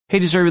Hey,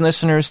 deserving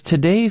listeners,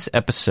 today's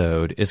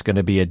episode is going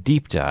to be a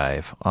deep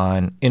dive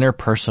on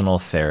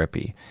interpersonal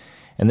therapy.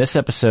 And this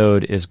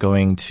episode is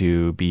going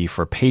to be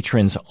for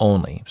patrons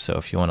only. So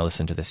if you want to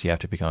listen to this, you have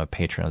to become a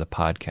patron of the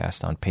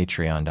podcast on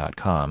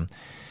patreon.com.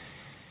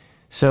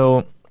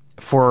 So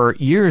for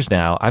years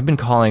now, I've been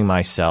calling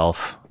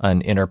myself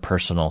an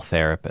interpersonal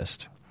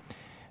therapist.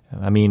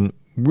 I mean,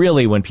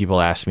 really, when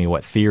people ask me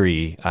what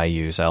theory I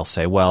use, I'll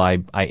say, well,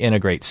 I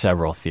integrate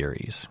several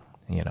theories.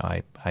 You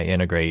know, I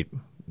integrate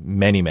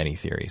many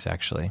theories,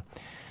 actually.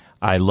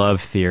 I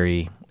love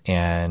theory,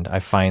 and I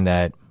find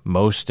that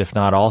most, if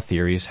not all,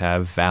 theories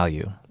have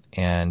value.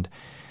 And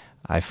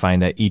I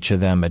find that each of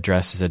them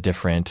addresses a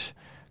different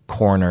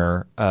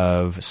corner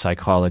of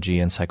psychology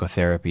and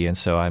psychotherapy. And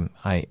so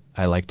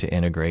I like to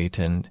integrate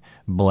and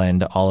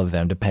blend all of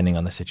them depending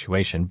on the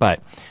situation.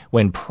 But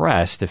when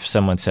pressed, if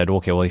someone said,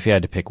 okay, well, if you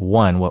had to pick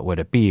one, what would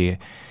it be?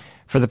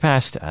 For the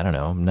past,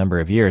 number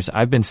of years,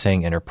 I've been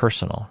saying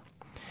interpersonal.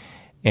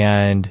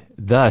 And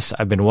thus,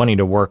 I've been wanting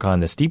to work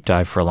on this deep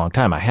dive for a long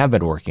time. I have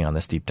been working on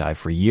this deep dive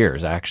for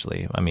years,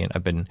 actually. I mean,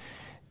 I've been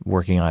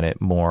working on it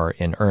more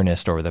in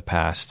earnest over the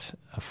past,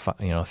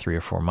 3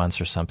 or 4 months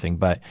or something.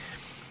 But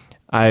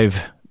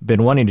I've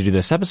been wanting to do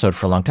this episode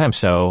for a long time,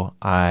 so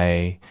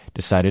I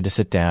decided to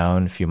sit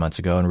down a few months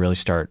ago and really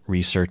start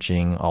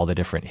researching all the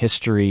different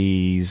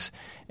histories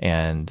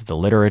and the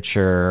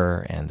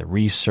literature and the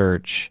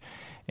research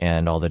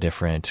and all the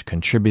different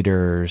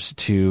contributors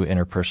to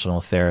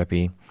interpersonal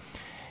therapy.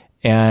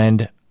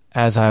 And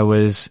as I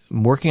was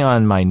working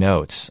on my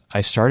notes,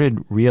 I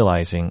started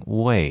realizing,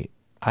 wait,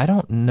 I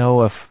don't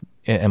know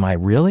am I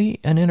really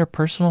an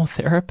interpersonal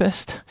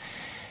therapist?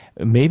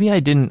 Maybe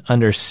I didn't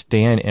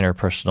understand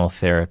interpersonal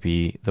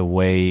therapy the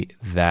way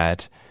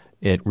that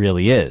it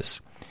really is.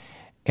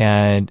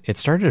 And it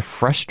started to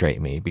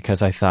frustrate me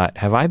because I thought,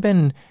 have I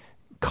been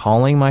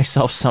calling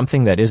myself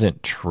something that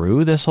isn't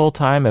true this whole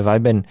time? Have I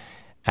been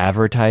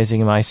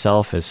advertising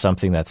myself as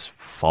something that's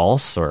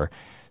false or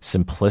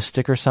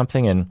simplistic or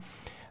something? And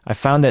I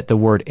found that the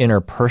word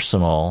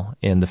interpersonal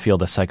in the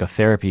field of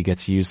psychotherapy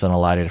gets used in a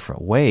lot of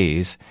different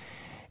ways.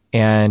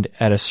 And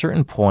at a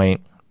certain point,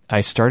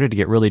 I started to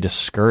get really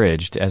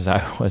discouraged as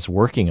I was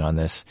working on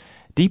this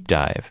deep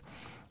dive.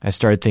 I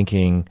started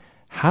thinking,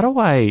 how do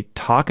I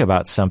talk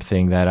about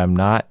something that I'm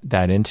not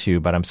that into,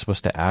 but I'm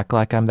supposed to act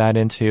like I'm that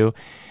into?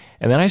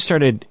 And then I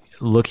started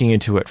looking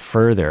into it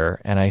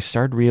further, and I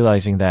started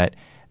realizing that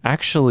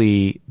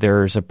actually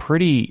there's a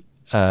pretty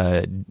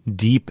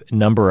deep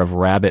number of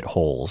rabbit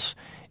holes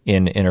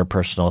in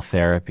interpersonal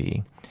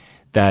therapy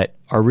that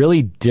are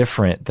really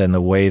different than the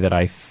way that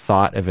I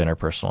thought of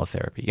interpersonal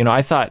therapy. You know,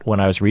 I thought when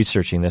I was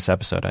researching this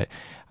episode,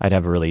 I'd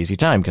have a really easy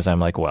time because I'm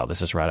like, well,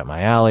 this is right up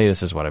my alley.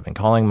 This is what I've been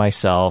calling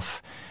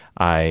myself.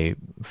 I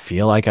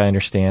feel like I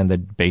understand the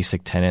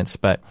basic tenets.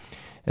 But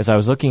as I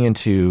was looking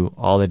into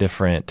all the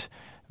different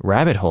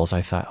rabbit holes,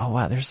 I thought, oh,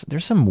 wow,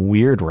 there's some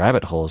weird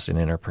rabbit holes in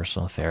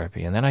interpersonal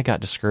therapy. And then I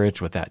got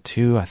discouraged with that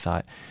too. I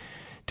thought,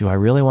 do I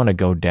really want to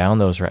go down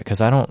those? Because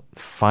I don't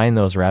find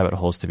those rabbit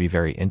holes to be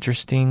very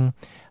interesting.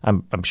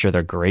 I'm sure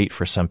they're great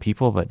for some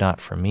people, but not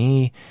for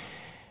me.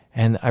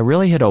 And I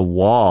really hit a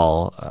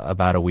wall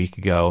about a week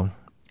ago,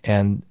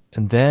 and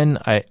then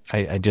I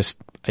just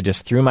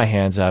threw my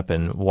hands up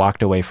and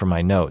walked away from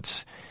my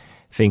notes,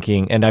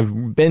 thinking. And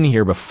I've been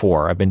here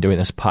before. I've been doing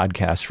this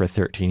podcast for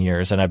 13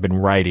 years, and I've been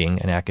writing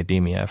in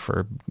academia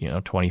for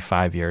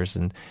 25 years,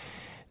 and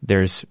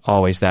there's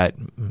always that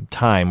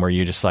time where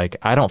you're just like,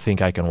 I don't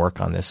think I can work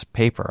on this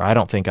paper. I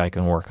don't think I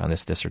can work on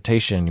this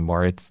dissertation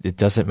anymore. It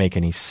doesn't make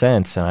any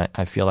sense, and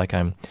I feel like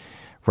I'm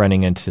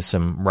running into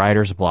some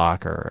writer's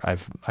block, or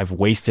I've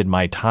wasted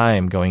my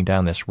time going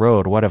down this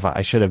road. What if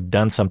I should have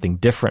done something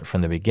different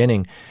from the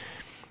beginning?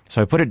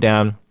 So I put it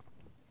down,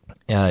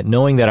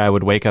 knowing that I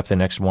would wake up the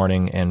next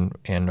morning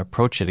and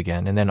approach it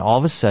again. And then all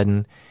of a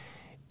sudden,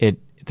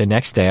 the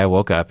next day I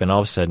woke up, and all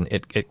of a sudden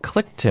it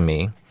clicked to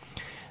me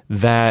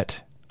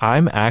that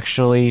I'm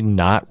actually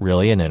not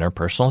really an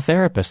interpersonal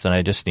therapist, and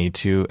I just need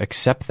to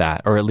accept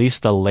that, or at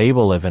least the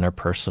label of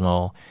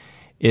interpersonal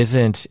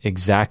isn't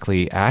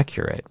exactly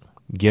accurate,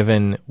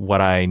 given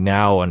what I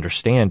now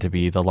understand to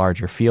be the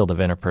larger field of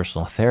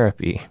interpersonal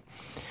therapy.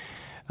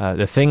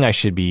 The thing I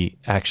should be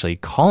actually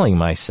calling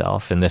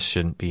myself, and this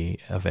shouldn't be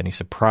of any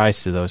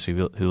surprise to those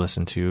who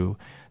listen to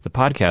the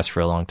podcast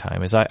for a long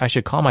time, is I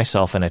should call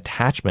myself an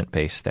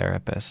attachment-based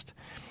therapist,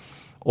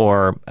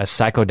 or a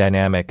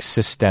psychodynamic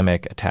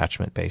systemic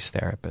attachment-based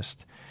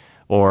therapist,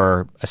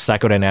 or a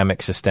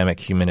psychodynamic systemic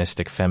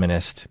humanistic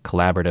feminist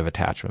collaborative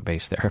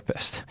attachment-based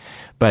therapist.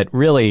 But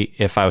really,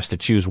 if I was to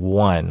choose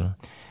one,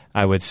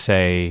 I would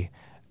say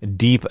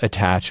deep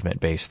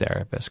attachment-based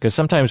therapist. Because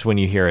sometimes when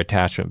you hear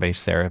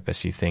attachment-based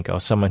therapist, you think, oh,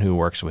 someone who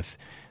works with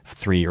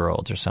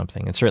 3-year-olds or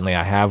something. And certainly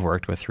I have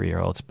worked with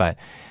 3-year-olds, but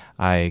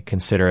I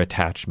consider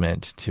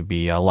attachment to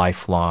be a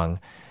lifelong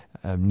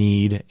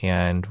need,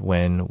 and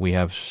when we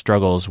have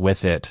struggles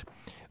with it,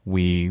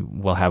 we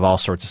will have all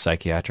sorts of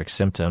psychiatric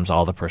symptoms,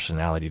 all the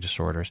personality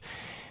disorders.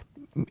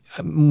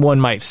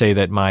 One might say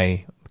that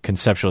my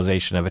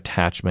conceptualization of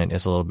attachment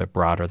is a little bit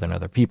broader than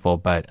other people,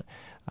 but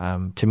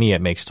to me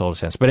it makes total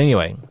sense. But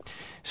anyway,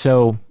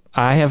 so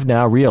I have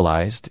now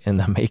realized in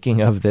the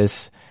making of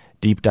this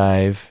deep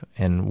dive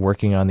and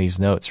working on these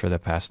notes for the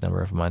past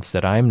number of months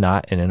that I'm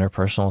not an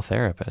interpersonal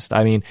therapist.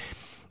 I mean,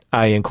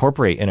 I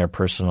incorporate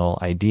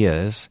interpersonal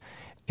ideas,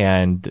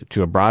 and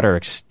to a broader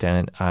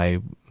extent, I,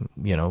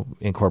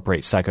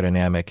 incorporate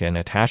psychodynamic and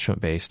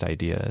attachment-based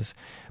ideas.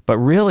 But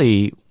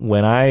really,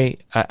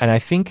 I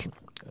think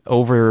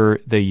over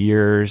the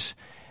years,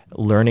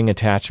 learning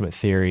attachment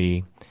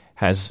theory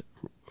has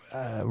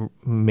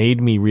made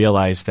me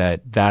realize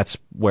that that's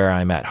where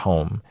I'm at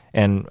home.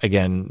 And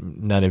again,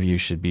 none of you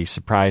should be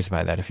surprised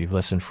by that if you've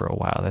listened for a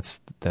while.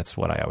 That's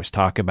what I always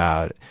talk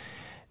about.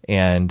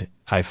 And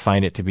I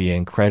find it to be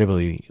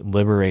incredibly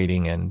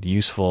liberating and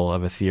useful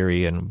of a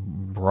theory and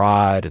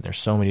broad, and there's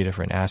so many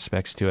different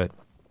aspects to it.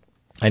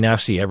 I now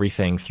see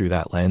everything through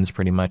that lens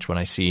pretty much when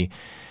I see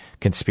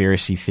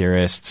conspiracy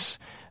theorists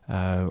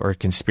or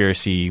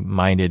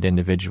conspiracy-minded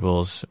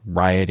individuals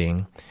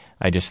rioting.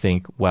 I just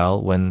think,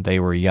 well, when they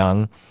were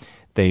young,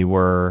 they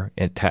were,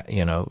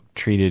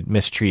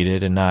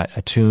 mistreated and not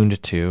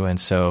attuned to, and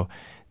so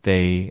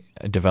they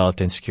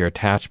developed insecure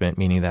attachment,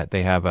 meaning that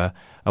they have a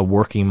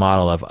working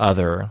model of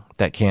other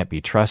that can't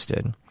be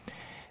trusted,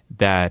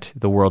 that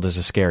the world is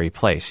a scary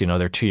place.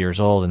 They're 2 years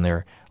old and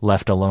they're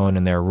left alone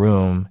in their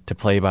room to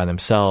play by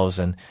themselves,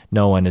 and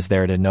no one is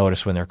there to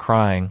notice when they're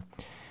crying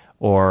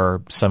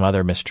or some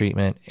other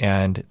mistreatment,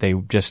 and they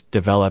just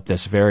develop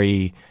this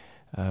very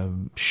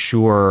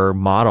sure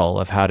model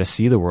of how to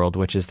see the world,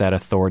 which is that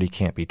authority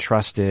can't be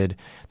trusted,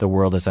 the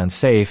world is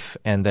unsafe,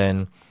 and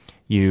then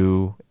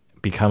you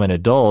become an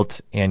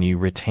adult and you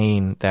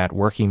retain that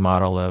working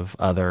model of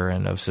other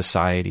and of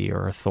society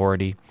or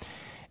authority.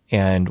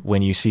 And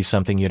when you see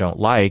something you don't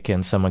like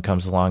and someone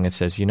comes along and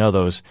says,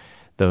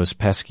 those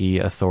pesky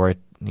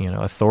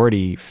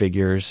authority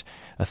figures,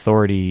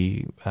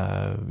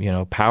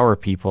 power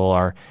people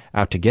are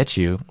out to get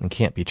you and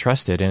can't be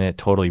trusted, and it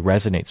totally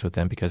resonates with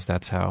them because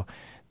that's how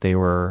they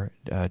were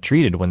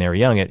treated when they were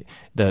young.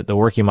 The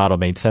working model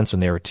made sense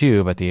when they were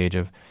 2, but at the age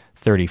of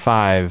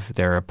 35,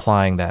 they're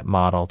applying that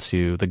model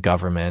to the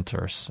government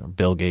or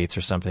Bill Gates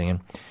or something,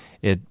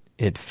 and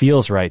it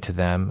feels right to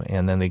them,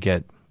 and then they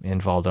get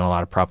involved in a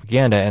lot of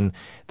propaganda, and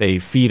they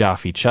feed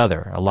off each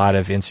other. A lot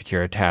of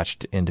insecure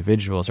attached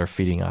individuals are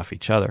feeding off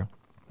each other.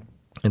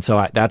 And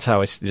so that's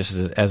how just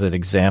as an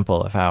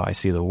example of how I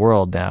see the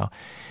world now.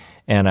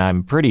 And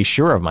I'm pretty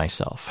sure of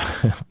myself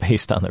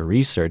based on the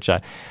research.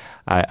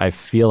 I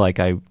feel like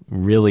I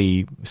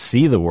really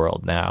see the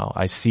world now.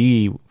 I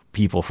see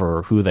people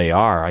for who they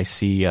are. I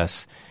see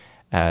us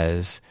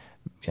as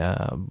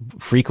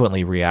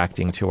frequently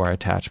reacting to our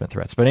attachment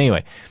threats. But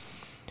anyway,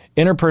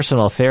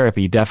 interpersonal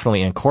therapy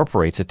definitely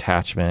incorporates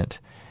attachment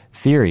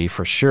theory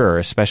for sure,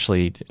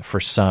 especially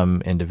for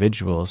some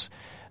individuals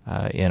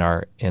in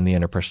the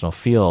interpersonal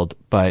field,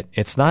 but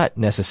it's not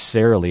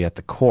necessarily at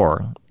the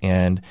core.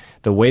 And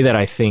the way that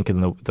I think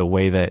and the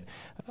way that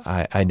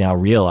I now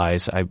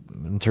realize,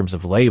 in terms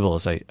of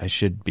labels, I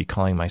should be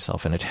calling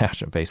myself an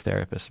attachment-based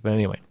therapist. But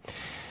anyway,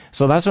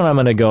 so that's what I'm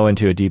going to go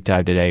into a deep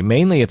dive today.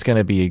 Mainly it's going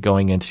to be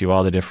going into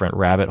all the different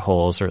rabbit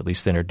holes, or at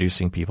least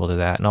introducing people to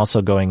that, and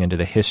also going into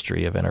the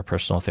history of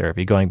interpersonal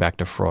therapy, going back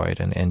to Freud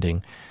and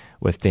ending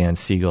with Dan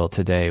Siegel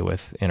today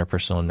with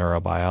interpersonal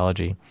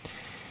neurobiology.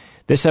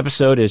 This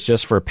episode is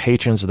just for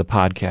patrons of the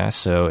podcast,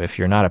 so if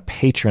you're not a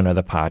patron of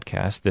the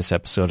podcast, this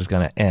episode is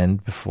going to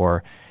end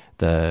before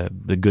the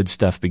good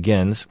stuff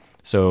begins.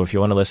 So if you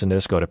want to listen to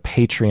this, go to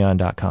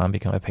patreon.com,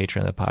 become a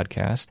patron of the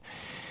podcast.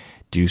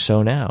 Do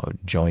so now.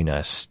 Join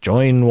us.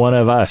 Join one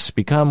of us.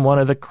 Become one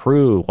of the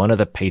crew, one of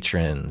the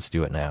patrons.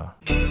 Do it now.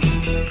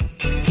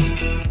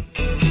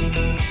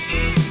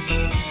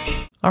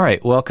 All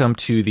right, welcome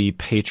to the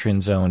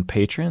Patron Zone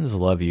patrons.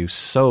 Love you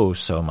so,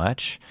 so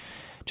much.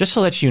 Just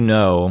to let you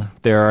know,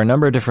 there are a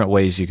number of different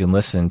ways you can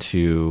listen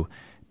to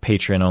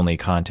patron-only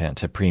content,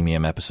 to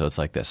premium episodes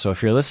like this. So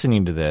if you're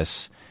listening to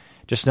this,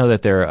 just know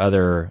that there are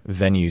other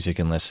venues you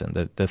can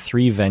listen. The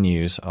 3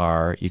 venues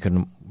are, you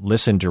can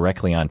listen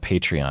directly on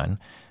Patreon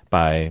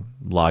by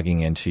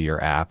logging into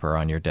your app or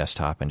on your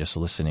desktop and just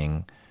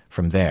listening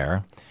from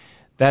there.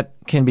 That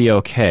can be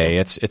okay.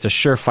 It's a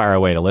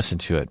surefire way to listen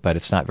to it, but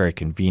it's not very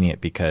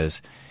convenient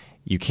because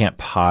you can't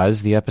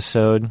pause the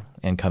episode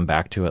and come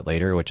back to it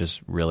later, which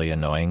is really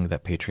annoying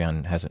that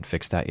Patreon hasn't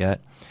fixed that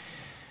yet.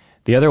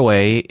 The other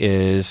way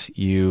is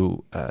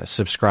you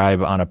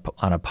subscribe on a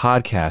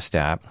podcast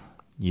app,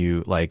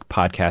 you like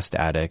Podcast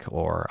Addict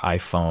or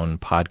iPhone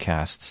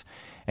podcasts,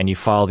 and you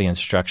follow the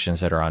instructions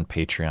that are on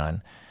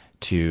Patreon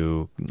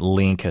to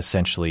link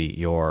essentially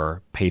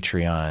your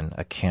Patreon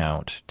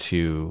account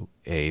to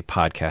a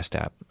podcast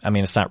app. I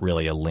mean, it's not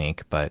really a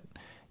link, but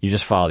you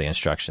just follow the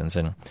instructions.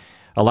 And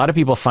a lot of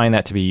people find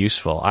that to be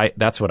useful.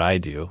 That's what I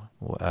do.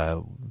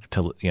 That's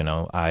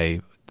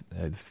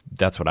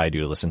what I do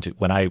to listen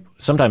to.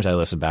 Sometimes I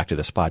listen back to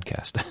this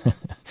podcast,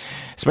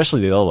 especially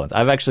the old ones.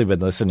 I've actually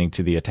been listening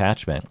to the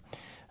attachment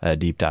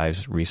deep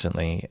dives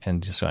recently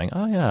and just going,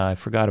 oh yeah, I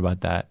forgot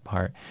about that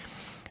part.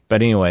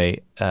 But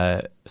anyway,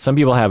 some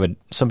people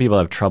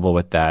have trouble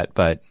with that,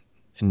 but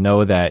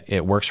know that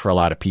it works for a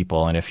lot of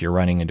people. And if you're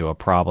running into a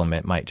problem,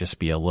 it might just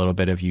be a little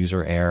bit of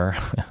user error.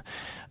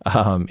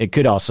 It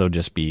could also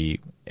just be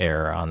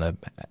error on the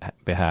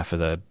behalf of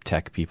the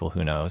tech people,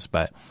 who knows.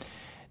 But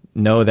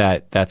know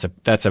that that's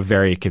a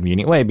very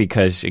convenient way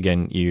because,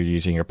 again, you're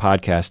using your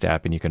podcast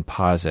app and you can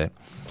pause it.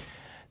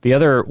 The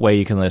other way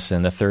you can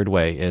listen, the third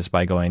way, is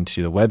by going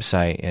to the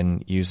website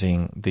and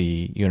using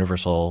the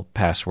universal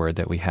password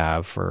that we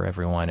have for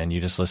everyone, and you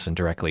just listen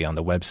directly on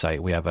the website.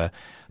 We have a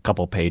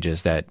couple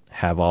pages that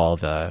have all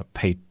the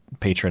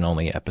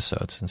patron-only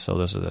episodes, and so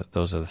those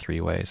are the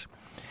three ways.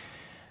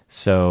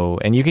 So,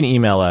 and you can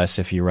email us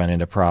if you run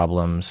into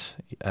problems.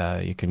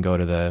 You can go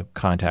to the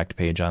contact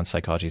page on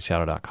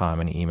psychologyseattle.com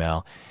and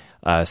email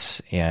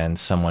us, and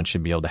someone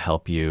should be able to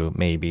help you,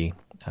 maybe.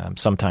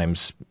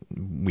 Sometimes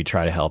we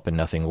try to help and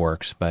nothing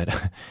works, but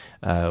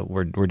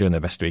we're doing the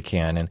best we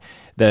can. And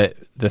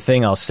the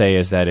thing I'll say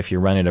is that if you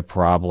run into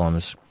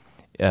problems,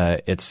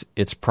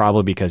 it's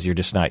probably because you're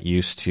just not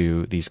used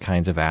to these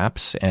kinds of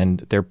apps,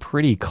 and they're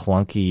pretty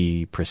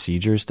clunky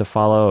procedures to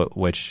follow,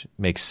 which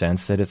makes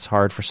sense that it's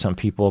hard for some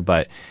people,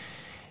 but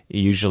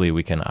usually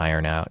we can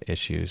iron out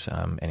issues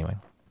anyway.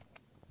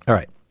 All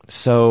right,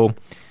 so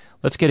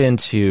let's get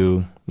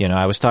into,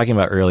 I was talking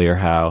about earlier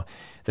how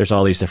there's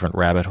all these different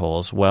rabbit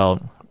holes. Well,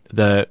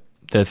 the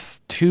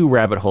two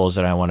rabbit holes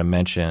that I want to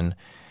mention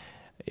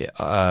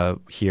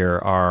here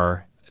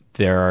are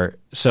there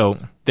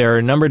are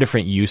a number of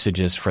different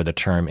usages for the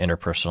term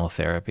interpersonal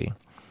therapy,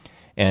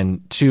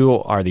 and two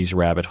are these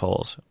rabbit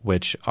holes,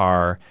 which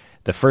are,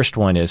 the first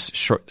one is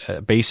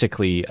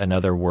basically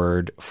another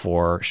word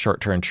for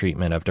short-term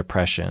treatment of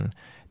depression,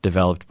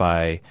 developed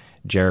by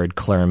Jared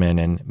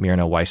Klerman and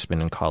Myrna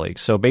Weissman and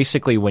colleagues. So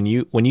basically, when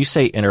you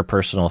say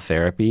interpersonal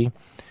therapy,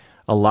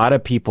 a lot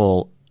of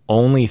people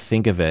only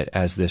think of it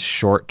as this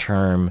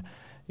short-term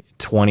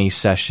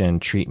 20-session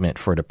treatment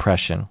for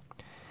depression.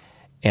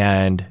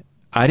 And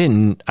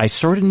I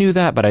sort of knew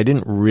that, but I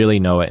didn't really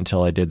know it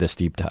until I did this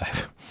deep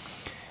dive.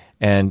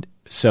 And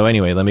so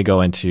anyway, let me go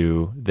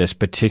into this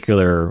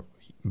particular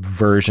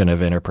version of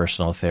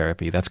interpersonal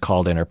therapy that's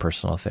called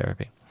interpersonal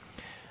therapy.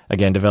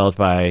 Again, developed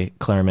by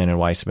Klerman and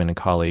Weissman and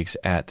colleagues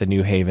at the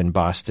New Haven,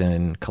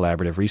 Boston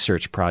Collaborative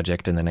Research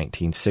Project in the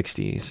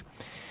 1960s.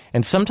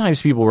 And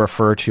sometimes people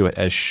refer to it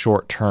as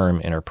short-term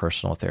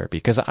interpersonal therapy,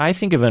 because I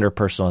think of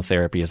interpersonal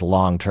therapy as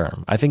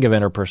long-term. I think of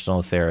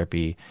interpersonal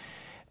therapy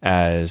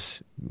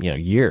as,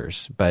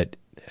 years, but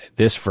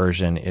this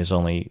version is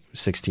only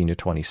 16 to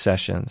 20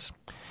 sessions.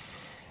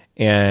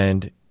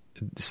 And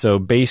so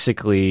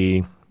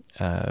basically,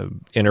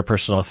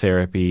 interpersonal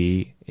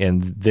therapy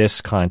in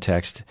this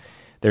context,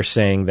 they're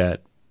saying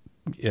that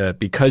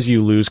because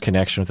you lose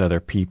connection with other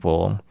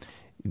people,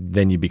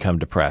 then you become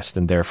depressed,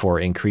 and therefore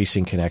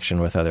increasing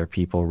connection with other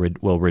people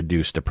will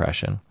reduce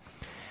depression.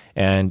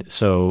 And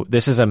so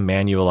this is a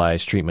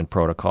manualized treatment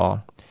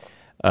protocol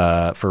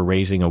for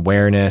raising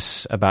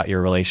awareness about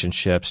your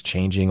relationships,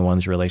 changing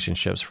one's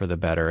relationships for the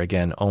better,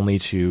 again, only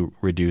to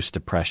reduce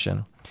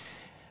depression.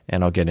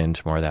 And I'll get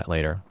into more of that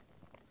later.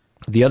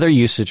 The other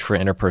usage for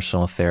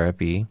interpersonal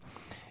therapy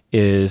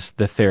is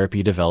the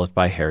therapy developed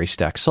by Harry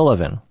Stack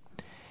Sullivan.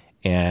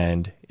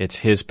 And it's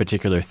his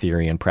particular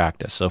theory and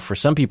practice. So for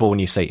some people, when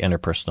you say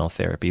interpersonal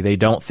therapy, they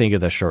don't think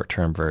of the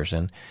short-term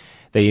version.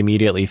 They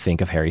immediately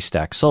think of Harry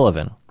Stack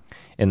Sullivan.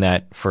 And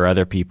that for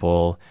other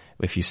people,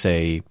 if you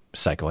say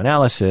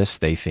psychoanalysis,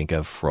 they think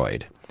of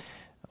Freud.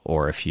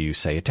 Or if you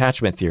say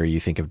attachment theory, you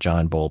think of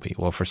John Bowlby.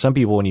 Well, for some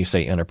people, when you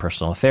say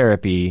interpersonal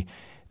therapy,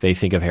 they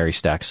think of Harry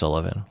Stack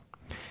Sullivan.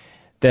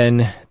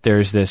 Then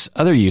there's this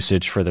other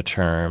usage for the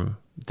term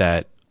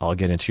that I'll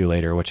get into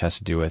later, which has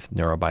to do with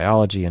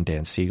neurobiology and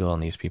Dan Siegel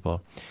and these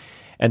people.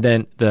 And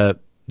then the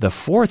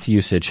fourth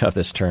usage of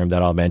this term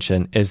that I'll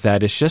mention is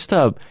that it's just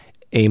a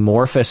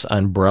amorphous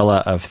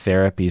umbrella of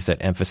therapies that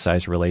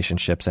emphasize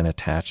relationships and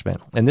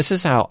attachment. And this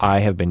is how I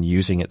have been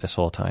using it this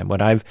whole time.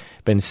 When I've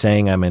been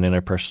saying I'm an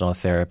interpersonal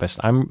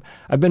therapist,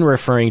 I've been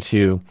referring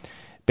to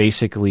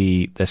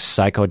basically the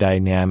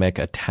psychodynamic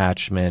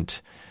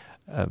attachment,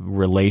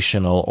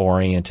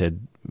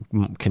 relational-oriented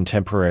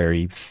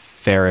contemporary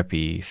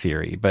therapy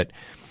theory. But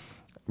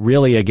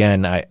really,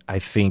 again, I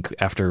think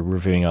after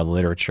reviewing all the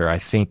literature, I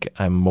think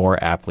I'm more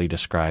aptly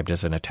described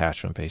as an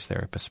attachment-based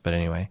therapist. But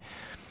anyway,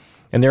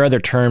 and there are other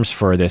terms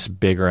for this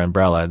bigger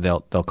umbrella.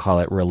 They'll call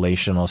it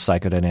relational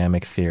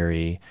psychodynamic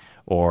theory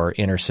or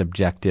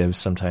intersubjective,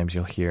 sometimes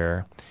you'll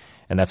hear.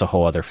 And that's a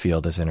whole other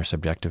field, is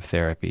intersubjective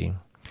therapy.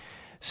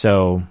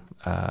 So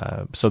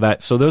those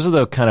are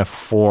the kind of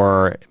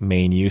four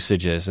main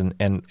usages.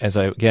 And as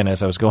I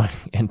was going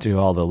into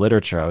all the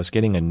literature, I was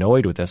getting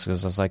annoyed with this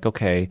because I was like,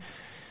 okay,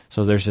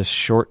 so there's this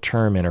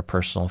short-term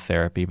interpersonal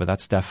therapy, but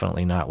that's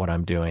definitely not what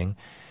I'm doing.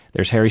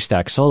 There's Harry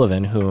Stack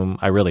Sullivan, whom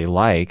I really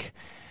like,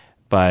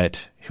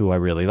 but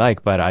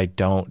I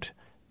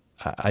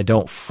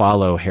don't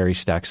follow Harry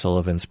Stack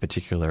Sullivan's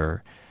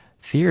particular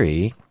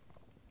theory.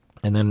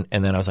 And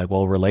then I was like,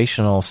 well,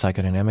 relational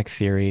psychodynamic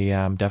theory,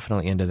 I'm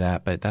definitely into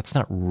that, but that's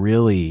not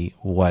really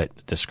what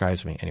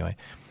describes me anyway.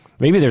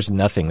 Maybe there's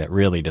nothing that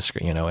really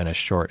describes, in a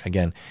short,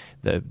 again,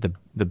 the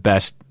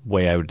best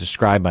way I would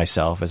describe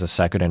myself as a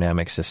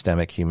psychodynamic,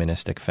 systemic,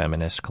 humanistic,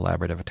 feminist,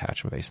 collaborative,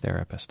 attachment-based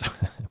therapist.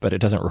 But it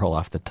doesn't roll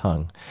off the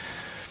tongue.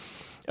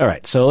 All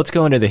right, so let's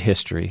go into the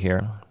history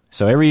here.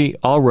 So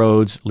all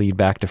roads lead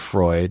back to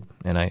Freud,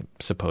 and I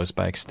suppose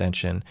by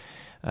extension,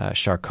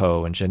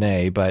 Charcot and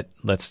Genet, but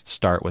let's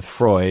start with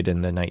Freud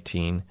in the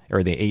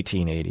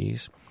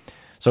 1880s.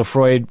 So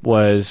Freud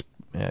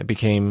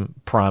became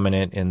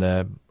prominent in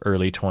the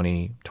early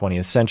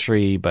 20th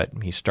century, but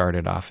he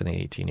started off in the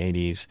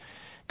 1880s,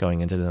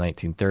 going into the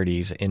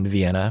 1930s in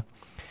Vienna.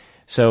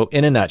 So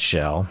in a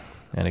nutshell,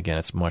 and again,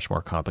 it's much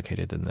more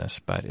complicated than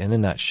this, but in a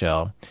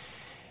nutshell,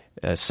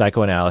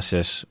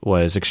 psychoanalysis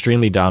was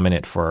extremely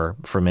dominant for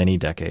many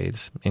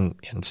decades, and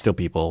still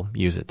people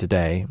use it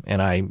today, and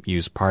I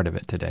use part of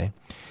it today.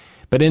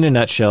 But in a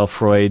nutshell,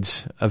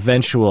 Freud's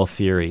eventual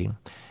theory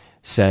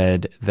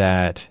said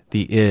that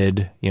the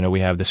id, we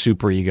have the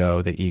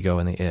superego, the ego,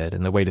 and the id.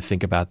 And the way to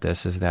think about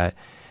this is that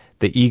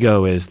the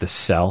ego is the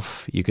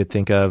self you could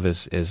think of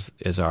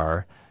as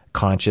our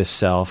conscious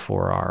self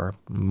or our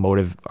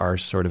motive, our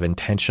sort of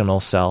intentional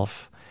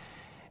self.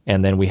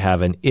 And then we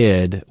have an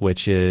id,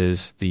 which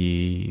is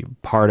the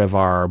part of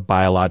our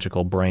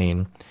biological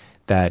brain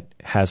that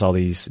has all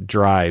these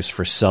drives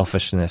for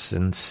selfishness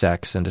and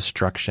sex and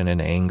destruction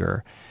and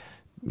anger.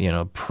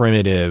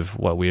 Primitive,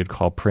 what we would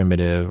call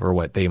primitive, or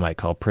what they might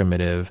call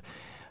primitive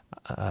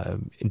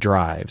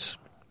drives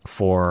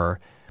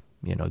for,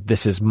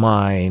 this is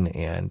mine,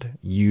 and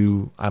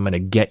I'm going to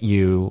get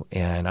you,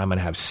 and I'm going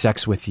to have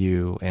sex with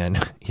you, and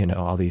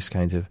all these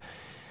kinds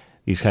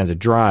of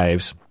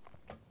drives.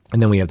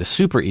 And then we have the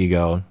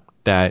superego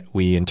that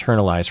we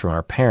internalize from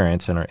our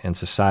parents and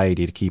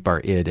society to keep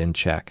our id in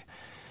check.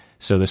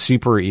 So the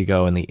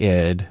superego and the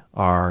id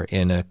are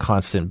in a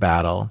constant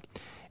battle,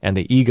 and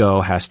the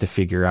ego has to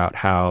figure out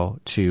how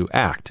to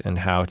act and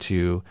how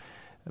to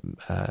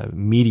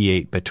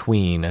mediate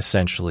between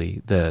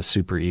essentially the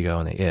superego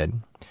and the id.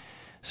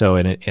 So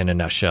in a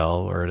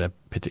nutshell, or a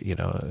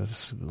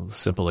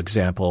simple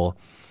example,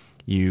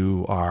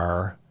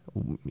 your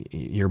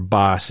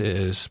boss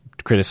is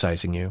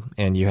criticizing you,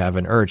 and you have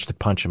an urge to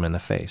punch him in the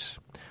face,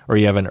 or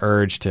you have an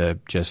urge to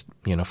just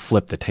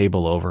flip the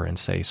table over and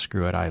say,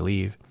 "Screw it, I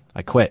leave,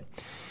 I quit."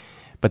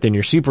 But then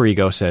your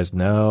superego says,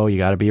 "No, you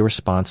got to be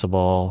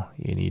responsible.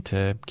 You need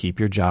to keep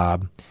your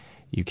job.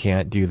 You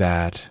can't do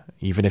that.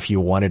 Even if you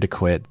wanted to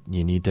quit,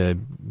 you need to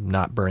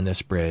not burn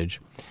this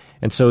bridge."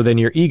 And so then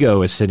your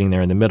ego is sitting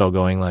there in the middle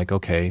going like,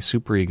 okay,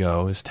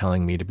 superego is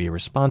telling me to be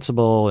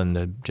responsible and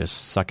to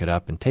just suck it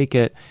up and take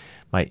it.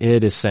 My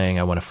id is saying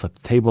I want to flip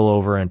the table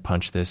over and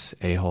punch this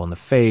a-hole in the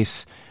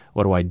face.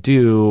 What do I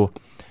do?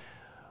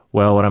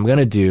 Well, what I'm going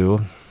to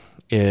do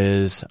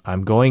is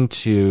I'm going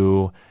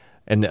to,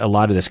 and a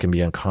lot of this can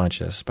be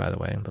unconscious, by the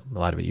way, but a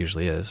lot of it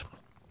usually is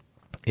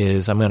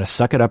I'm going to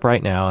suck it up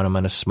right now, and I'm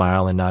going to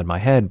smile and nod my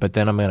head, but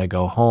then I'm going to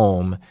go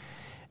home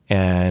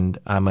and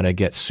I'm going to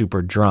get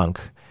super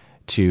drunk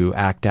to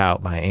act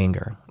out my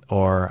anger,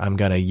 or I'm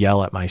going to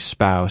yell at my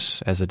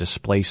spouse as a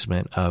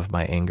displacement of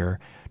my anger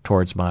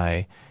towards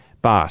my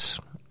boss,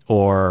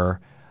 or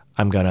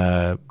I'm going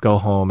to go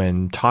home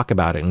and talk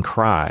about it and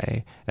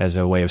cry as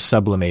a way of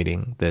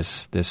sublimating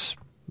this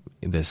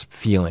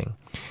feeling.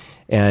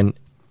 And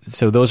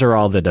so those are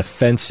all the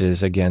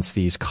defenses against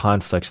these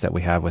conflicts that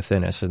we have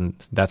within us, and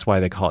that's why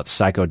they call it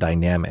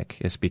psychodynamic,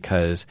 is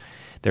because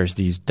there's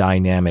these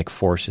dynamic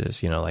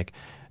forces, like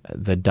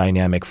the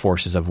dynamic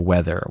forces of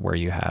weather, where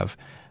you have,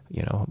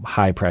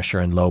 high pressure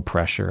and low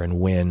pressure and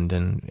wind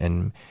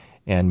and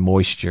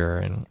moisture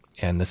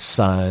and the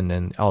sun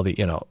and all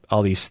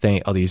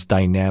these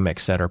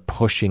dynamics that are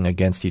pushing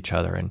against each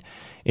other. And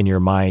in your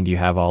mind, you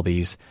have all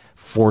these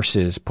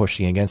forces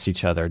pushing against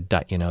each other,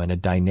 in a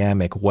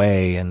dynamic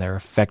way, and they're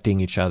affecting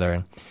each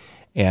other,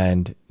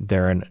 and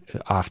they're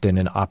often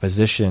in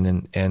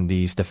opposition, and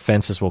these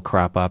defenses will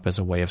crop up as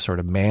a way of sort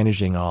of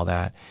managing all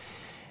that.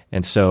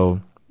 And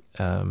so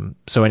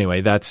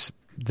anyway, that's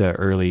the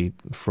early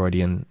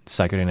Freudian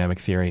psychodynamic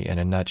theory in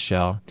a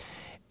nutshell.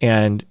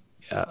 And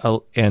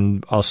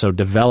also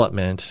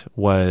development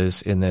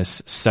was in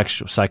this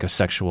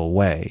psychosexual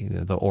way,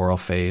 the oral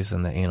phase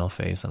and the anal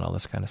phase and all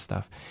this kind of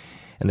stuff.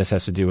 And this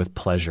has to do with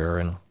pleasure,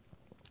 and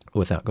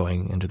without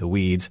going into the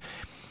weeds,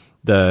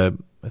 the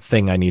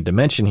thing I need to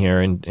mention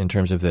here in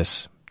terms of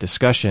this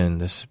discussion,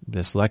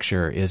 this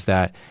lecture, is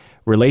that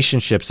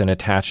relationships and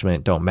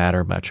attachment don't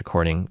matter much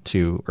according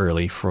to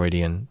early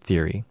Freudian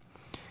theory.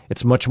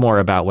 It's much more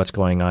about what's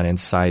going on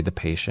inside the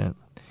patient.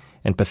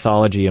 And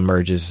pathology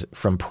emerges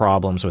from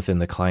problems within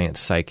the client's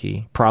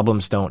psyche.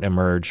 Problems don't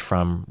emerge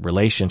from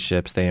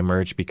relationships. They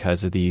emerge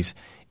because of these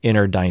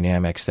inner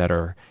dynamics that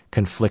are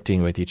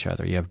conflicting with each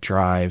other. You have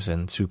drives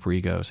and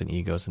superegos and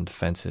egos and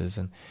defenses,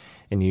 and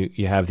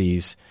you have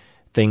these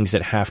things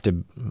that have to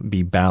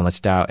be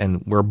balanced out,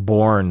 and we're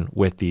born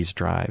with these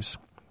drives.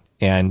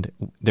 and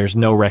there's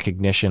no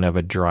recognition of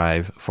a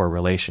drive for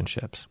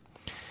relationships.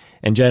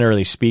 And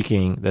generally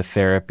speaking, the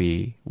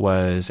therapy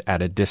was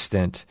at a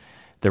distant.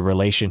 The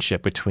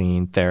relationship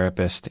between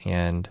therapist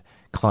and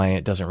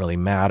client doesn't really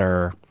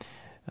matter.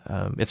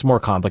 It's more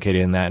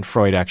complicated than that. And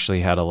Freud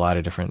actually had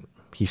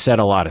he said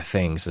a lot of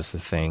things is the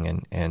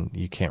thing, and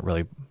you can't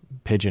really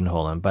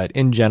pigeonhole him. But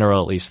in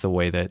general, at least the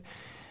way that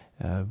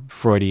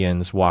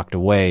Freudians walked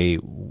away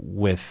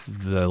with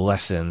the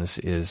lessons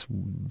is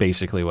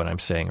basically what I'm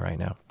saying right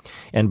now.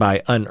 And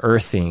by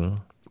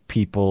unearthing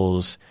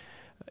people's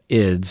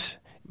ids,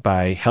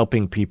 by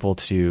helping people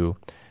to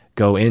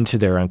go into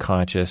their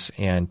unconscious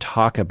and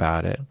talk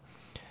about it,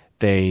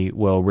 they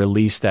will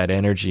release that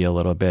energy a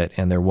little bit,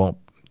 and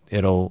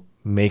it'll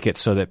make it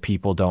so that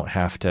people don't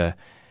have to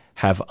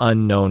have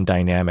unknown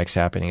dynamics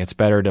happening. It's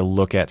better to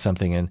look at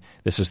something, and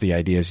this was the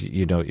idea, is,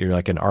 you're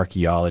like an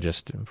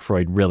archaeologist.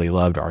 Freud really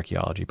loved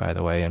archaeology, by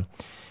the way, and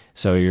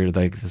so you're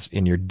like this,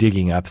 and you're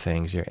digging up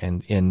things,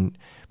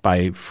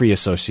 by free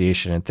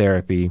association and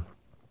therapy,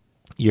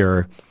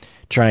 you're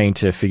trying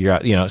to figure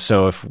out,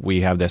 so if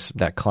we have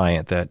that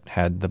client that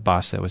had the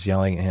boss that was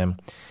yelling at him,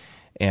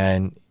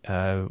 and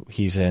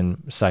he's in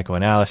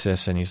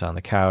psychoanalysis and he's on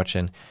the couch,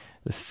 and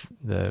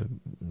the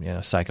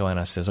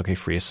psychoanalyst says, okay,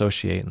 free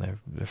associate, and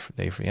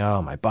they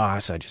my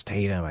boss, I just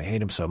hate him. I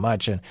hate him so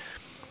much,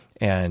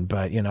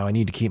 but I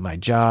need to keep my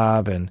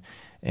job, and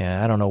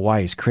I don't know why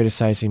he's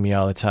criticizing me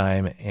all the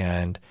time.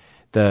 And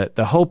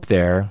the hope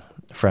there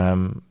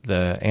from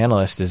the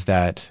analyst is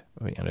that,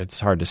 it's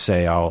hard to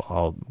say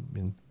I'll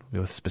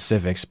with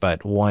specifics,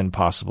 but one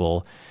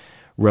possible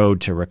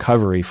road to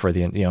recovery for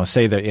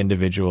say the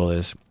individual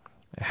is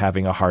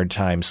having a hard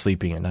time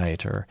sleeping at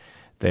night, or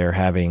they're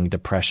having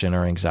depression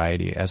or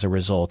anxiety as a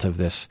result of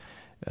this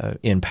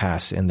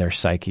impasse in their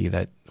psyche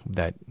that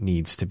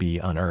needs to be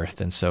unearthed.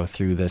 And so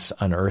through this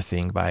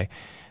unearthing, by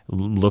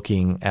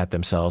looking at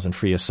themselves and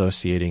free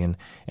associating,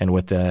 and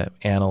with the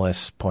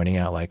analysts pointing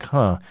out like,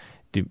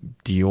 do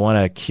you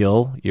want to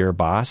kill your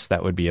boss?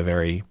 That would be a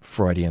very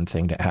Freudian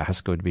thing to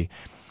ask. Would be,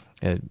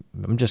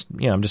 I'm just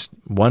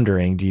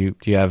wondering, do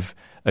you have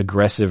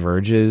aggressive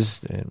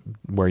urges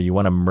where you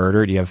want to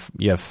murder? Do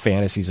you have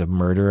fantasies of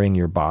murdering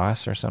your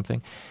boss or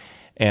something?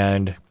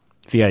 And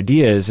the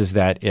idea is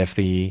that if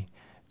the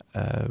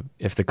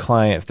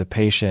client, if the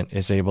patient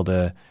is able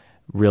to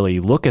really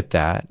look at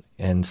that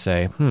and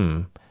say,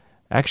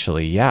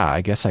 actually, yeah,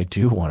 I guess I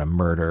do want to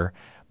murder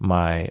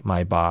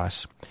my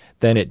boss,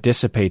 then it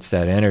dissipates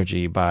that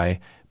energy by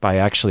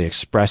actually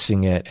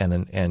expressing it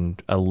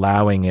and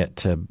allowing it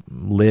to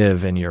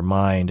live in your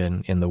mind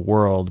and in the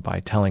world. By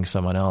telling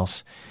someone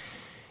else,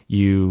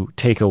 you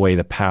take away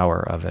the power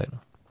of it.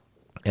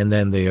 And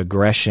then the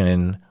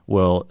aggression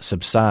will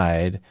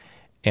subside,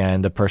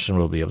 and the person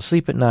will be able to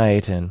sleep at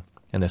night and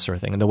this sort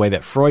of thing. And the way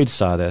that Freud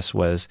saw this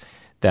was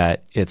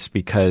that it's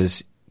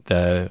because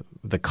the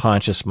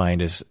conscious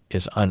mind is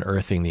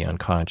unearthing the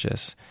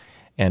unconscious.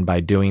 And by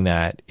doing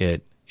that,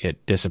 it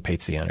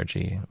dissipates the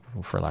energy,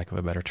 for lack of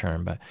a better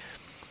term. But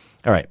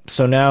all right,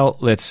 so now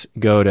let's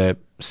go to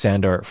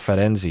Sándor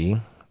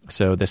Ferenczi.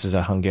 So this is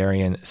a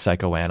Hungarian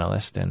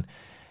psychoanalyst, and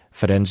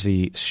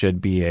Ferenczi should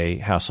be a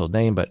household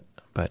name, but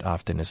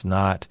often is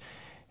not.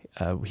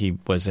 He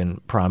was in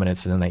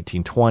prominence in the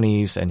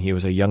 1920s, and he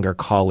was a younger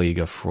colleague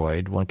of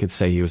Freud. One could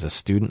say he was a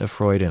student of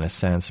Freud in a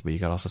sense, but you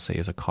could also say he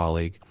was a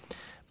colleague,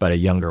 but a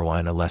younger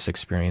one, a less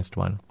experienced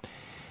one.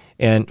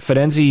 And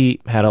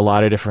Ferenczi had a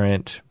lot of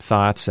different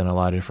thoughts and a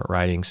lot of different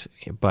writings,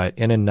 but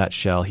in a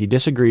nutshell, he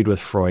disagreed with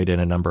Freud in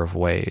a number of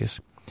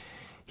ways.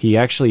 He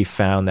actually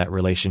found that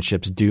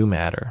relationships do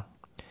matter,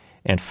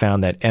 and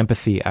found that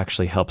empathy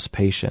actually helps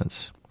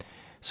patients.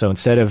 So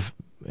instead of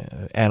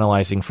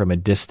analyzing from a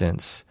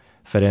distance,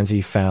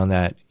 Ferenczi found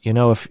that,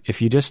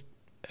 if you just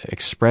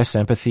express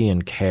empathy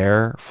and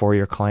care for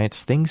your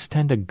clients, things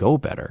tend to go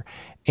better.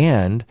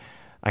 And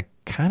I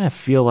kind of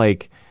feel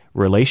like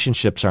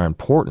relationships are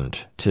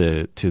important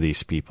to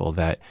these people,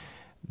 that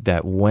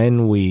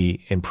when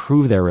we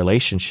improve their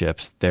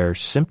relationships, their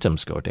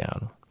symptoms go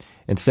down.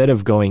 Instead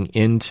of going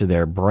into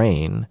their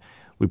brain,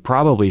 we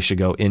probably should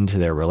go into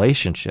their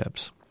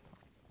relationships.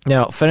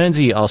 Now,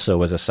 Ferenczi also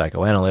was a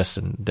psychoanalyst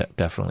and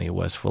definitely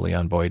was fully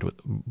on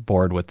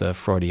board with the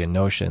Freudian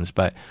notions,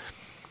 but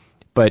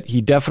he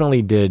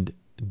definitely did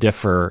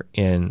differ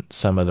in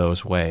some of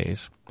those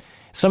ways.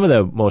 Some of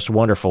the most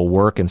wonderful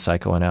work in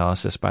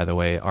psychoanalysis, by the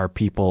way, are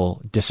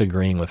people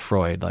disagreeing with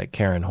Freud, like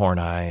Karen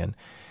Horney and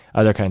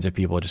other kinds of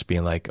people just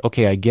being like,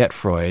 okay, I get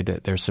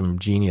Freud, there's some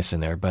genius in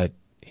there, but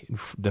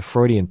the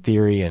Freudian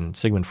theory and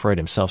Sigmund Freud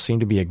himself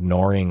seem to be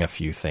ignoring a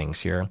few things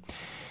here.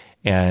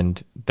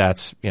 And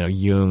that's,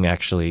 Jung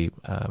actually,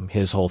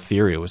 his whole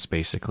theory was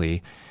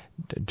basically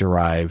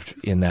derived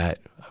in that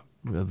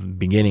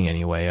beginning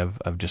anyway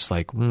of just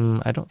like,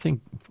 I don't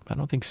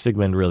think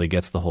Sigmund really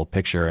gets the whole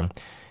picture,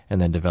 and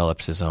then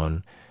develops his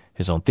own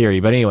theory.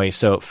 But anyway,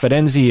 so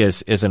Ferenczi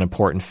is an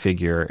important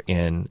figure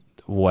in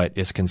what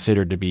is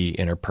considered to be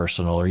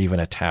interpersonal or even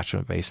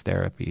attachment-based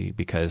therapy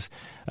because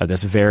of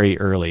this very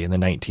early in the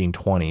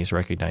 1920s,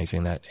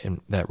 recognizing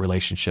that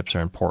relationships are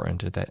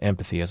important, that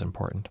empathy is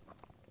important.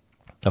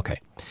 Okay.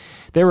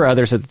 There were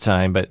others at the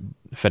time, but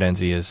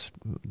Ferenczi is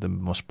the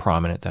most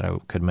prominent that I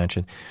could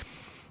mention.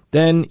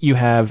 Then you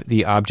have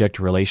the object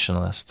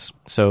relationalists.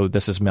 So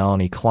this is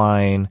Melanie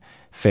Klein,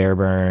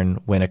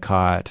 Fairbairn,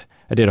 Winnicott.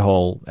 I did a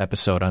whole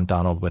episode on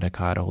Donald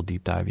Winnicott, a whole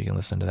deep dive. You can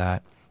listen to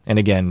that. And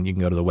again, you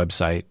can go to the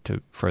website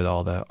for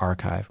all the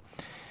archive.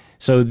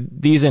 So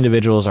these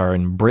individuals are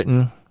in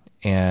Britain,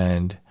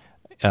 and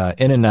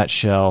in a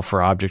nutshell,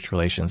 for object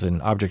relations,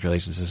 and object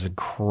relations is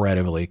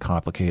incredibly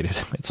complicated.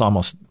 It's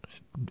almost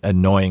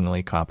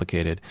annoyingly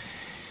complicated.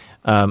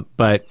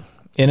 But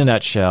in a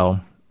nutshell,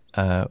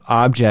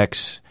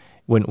 objects,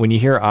 when you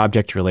hear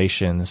object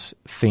relations,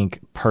 think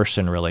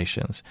person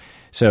relations.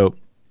 So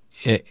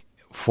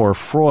for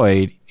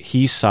Freud,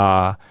 he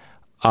saw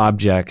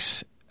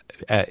objects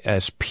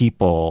as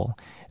people.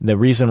 The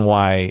reason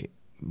why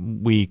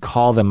we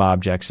call them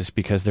objects is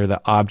because they're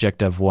the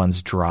object of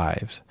one's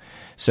drives.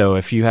 So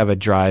if you have a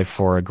drive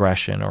for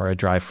aggression or a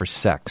drive for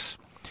sex,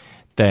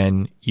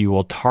 then you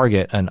will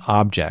target an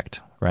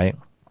object, right?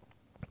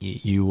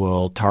 You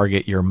will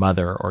target your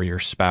mother or your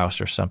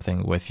spouse or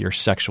something with your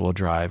sexual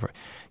drive.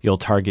 You'll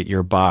target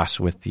your boss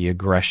with the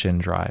aggression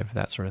drive,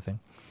 that sort of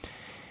thing.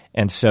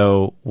 And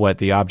so what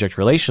the object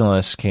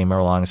relationalists came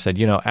along and said,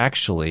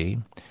 actually,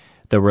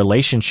 the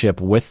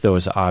relationship with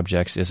those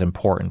objects is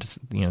important.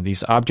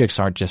 These objects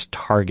aren't just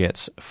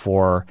targets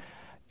for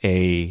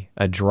a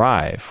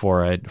drive,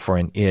 for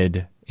an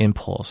id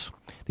impulse.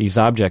 These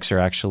objects are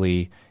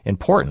actually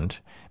important,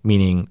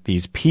 meaning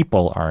these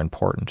people are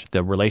important,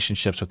 the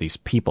relationships with these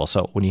people.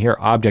 So when you hear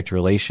object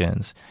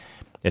relations,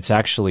 it's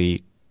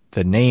actually,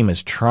 the name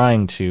is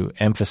trying to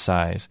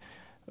emphasize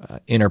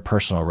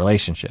interpersonal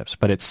relationships,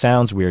 but it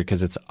sounds weird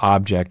because it's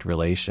object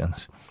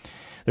relations.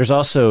 There's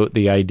also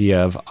the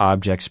idea of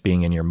objects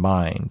being in your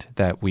mind,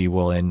 that we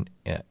will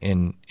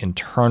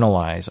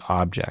internalize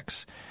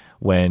objects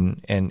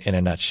when, in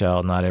a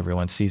nutshell, not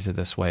everyone sees it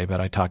this way,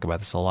 but I talk about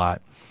this a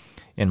lot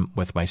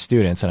with my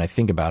students, and I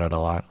think about it a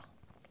lot,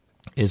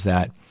 is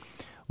that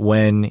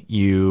when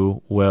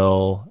you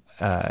will,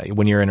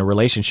 when you're in a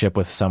relationship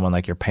with someone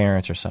like your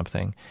parents or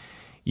something,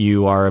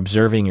 you are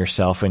observing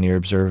yourself and you're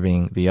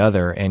observing the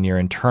other, and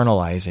you're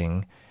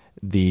internalizing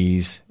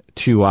these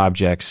two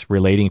objects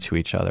relating to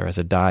each other as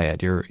a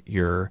dyad.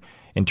 You're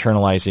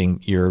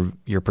internalizing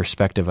your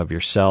perspective of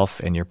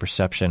yourself and your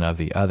perception of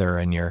the other,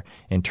 and you're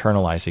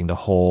internalizing the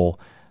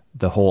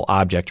whole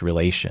object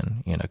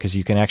relation, because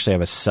you can actually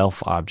have a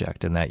self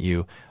object in that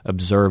you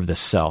observe the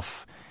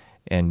self,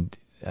 and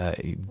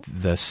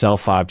the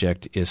self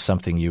object is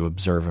something you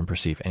observe and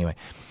perceive. Anyway,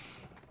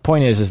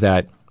 point is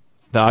that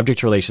the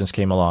object relations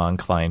came along,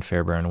 Klein,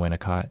 Fairbairn,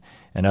 Winnicott,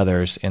 and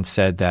others, and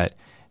said that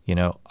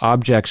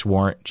objects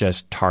weren't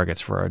just targets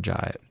for our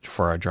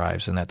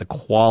drives, and that the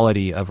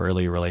quality of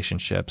early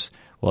relationships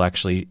will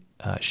actually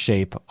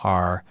shape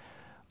our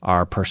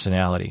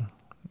personality.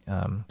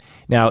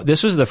 Now,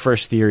 this was the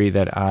first theory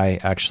that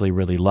I actually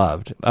really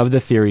loved. Of the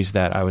theories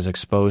that I was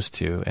exposed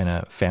to in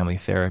a family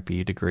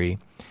therapy degree,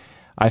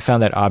 I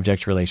found that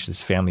object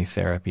relations family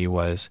therapy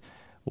was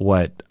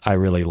what I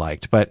really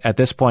liked. But at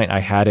this point, I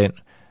hadn't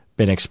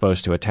been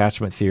exposed to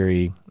attachment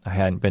theory. I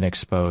hadn't been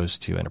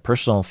exposed to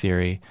interpersonal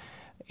theory.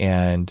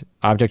 And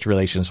object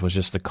relations was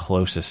just the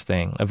closest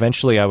thing.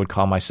 Eventually, I would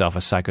call myself a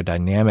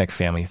psychodynamic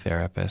family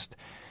therapist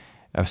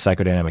of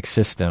psychodynamic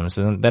systems.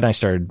 And then I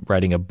started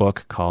writing a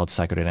book called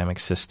Psychodynamic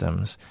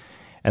Systems.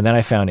 And then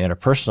I found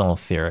interpersonal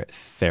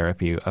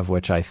therapy, of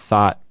which I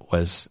thought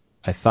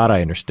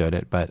I understood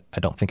it, but I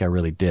don't think I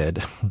really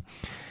did.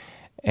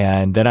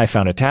 And then I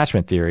found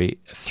attachment theory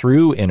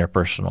through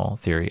interpersonal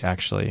theory,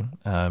 actually.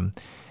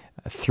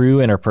 Through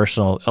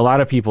interpersonal, a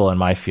lot of people in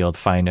my field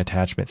find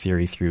attachment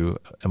theory through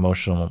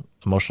emotional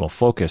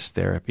focus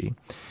therapy,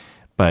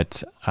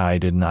 but I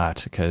did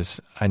not, because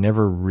I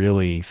never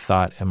really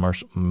thought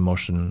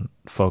emotion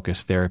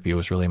focused therapy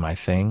was really my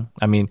thing.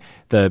 I mean,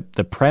 the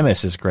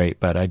premise is great,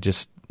 but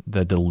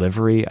the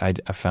delivery, I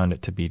found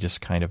it to be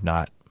just kind of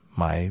not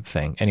my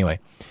thing. Anyway,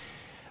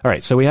 all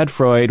right, so we had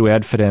Freud, we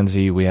had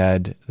Ferenczi, we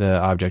had the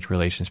object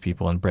relations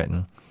people in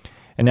Britain,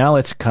 and now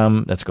let's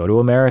go to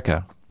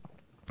America.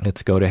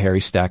 Let's go to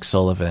Harry Stack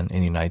Sullivan in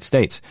the United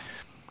States.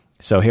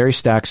 So Harry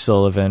Stack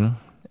Sullivan,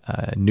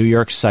 New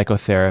York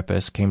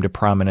psychotherapist, came to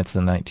prominence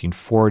in the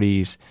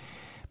 1940s.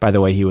 By the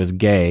way, he was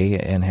gay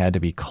and had to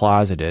be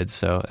closeted,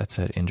 so that's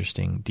an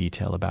interesting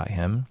detail about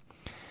him.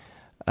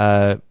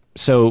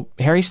 So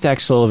Harry Stack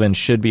Sullivan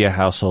should be a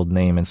household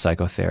name in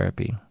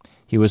psychotherapy.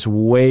 He was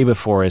way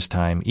before his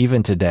time.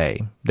 Even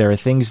today, there are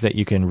things that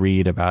you can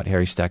read about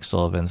Harry Stack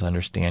Sullivan's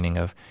understanding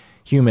of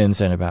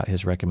humans and about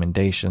his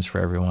recommendations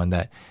for everyone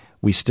that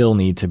we still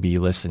need to be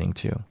listening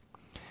to.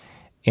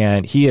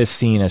 And he is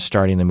seen as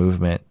starting the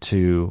movement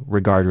to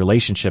regard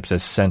relationships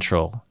as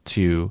central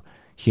to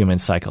human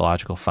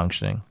psychological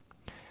functioning.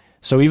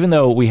 So even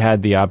though we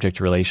had the object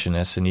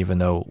relationists, and even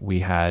though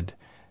we had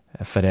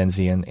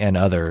Ferenczi and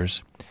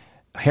others,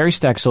 Harry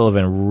Stack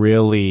Sullivan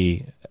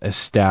really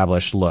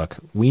established, look,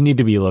 we need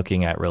to be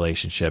looking at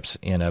relationships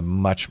in a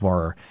much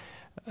more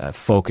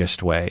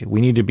focused way.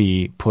 We need to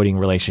be putting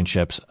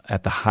relationships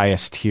at the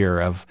highest tier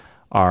of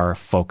our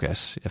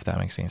focus, if that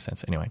makes any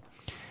sense. Anyway,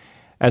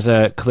 as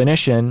a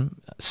clinician,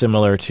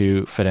 similar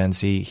to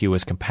Ferenczi, he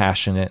was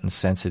compassionate and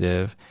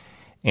sensitive,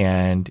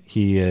 and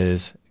he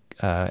is,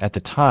 at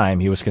the time,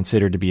 he was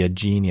considered to be a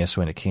genius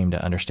when it came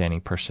to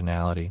understanding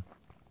personality.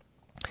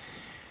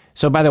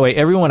 So, by the way,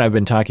 everyone I've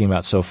been talking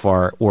about so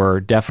far were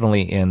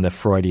definitely in the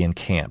Freudian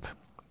camp.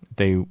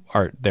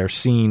 They're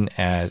seen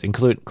as,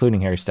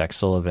 including Harry Stack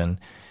Sullivan,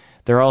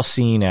 they're all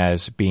seen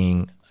as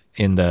being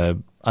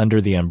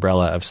under the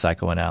umbrella of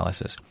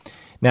psychoanalysis.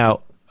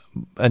 Now,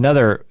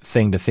 another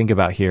thing to think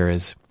about here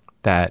is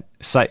that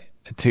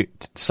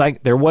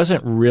there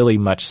wasn't really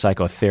much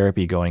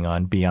psychotherapy going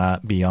on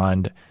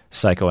beyond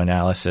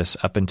psychoanalysis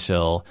up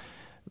until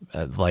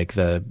like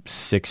the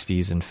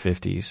 60s and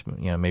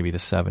 50s, maybe the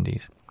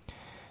 70s.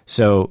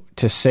 So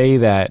to say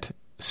that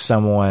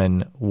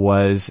someone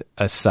was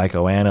a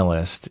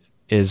psychoanalyst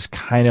is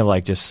kind of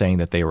like just saying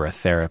that they were a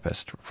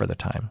therapist for the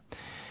time.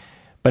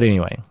 But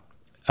anyway,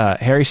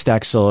 Harry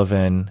Stack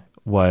Sullivan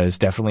was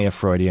definitely a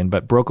Freudian,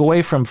 but broke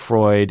away from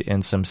Freud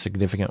in some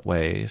significant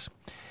ways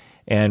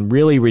and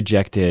really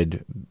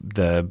rejected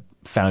the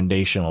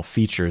foundational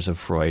features of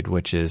Freud,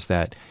 which is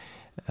that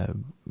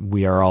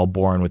we are all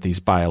born with these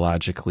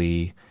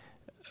biological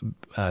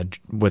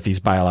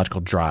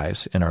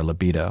drives in our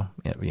libido,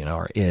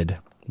 our id.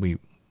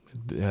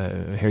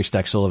 Harry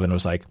Stack Sullivan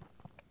was like,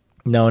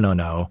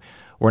 no,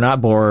 we're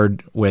not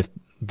bored with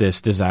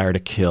this desire to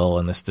kill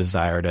and this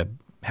desire to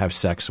have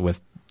sex with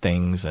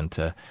things and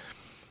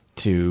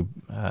to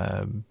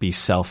be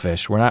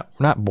selfish. We're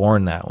not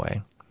born that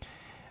way.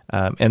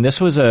 And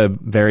this was a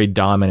very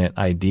dominant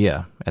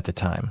idea at the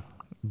time,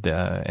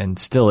 and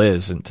still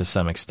is to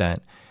some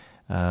extent.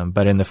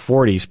 But in the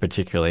 40s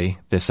particularly,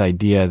 this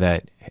idea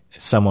that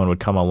someone would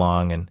come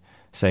along and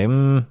say,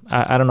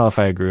 I don't know if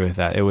I agree with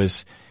that. It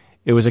was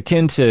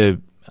akin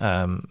to,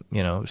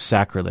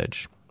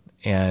 sacrilege.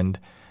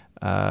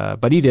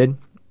 But he did.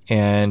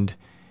 And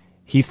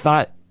he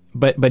thought,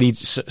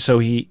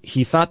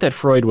 he thought that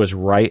Freud was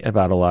right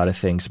about a lot of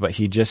things, but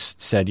he just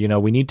said,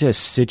 we need to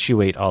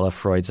situate all of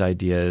Freud's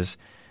ideas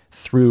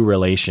through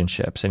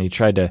relationships. And he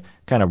tried to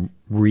kind of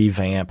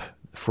revamp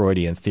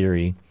Freudian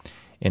theory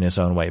in his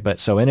own way. But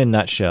so in a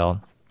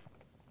nutshell,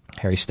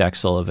 Harry Stack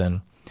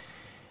Sullivan,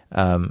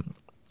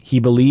 he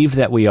believed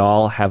that we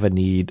all have a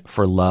need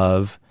for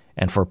love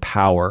and for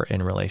power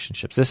in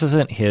relationships. This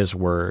isn't his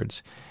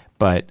words,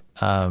 but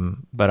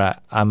I'm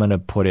going to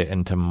put it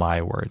into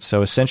my words.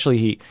 So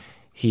essentially,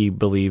 he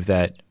believed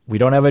that we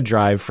don't have a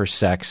drive for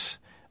sex.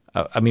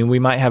 We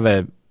might have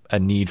a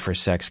need for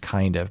sex,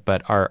 kind of,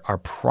 but our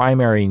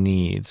primary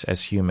needs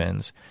as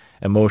humans,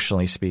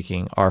 emotionally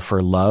speaking, are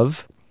for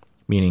love,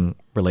 meaning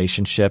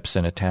relationships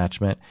and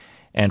attachment,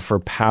 and for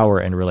power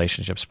in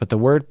relationships. But the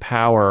word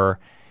power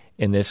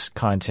in this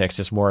context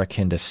is more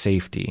akin to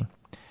safety,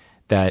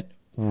 that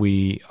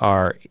we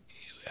are,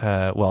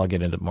 I'll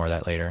get into more of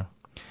that later.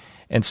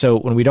 And so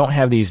when we don't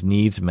have these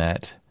needs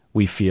met,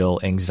 we feel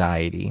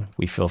anxiety,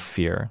 we feel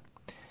fear.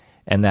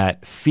 And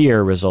that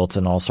fear results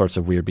in all sorts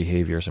of weird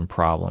behaviors and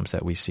problems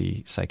that we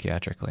see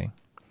psychiatrically.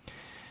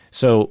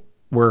 So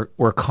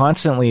we're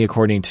constantly,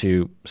 according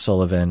to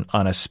Sullivan,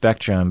 on a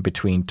spectrum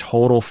between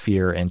total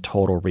fear and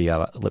total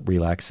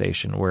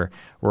relaxation. We're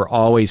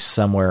always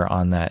somewhere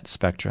on that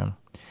spectrum.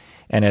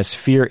 And as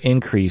fear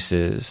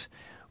increases,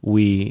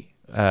 when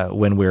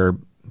we're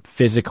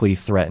physically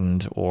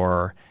threatened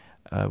or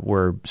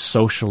we're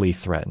socially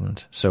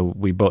threatened. So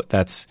we both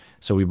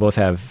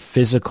have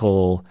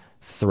physical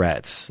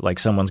threats, like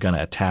someone's going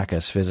to attack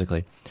us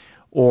physically,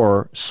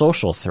 or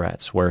social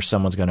threats where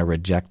someone's going to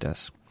reject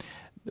us.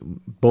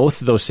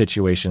 Both of those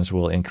situations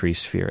will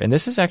increase fear. And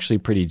this is actually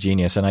pretty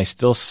genius, and I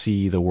still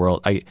see the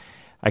world.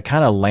 I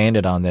kind of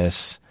landed on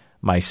this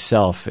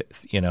myself,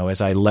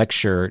 as I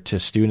lecture to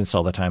students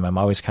all the time. I'm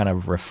always kind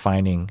of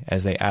refining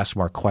as they ask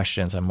more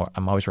questions. I'm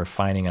always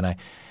refining, and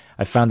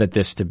I found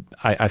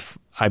that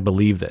I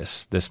believe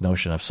this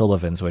notion of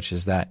Sullivan's, which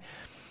is that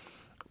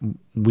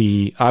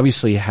we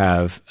obviously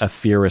have a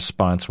fear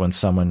response when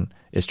someone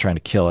is trying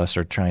to kill us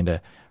or trying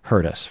to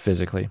hurt us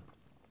physically.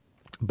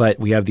 But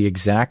we have the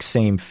exact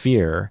same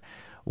fear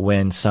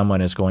when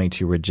someone is going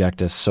to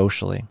reject us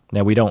socially.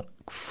 Now, we don't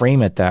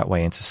frame it that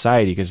way in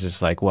society because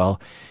it's like,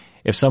 well,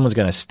 if someone's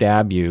going to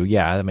stab you,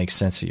 yeah, that makes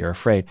sense that you're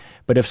afraid.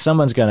 But if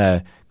someone's going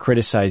to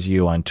criticize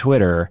you on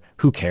Twitter,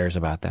 who cares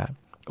about that?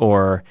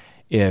 Or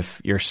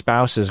if your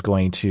spouse is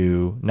going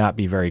to not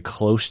be very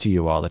close to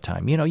you all the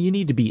time, you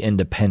need to be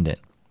independent.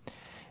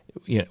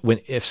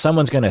 If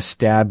someone's going to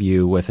stab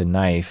you with a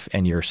knife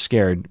and you're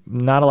scared,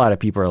 not a lot of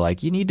people are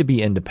like, you need to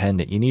be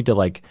independent. You need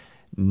to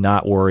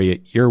not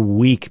worry. You're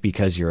weak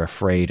because you're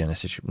afraid in a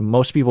situation.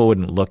 Most people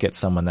wouldn't look at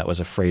someone that was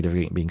afraid of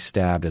being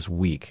stabbed as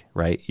weak,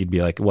 right? You'd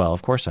be like, well,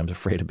 of course I'm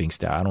afraid of being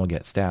stabbed. I don't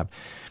get stabbed.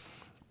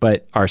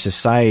 But our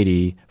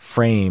society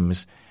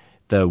frames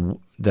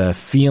the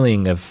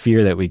feeling of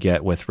fear that we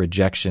get with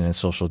rejection and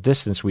social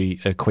distance,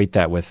 we equate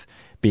that with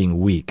being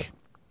weak.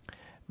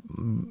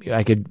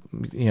 I could,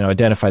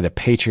 identify the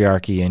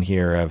patriarchy in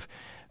here of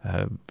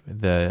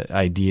the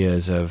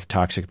ideas of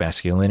toxic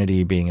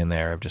masculinity being in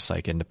there, of just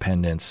like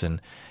independence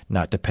and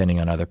not depending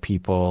on other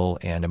people,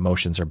 and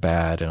emotions are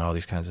bad and all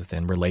these kinds of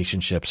things.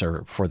 Relationships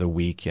are for the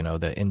weak,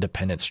 the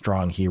independent,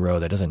 strong hero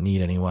that doesn't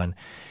need anyone.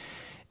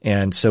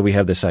 And so we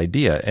have this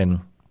idea,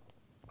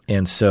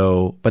 and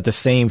so, but the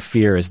same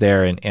fear is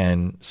there,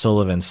 and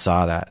Sullivan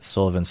saw that.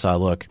 Sullivan saw,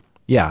 look,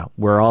 yeah,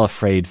 we're all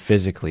afraid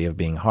physically of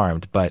being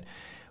harmed, but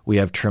we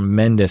have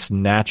tremendous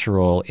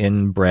natural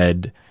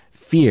inbred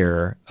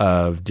fear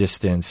of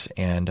distance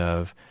and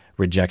of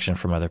rejection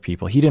from other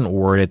people. He didn't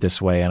word it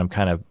this way, and I'm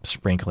kind of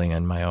sprinkling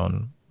in my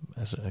own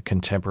as a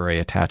contemporary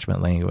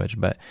attachment language.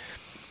 But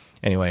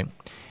anyway,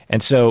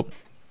 and so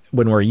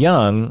when we're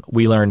young,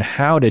 we learn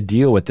how to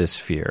deal with this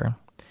fear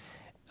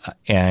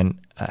and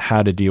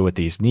how to deal with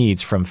these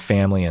needs from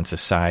family and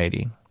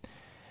society.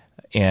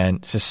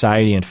 And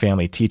society and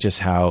family teach us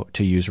how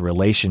to use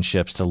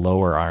relationships to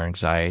lower our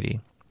anxiety.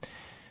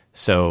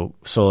 So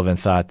Sullivan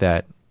thought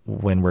that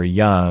when we're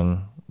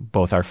young,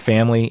 both our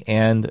family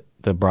and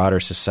the broader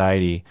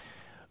society,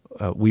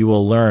 we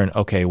will learn,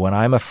 okay, when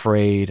I'm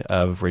afraid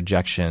of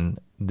rejection,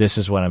 this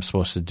is what I'm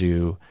supposed to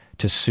do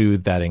to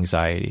soothe that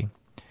anxiety.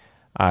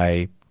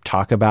 I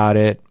talk about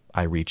it,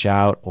 I reach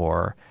out,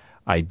 or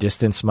I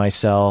distance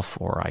myself,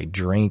 or I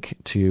drink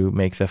to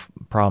make the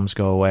problems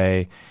go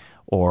away,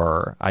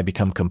 or I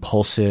become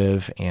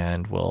compulsive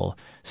and will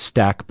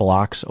stack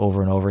blocks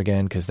over and over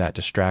again because that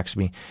distracts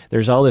me.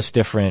 There's all this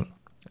different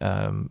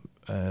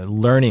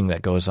learning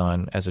that goes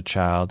on as a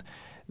child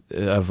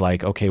of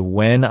like, okay,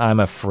 when I'm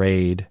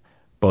afraid,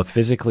 both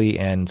physically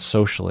and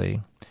socially,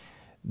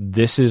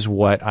 this is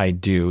what I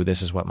do.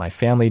 This is what my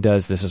family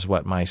does. This is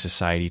what my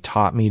society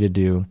taught me to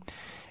do.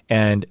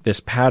 And this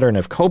pattern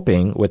of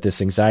coping with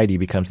this anxiety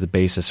becomes the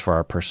basis for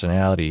our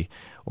personality,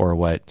 or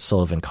what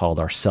Sullivan called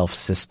our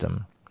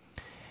self-system.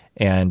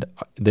 And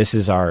this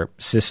is our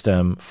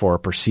system for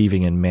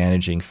perceiving and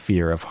managing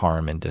fear of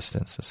harm and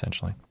distance,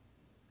 essentially.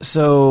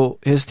 So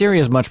his theory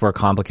is much more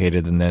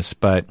complicated than this,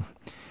 but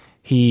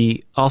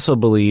he also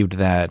believed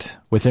that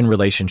within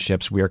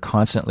relationships, we are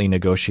constantly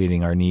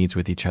negotiating our needs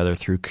with each other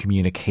through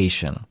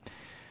communication.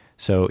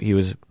 So he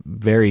was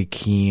very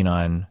keen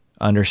on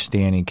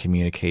understanding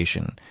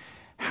communication,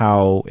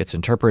 how it's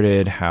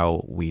interpreted,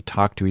 how we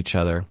talk to each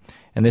other.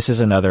 And this is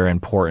another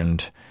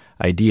important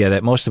idea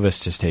that most of us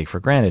just take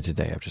for granted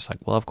today. I'm just like,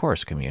 well, of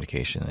course,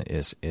 communication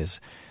is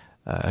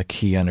a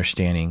key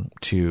understanding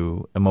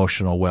to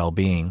emotional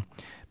well-being.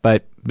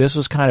 But this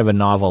was kind of a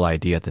novel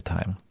idea at the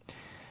time.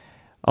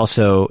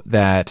 Also,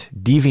 that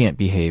deviant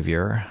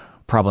behavior,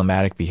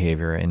 problematic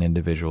behavior in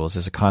individuals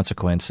is a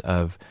consequence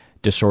of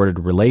disordered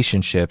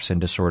relationships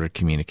and disordered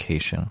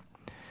communication.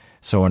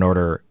 So in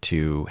order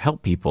to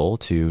help people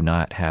to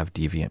not have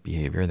deviant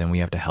behavior, then we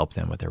have to help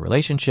them with their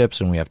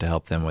relationships and we have to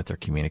help them with their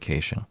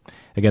communication.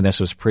 Again, this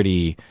was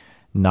pretty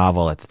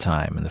novel at the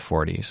time in the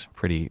 40s,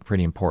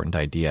 pretty important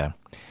idea.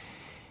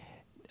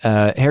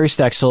 Harry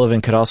Stack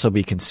Sullivan could also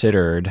be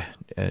considered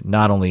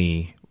not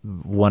only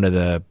one of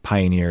the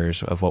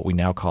pioneers of what we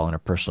now call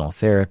interpersonal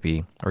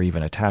therapy or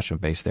even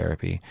attachment-based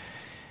therapy,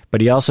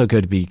 but he also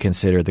could be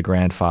considered the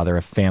grandfather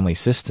of family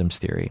systems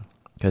theory,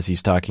 because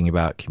he's talking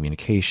about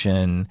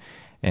communication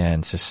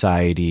and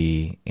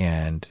society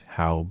and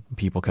how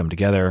people come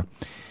together,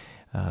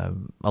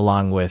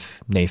 along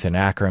with Nathan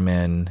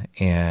Ackerman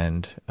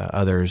and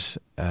others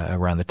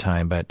around the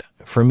time. But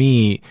for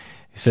me,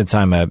 since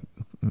I'm a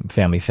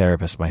family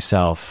therapist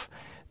myself,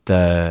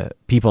 the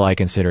people I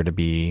consider to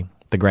be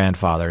the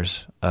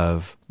grandfathers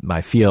of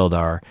my field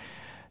are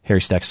Harry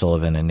Stack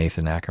Sullivan and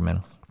Nathan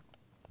Ackerman.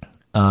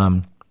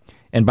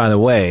 And by the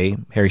way,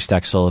 Harry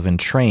Stack Sullivan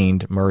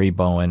trained Murray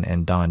Bowen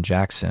and Don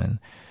Jackson,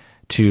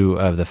 two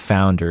of the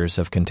founders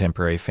of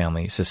contemporary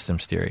family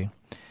systems theory.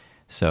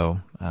 So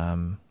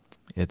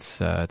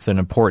it's an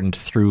important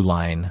through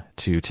line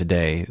to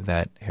today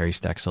that Harry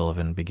Stack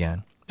Sullivan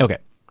began. Okay.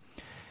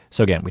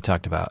 So again, we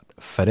talked about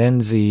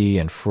Ferenczi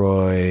and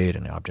Freud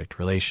and object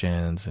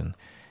relations and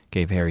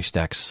gave Harry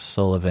Stack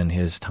Sullivan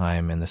his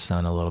time in the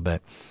sun a little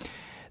bit.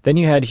 Then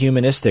you had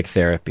humanistic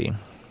therapy,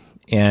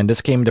 and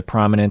this came to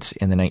prominence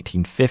in the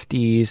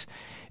 1950s.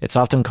 It's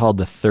often called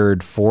the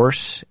third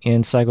force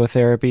in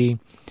psychotherapy,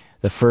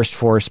 the first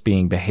force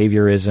being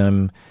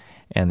behaviorism,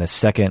 and the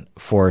second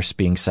force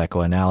being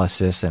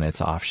psychoanalysis and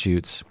its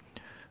offshoots,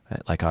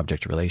 like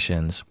object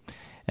relations.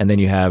 And then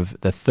you have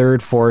the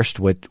third force,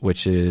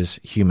 which is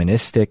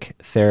humanistic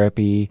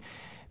therapy.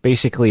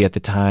 Basically, at the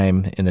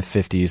time in the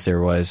 50s,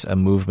 there was a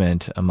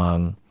movement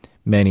among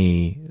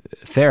many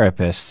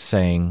therapists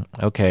saying,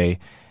 okay,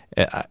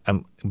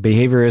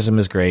 behaviorism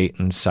is great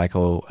and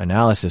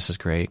psychoanalysis is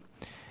great,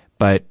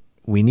 but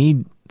we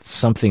need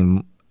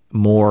something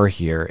more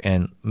here.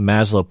 And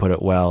Maslow put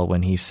it well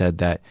when he said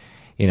that,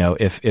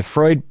 if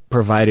Freud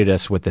provided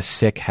us with the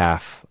sick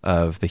half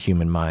of the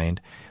human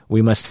mind,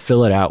 we must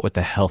fill it out with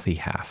the healthy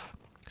half.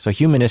 So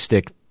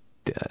humanistic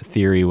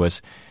theory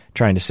was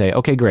trying to say,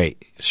 okay,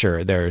 great,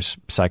 sure, there's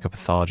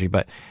psychopathology,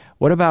 but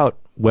what about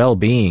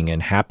well-being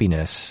and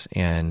happiness?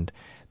 And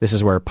this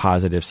is where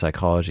positive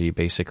psychology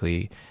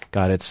basically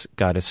got its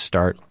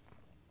start.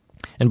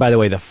 And by the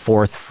way, the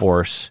fourth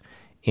force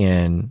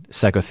in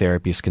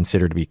psychotherapy is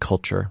considered to be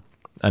culture,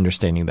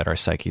 understanding that our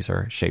psyches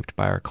are shaped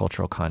by our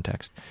cultural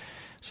context.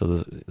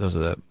 So those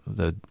are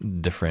the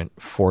different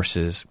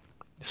forces.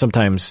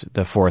 Sometimes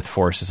the fourth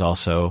force is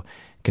also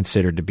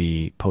considered to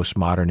be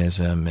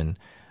postmodernism and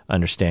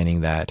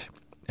understanding that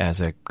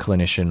as a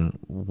clinician,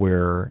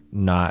 we're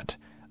not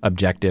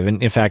objective.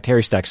 And in fact,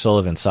 Harry Stack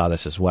Sullivan saw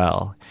this as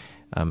well.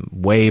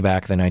 Way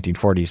back in the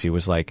 1940s, he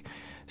was like,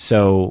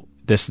 so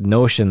this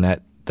notion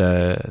that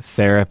the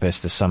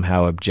therapist is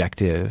somehow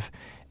objective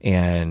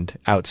and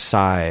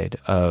outside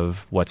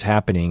of what's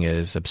happening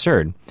is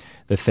absurd.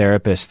 The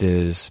therapist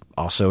is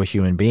also a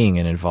human being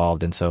and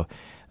involved. And so,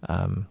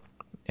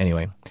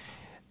 anyway,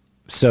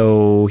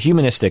 so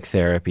humanistic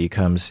therapy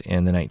comes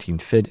in the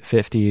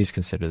 1950s,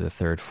 considered the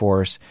third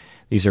force.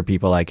 These are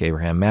people like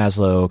Abraham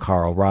Maslow,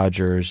 Carl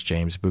Rogers,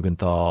 James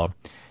Bugenthal,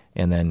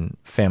 and then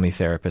family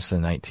therapists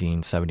in the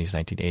 1970s,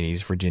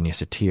 1980s, Virginia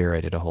Satir.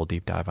 I did a whole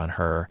deep dive on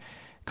her,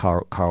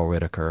 Carl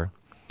Whitaker.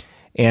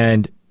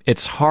 And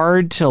it's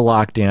hard to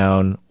lock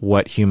down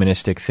what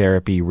humanistic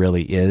therapy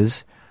really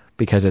is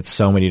because it's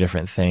so many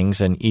different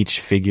things, and each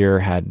figure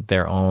had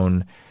their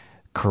own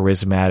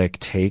charismatic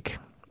take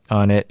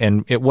on it.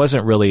 And it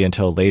wasn't really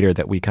until later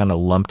that we kind of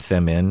lumped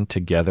them in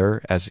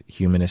together as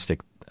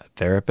humanistic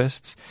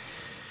therapists.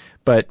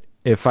 But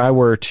if I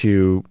were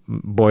to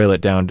boil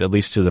it down, at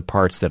least to the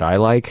parts that I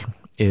like,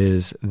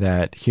 is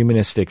that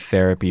humanistic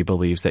therapy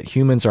believes that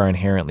humans are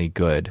inherently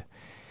good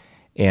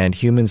and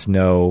humans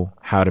know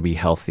how to be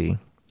healthy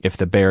if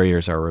the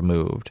barriers are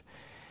removed.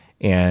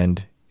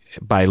 And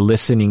by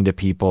listening to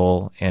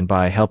people and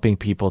by helping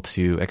people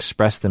to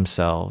express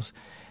themselves,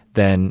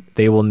 then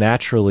they will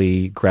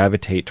naturally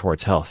gravitate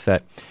towards health.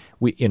 That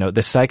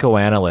the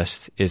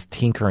psychoanalyst is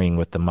tinkering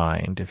with the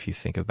mind, if you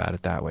think about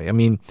it that way. I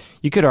mean,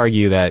 you could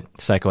argue that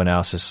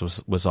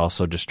psychoanalysis was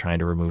also just trying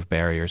to remove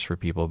barriers for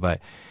people,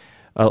 but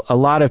a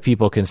lot of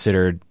people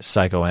considered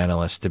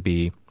psychoanalysts to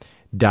be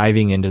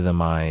diving into the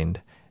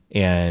mind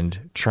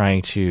and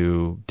trying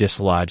to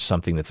dislodge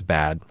something that's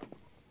bad.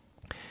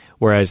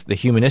 Whereas the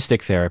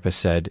humanistic therapist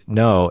said,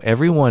 no,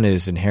 everyone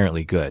is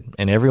inherently good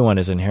and everyone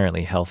is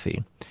inherently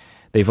healthy.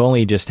 They've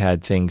only just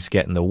had things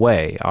get in the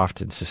way,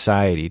 often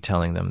society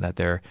telling them that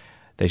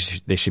they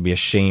should be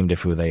ashamed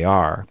of who they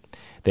are,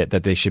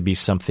 that they should be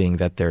something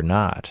that they're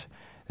not,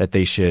 that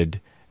they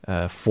should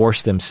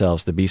force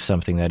themselves to be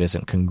something that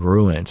isn't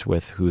congruent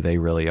with who they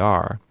really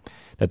are,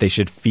 that they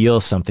should feel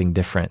something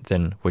different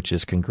than which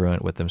is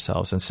congruent with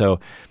themselves. And so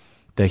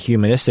the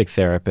humanistic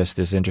therapist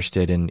is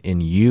interested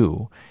in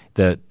you,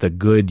 the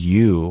good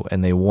you,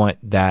 and they want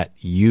that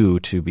you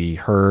to be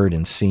heard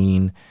and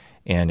seen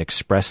and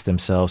express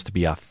themselves, to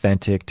be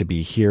authentic, to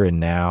be here and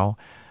now.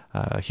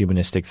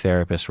 Humanistic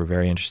therapists were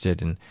very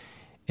interested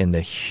in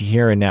the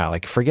here and now.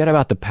 Like, forget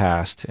about the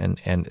past, and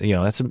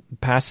that's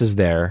past is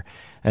there,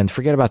 and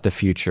forget about the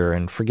future,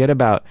 and forget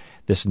about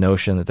this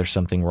notion that there's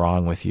something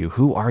wrong with you.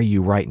 Who are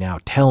you right now?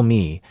 Tell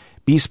me.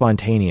 Be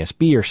spontaneous.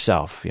 Be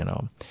yourself.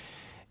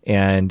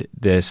 And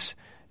this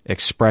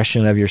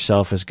expression of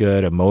yourself is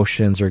good.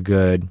 Emotions are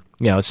good.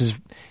 This is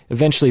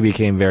eventually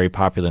became very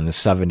popular in the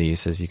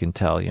 70s, as you can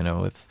tell.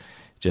 With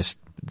just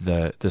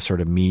the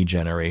sort of me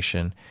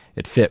generation.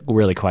 It fit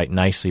really quite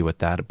nicely with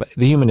that. But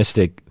the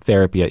humanistic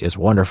therapy is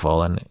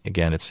wonderful, and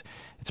again, it's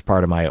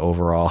part of my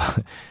overall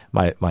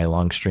my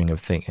long string of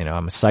thinking.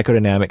 I'm a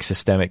psychodynamic,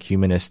 systemic,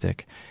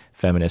 humanistic,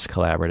 feminist,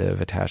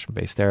 collaborative,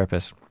 attachment-based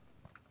therapist.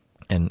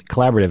 And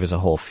collaborative is a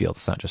whole field.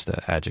 It's not just an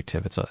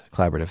adjective. It's a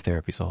collaborative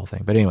therapy is a whole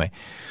thing. But anyway,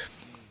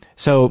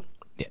 so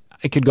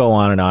I could go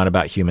on and on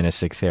about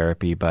humanistic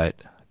therapy, but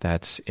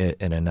that's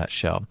it in a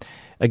nutshell.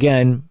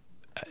 Again,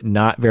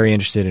 not very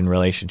interested in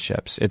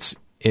relationships.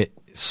 It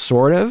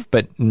sort of,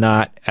 but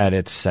not at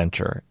its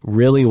center.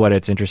 Really what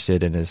it's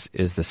interested in is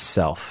the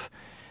self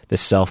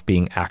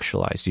being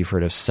actualized. You've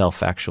heard of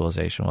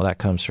self-actualization. Well, that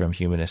comes from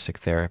humanistic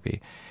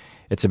therapy.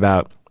 It's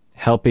about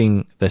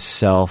helping the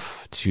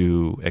self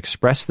to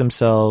express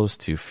themselves,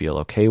 to feel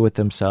okay with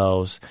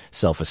themselves,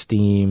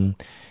 self-esteem,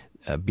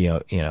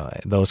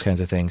 those kinds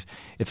of things.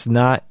 It's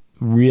not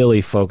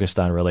really focused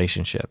on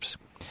relationships.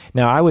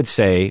 Now, I would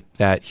say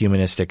that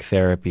humanistic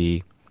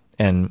therapy,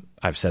 and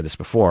I've said this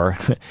before,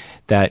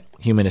 that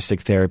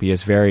humanistic therapy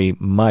is very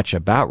much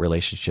about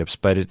relationships,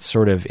 but it's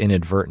sort of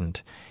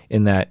inadvertent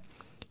in that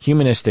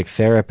humanistic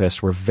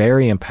therapists were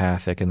very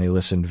empathic and they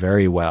listened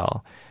very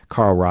well.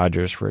 Carl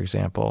Rogers, for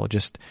example,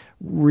 just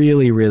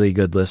really, really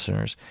good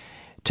listeners.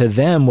 To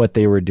them, what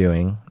they were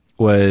doing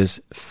was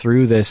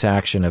through this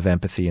action of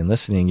empathy and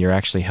listening, you're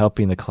actually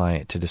helping the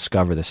client to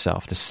discover the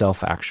self, to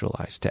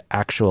self-actualize, to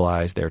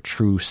actualize their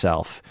true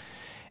self.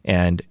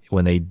 And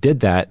when they did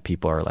that,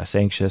 people are less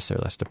anxious, they're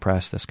less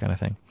depressed, this kind of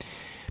thing.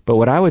 But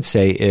what I would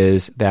say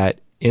is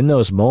that in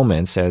those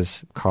moments,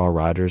 as Carl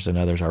Rogers and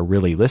others are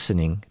really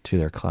listening to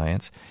their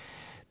clients,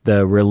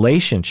 the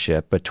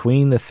relationship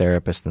between the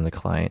therapist and the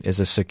client is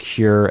a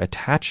secure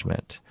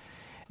attachment,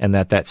 and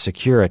that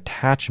secure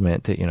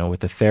attachment, that,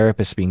 with the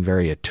therapist being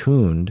very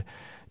attuned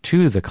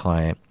to the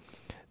client,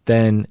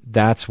 then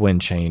that's when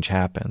change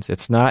happens.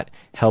 It's not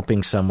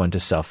helping someone to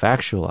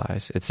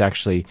self-actualize. It's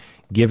actually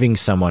giving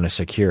someone a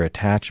secure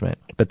attachment.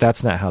 But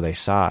that's not how they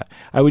saw it.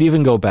 I would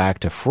even go back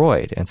to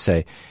Freud and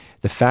say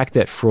the fact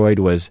that Freud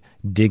was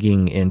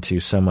digging into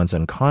someone's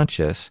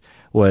unconscious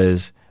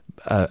was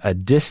a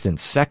distant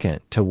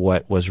second to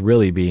what was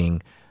really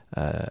being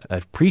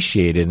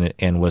appreciated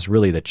and was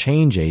really the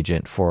change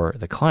agent for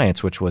the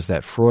clients, which was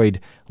that Freud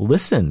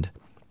listened.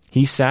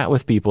 He sat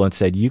with people and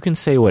said, you can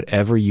say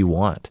whatever you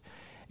want,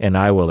 and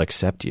I will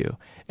accept you.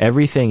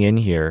 Everything in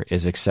here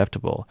is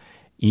acceptable.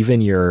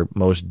 Even your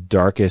most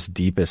darkest,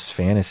 deepest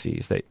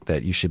fantasies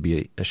that you should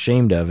be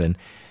ashamed of in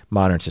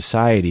modern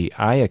society,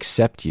 I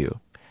accept you.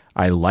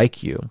 I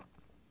like you.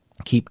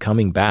 Keep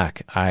coming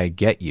back. I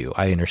get you.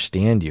 I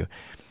understand you.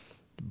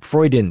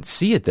 Freud didn't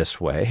see it this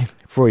way.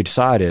 Freud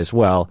saw it as,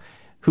 well,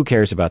 who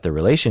cares about the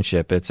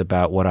relationship? It's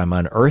about what I'm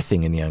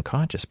unearthing in the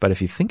unconscious. But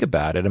if you think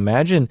about it,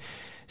 imagine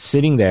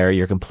sitting there,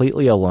 you're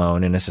completely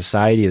alone in a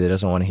society that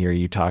doesn't want to hear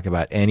you talk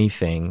about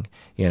anything,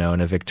 in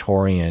a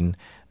Victorian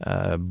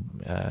or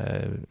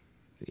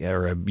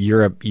a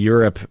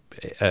Europe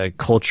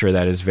culture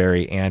that is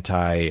very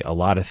anti a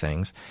lot of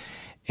things,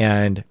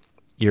 and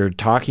you're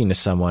talking to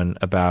someone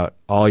about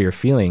all your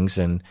feelings,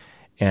 and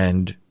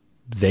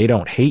they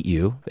don't hate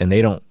you, and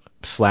they don't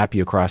slap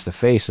you across the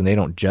face, and they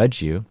don't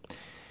judge you.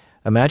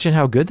 Imagine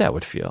how good that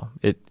would feel.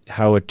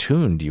 How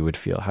attuned you would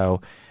feel. How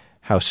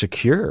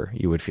secure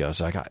you would feel.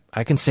 It's like,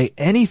 I can say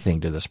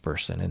anything to this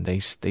person, and they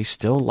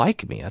still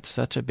like me. That's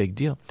such a big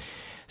deal.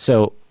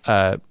 So,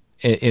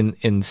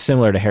 in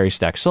similar to Harry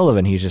Stack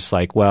Sullivan, he's just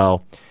like,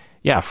 well,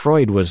 yeah,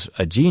 Freud was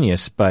a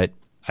genius, but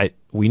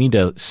we need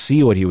to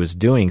see what he was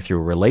doing through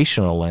a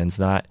relational lens,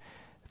 not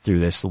through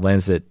this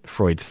lens that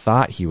Freud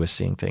thought he was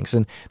seeing things.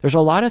 And there's a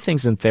lot of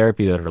things in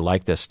therapy that are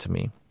like this to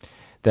me,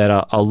 that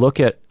I'll look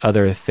at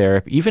other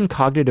therapy, even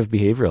cognitive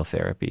behavioral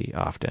therapy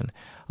often.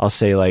 I'll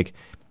say like,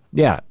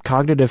 yeah,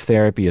 cognitive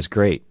therapy is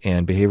great,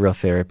 and behavioral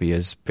therapy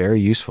is very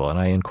useful, and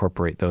I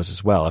incorporate those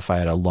as well. If I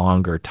had a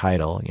longer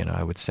title,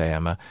 I would say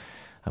I'm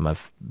a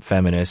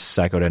feminist,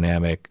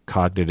 psychodynamic,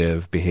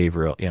 cognitive,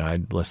 behavioral,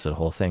 I'd list the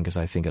whole thing because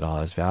I think it all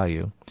has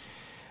value.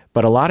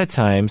 But a lot of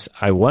times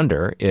I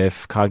wonder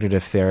if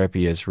cognitive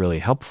therapy is really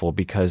helpful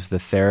because the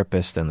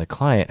therapist and the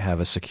client have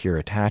a secure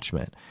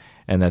attachment,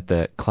 and that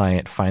the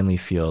client finally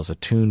feels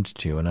attuned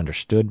to and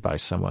understood by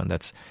someone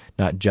that's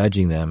not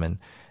judging them and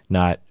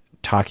not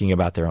talking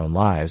about their own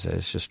lives.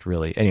 It's just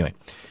really, anyway.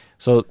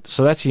 So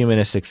that's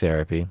humanistic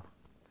therapy.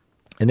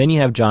 And then you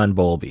have John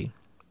Bowlby.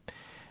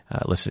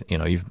 Listen,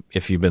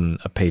 if you've been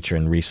a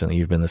patron recently,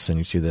 you've been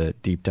listening to the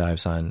deep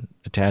dives on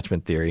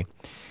attachment theory.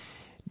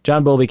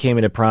 John Bowlby came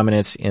into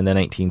prominence in the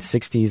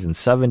 1960s and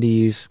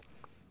 70s,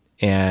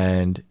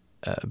 and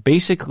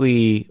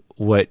basically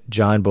what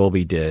John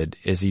Bowlby did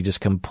is he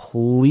just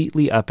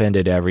completely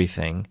upended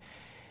everything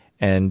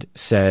and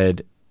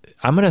said,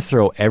 I'm going to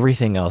throw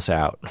everything else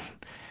out.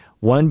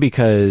 One,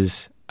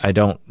 because I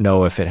don't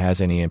know if it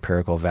has any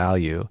empirical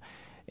value,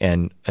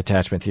 and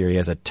attachment theory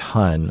has a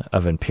ton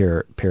of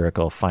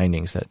empirical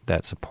findings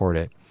that support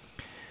it.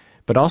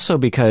 But also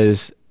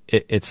because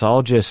it's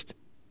all just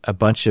a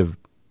bunch of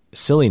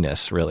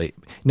silliness, really.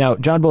 Now,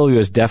 John Bowlby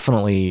was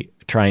definitely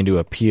trying to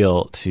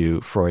appeal to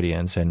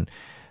Freudians, and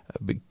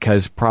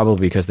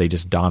probably because they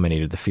just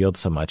dominated the field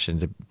so much,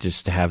 and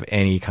to have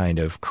any kind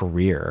of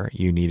career,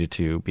 you needed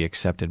to be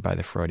accepted by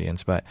the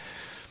Freudians. But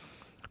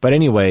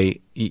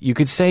anyway, you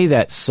could say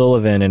that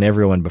Sullivan and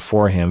everyone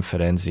before him,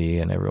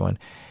 Ferenczi and everyone,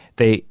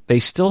 they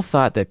still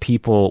thought that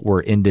people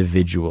were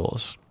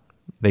individuals.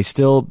 They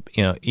still,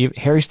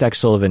 Harry Stack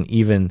Sullivan,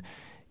 even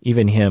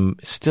him,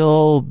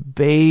 still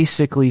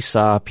basically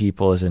saw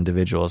people as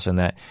individuals, and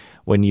that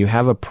when you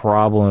have a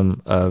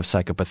problem of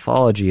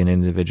psychopathology in an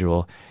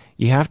individual,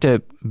 you have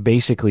to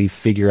basically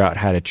figure out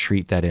how to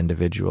treat that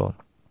individual.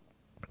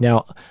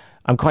 Now,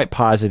 I'm quite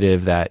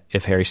positive that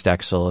if Harry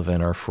Stack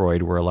Sullivan or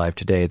Freud were alive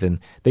today, then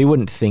they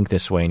wouldn't think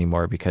this way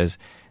anymore, because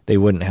they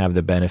wouldn't have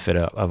the benefit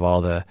of all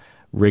the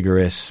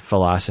rigorous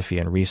philosophy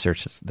and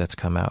research that's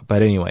come out.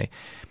 But anyway,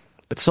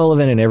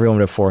 Sullivan and everyone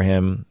before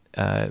him,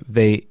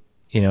 they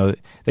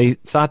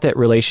thought that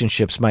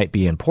relationships might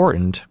be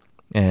important,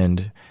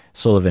 and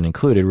Sullivan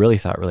included really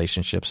thought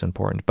relationships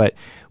important, but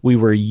we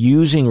were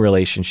using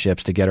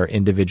relationships to get our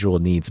individual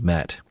needs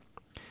met.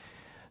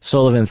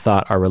 Sullivan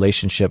thought our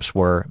relationships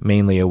were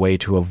mainly a way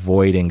to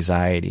avoid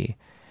anxiety,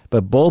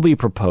 but Bowlby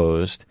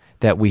proposed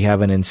that we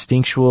have an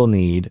instinctual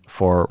need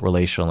for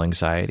relational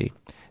anxiety,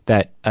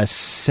 that a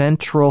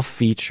central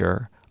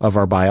feature of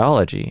our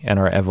biology and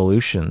our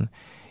evolution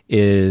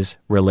is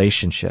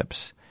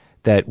relationships,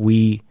 that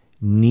we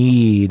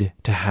need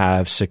to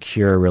have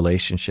secure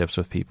relationships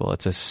with people.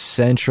 It's a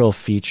central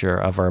feature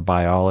of our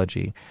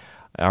biology,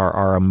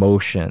 our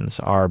emotions,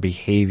 our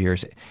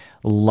behaviors.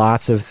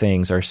 Lots of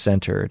things are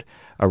centered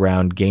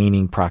around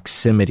gaining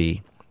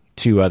proximity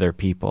to other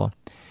people.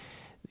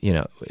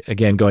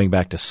 again, going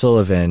back to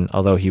Sullivan,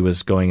 although he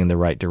was going in the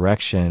right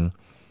direction,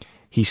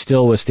 he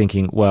still was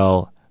thinking,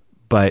 well,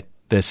 but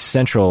the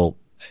central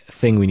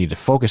thing we need to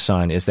focus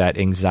on is that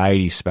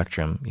anxiety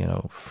spectrum,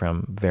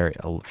 from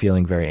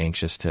feeling very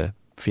anxious to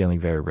feeling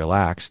very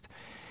relaxed.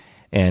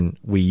 And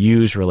we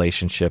use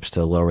relationships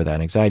to lower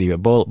that anxiety.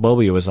 But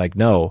Bowlby was like,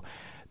 no,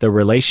 the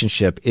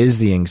relationship is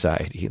the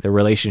anxiety. The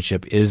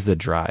relationship is the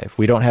drive.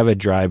 We don't have a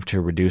drive to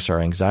reduce our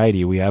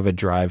anxiety. We have a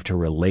drive to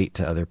relate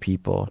to other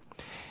people.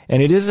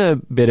 And it is a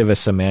bit of a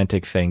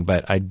semantic thing,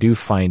 but I do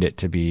find it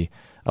to be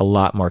a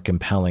lot more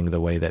compelling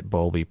the way that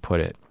Bowlby put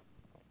it.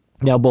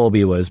 Now,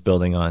 Bowlby was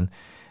building on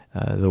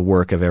the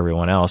work of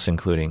everyone else,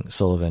 including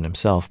Sullivan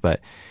himself.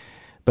 But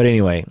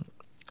anyway,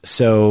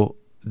 so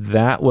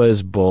that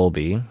was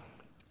Bowlby,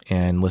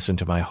 and listen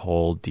to my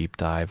whole deep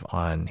dive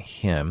on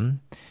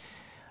him.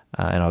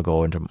 And I'll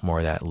go into more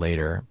of that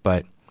later.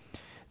 But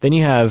then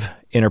you have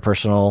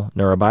interpersonal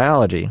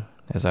neurobiology,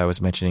 as I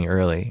was mentioning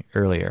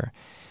earlier.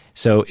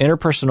 So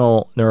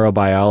interpersonal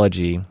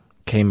neurobiology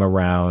came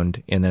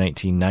around in the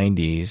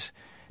 1990s,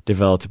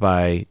 developed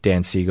by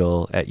Dan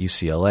Siegel at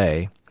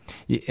UCLA.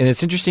 And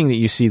it's interesting that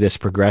you see this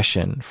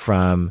progression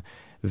from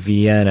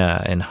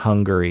Vienna and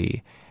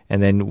Hungary,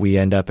 and then we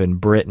end up in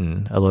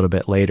Britain a little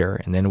bit later,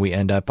 and then we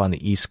end up on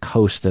the east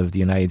coast of the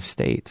United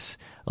States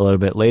a little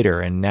bit later,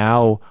 and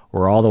now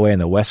we're all the way on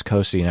the west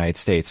coast of the United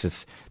States.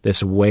 It's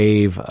this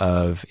wave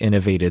of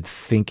innovative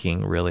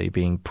thinking really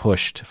being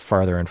pushed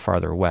farther and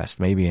farther west.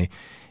 Maybe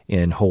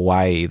in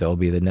Hawaii there'll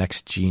be the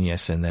next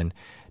genius, and then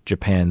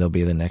Japan there'll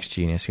be the next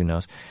genius, who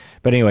knows.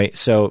 But anyway,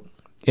 so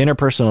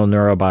interpersonal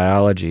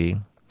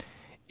neurobiology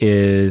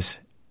is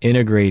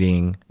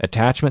integrating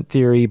attachment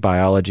theory,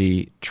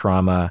 biology,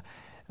 trauma,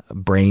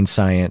 brain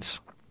science.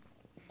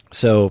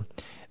 So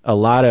a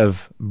lot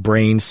of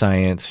brain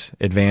science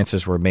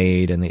advances were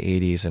made in the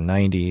 80s and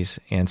 90s,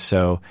 and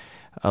so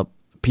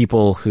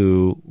people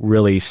who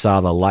really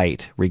saw the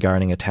light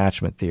regarding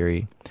attachment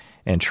theory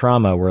and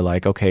trauma were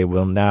like, okay,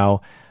 well,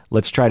 now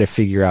let's try to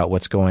figure out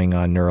what's going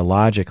on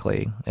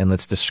neurologically, and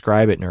let's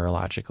describe it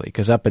neurologically.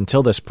 Because up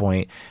until this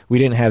point, we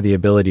didn't have the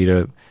ability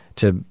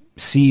to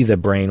see the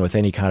brain with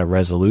any kind of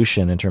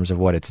resolution in terms of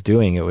what it's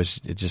doing.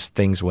 It just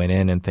things went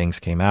in and things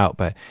came out.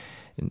 But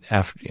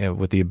after,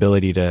 with the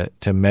ability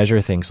to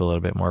measure things a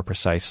little bit more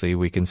precisely,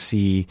 we can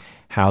see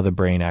how the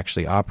brain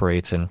actually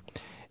operates,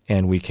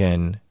 and we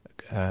can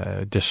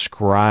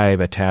describe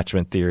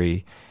attachment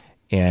theory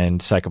and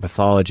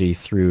psychopathology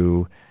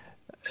through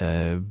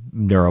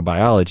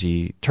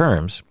neurobiology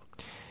terms.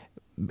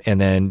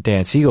 And then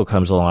Dan Siegel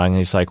comes along and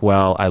he's like,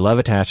 well, I love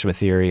attachment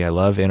theory. I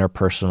love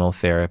interpersonal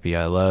therapy.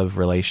 I love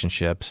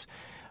relationships.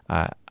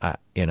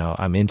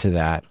 I'm into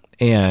that.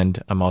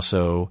 And I'm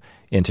also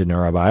into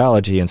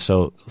neurobiology. And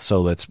so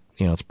let's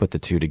put the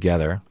two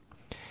together.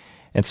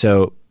 And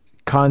so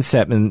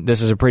concept, and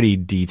this is a pretty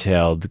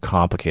detailed,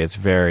 complicated, it's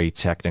very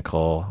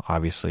technical,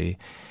 obviously,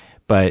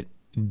 but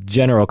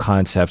general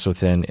concepts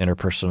within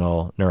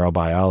interpersonal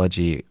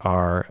neurobiology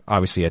are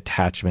obviously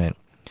attachment,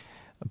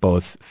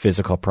 both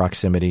physical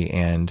proximity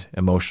and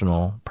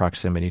emotional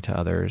proximity to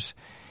others,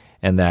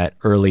 and that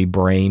early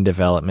brain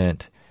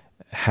development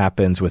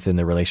happens within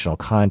the relational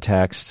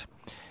context.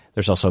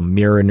 There's also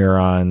mirror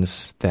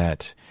neurons,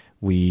 that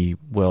we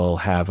will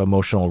have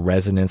emotional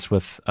resonance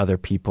with other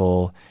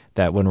people,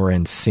 that when we're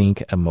in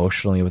sync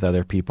emotionally with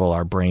other people,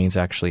 our brains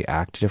actually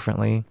act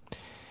differently.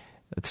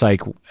 It's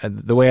like,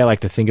 the way I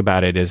like to think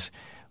about it is,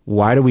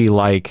 why do we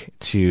like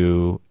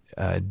to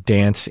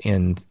dance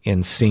in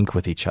sync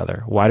with each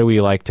other? Why do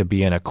we like to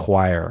be in a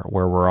choir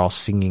where we're all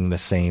singing the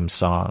same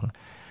song?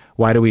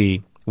 Why do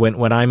we,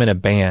 when I'm in a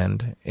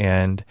band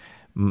and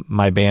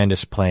my band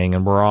is playing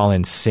and we're all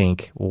in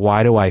sync,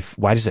 why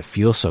does it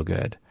feel so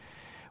good?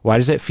 Why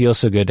does it feel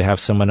so good to have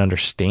someone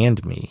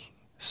understand me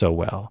so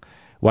well?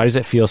 Why does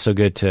it feel so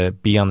good to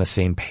be on the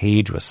same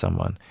page with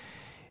someone?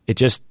 It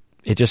just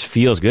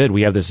feels good.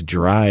 We have this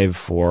drive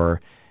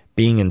for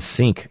being in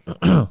sync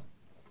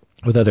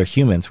with other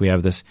humans. We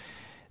have this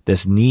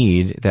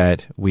need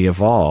that we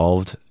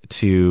evolved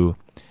to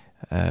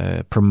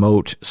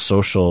promote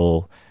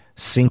social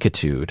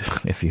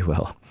syncitude, if you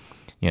will.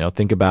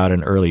 Think about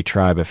an early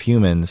tribe of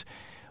humans.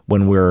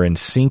 When we're in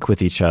sync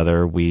with each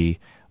other, we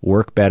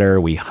work better,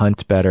 we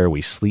hunt better,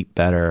 we sleep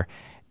better,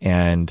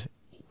 and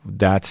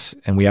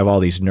we have all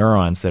these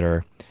neurons that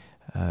are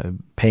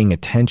paying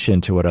attention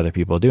to what other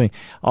people are doing.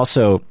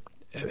 Also,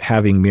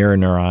 having mirror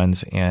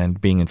neurons and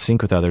being in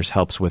sync with others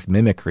helps with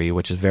mimicry,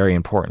 which is very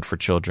important for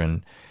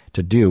children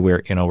to do.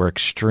 We're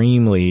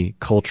extremely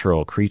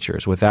cultural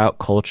creatures. Without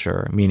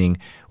culture, meaning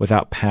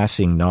without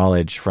passing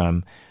knowledge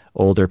from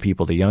older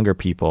people to younger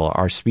people,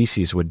 our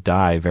species would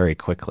die very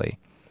quickly.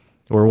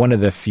 We're one of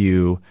the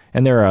few,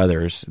 and there are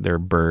others, there are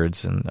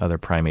birds and other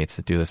primates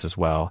that do this as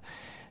well,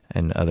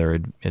 and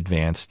other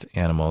advanced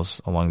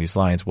animals along these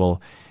lines.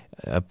 Well,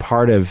 a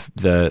part of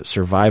the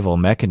survival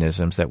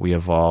mechanisms that we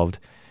evolved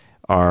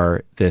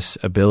are this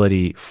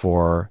ability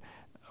or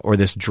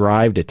this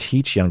drive to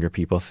teach younger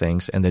people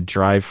things, and the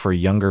drive for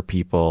younger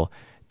people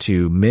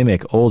to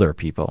mimic older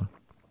people.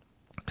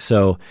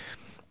 So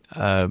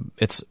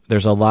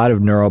there's a lot of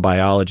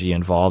neurobiology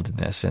involved in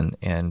this,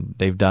 and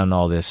they've done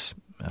all this,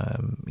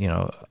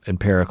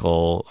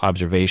 empirical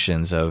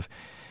observations of,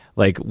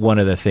 like, one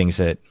of the things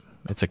that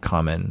it's a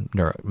common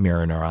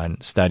mirror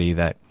neuron study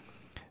that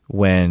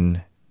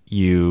when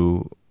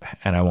you,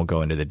 and I won't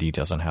go into the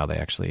details on how they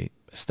actually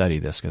study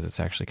this because it's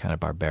actually kind of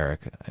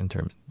barbaric in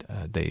terms,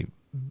 they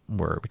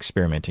were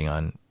experimenting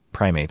on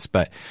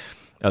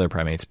other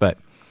primates, but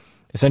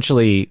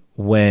essentially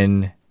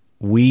when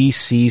we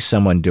see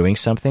someone doing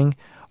something,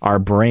 our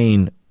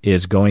brain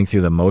is going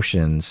through the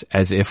motions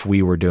as if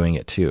we were doing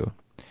it too.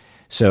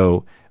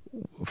 So,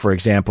 for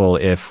example,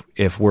 if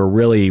we're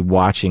really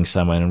watching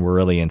someone and we're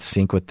really in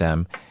sync with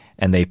them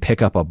and they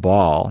pick up a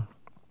ball,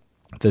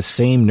 the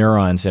same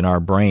neurons in our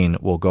brain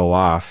will go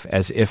off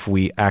as if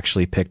we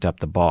actually picked up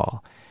the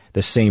ball.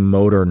 The same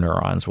motor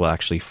neurons will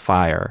actually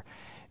fire.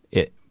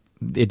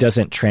 It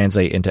doesn't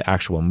translate into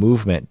actual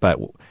movement, but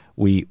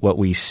what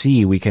we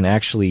see, we can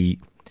actually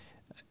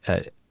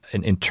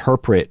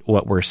interpret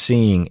what we're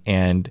seeing,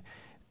 and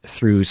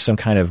through some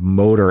kind of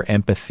motor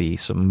empathy,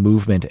 some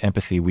movement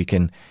empathy,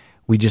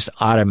 we just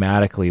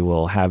automatically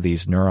will have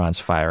these neurons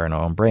fire in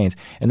our own brains.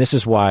 And this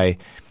is why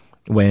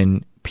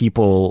when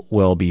people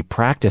will be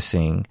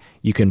practicing,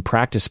 you can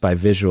practice by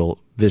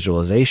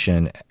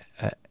visualization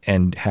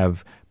and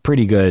have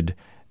pretty good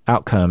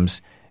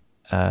outcomes,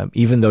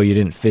 even though you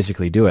didn't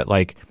physically do it.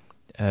 Like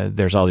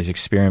there's all these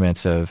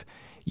experiments of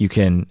you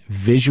can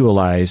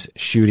visualize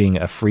shooting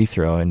a free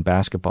throw in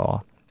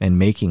basketball and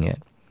making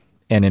it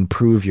and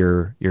improve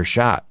your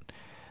shot,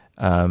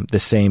 the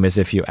same as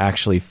if you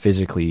actually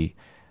physically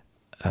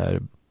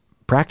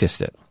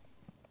practiced it.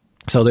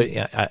 So,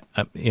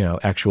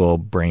 actual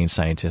brain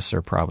scientists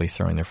are probably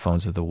throwing their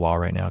phones at the wall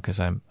right now because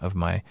I'm of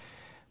my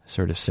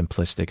sort of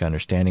simplistic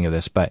understanding of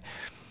this. But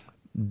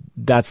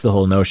that's the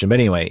whole notion. But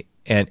anyway,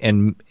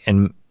 and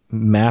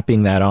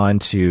mapping that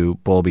onto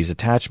Bowlby's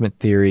attachment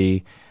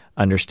theory,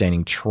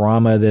 understanding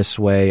trauma this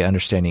way,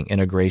 understanding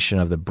integration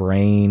of the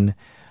brain,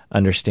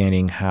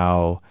 understanding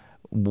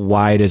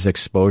why does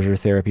exposure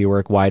therapy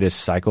work, why does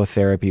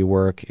psychotherapy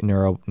work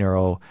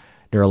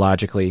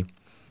neurologically.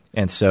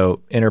 And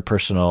so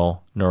interpersonal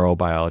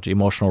neurobiology,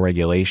 emotional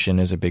regulation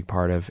is a big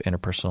part of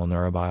interpersonal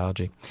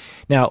neurobiology.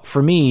 Now,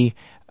 for me,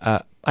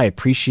 I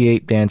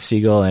appreciate Dan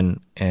Siegel and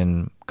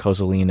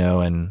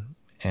Cozzolino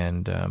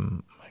and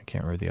I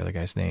can't remember the other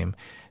guy's name,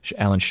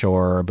 Alan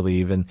Shore, I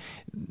believe,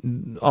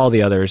 and all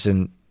the others.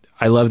 And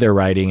I love their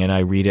writing and I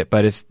read it,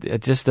 but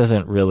it just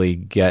doesn't really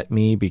get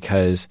me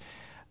because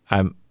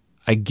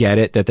I get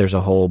it that there's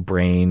a whole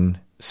brain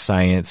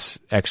science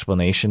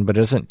explanation, but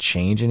it doesn't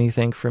change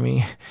anything for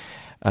me.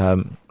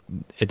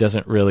 It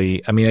doesn't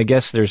really, I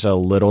guess there's a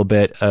little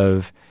bit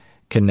of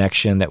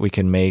connection that we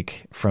can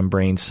make from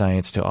brain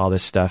science to all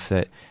this stuff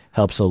that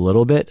helps a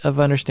little bit of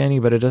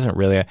understanding, but it doesn't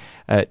really,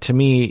 to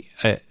me,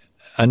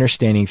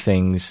 understanding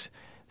things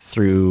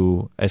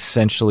through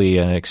essentially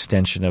an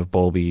extension of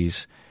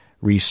Bowlby's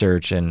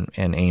research and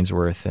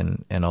Ainsworth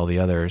and all the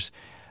others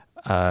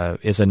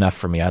is enough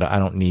for me. I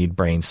don't need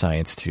brain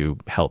science to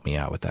help me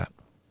out with that.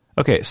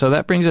 Okay, so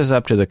that brings us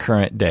up to the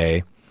current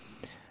day.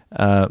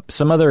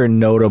 Some other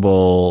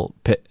notable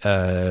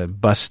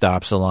bus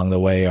stops along the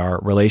way are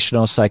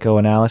relational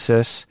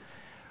psychoanalysis.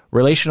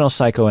 Relational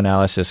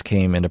psychoanalysis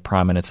came into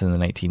prominence in the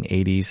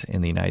 1980s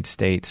in the United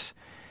States.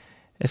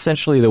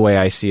 Essentially, the way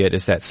I see it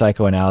is that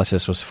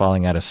psychoanalysis was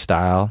falling out of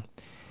style,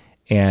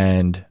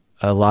 and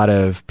a lot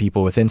of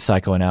people within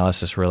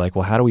psychoanalysis were like,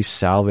 well, how do we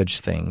salvage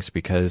things?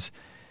 Because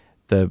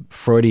the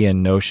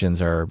Freudian notions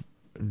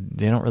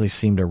they don't really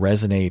seem to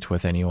resonate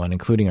with anyone,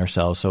 including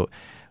ourselves. So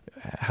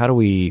how do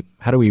we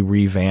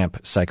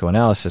revamp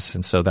psychoanalysis?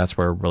 And so that's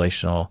where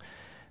relational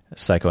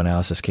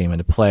psychoanalysis came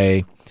into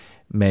play.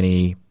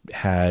 Many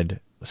had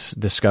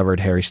discovered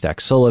Harry Stack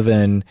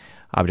Sullivan,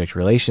 object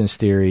relations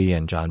theory,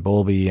 and John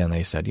Bowlby, and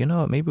they said,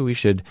 maybe we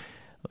should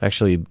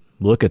actually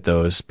look at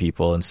those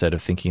people instead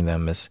of thinking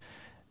them as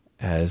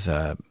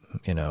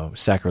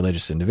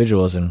sacrilegious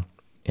individuals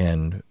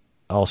and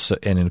also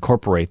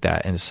incorporate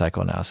that into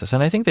psychoanalysis.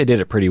 And I think they did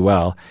it pretty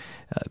well.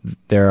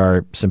 There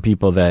are some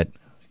people that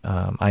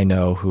I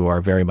know who are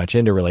very much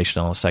into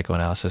relational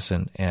psychoanalysis,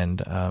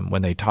 and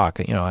when they talk,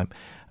 I'm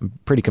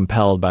pretty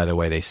compelled by the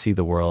way they see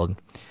the world.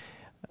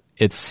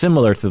 It's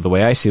similar to the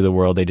way I see the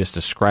world, they just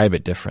describe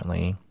it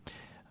differently.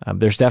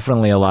 There's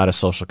definitely a lot of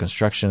social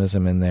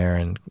constructionism in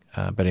there,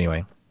 but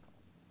anyway,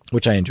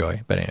 which I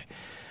enjoy. But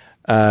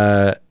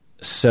anyway,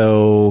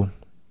 so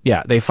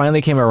yeah, they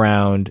finally came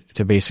around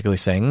to basically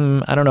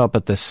saying, I don't know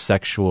about the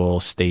sexual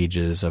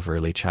stages of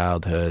early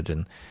childhood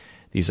and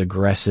these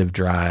aggressive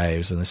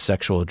drives and the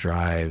sexual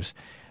drives.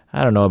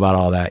 I don't know about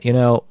all that.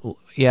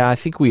 Yeah, I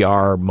think we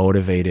are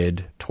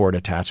motivated toward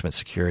attachment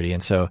security.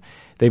 And so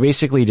they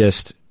basically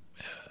just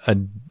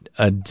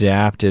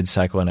adapted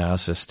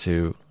psychoanalysis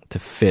to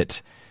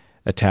fit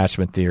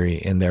attachment theory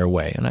in their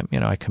way.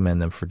 And I commend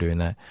them for doing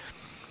that.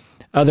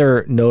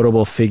 Other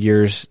notable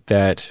figures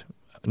that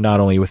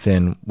not only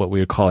within what we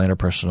would call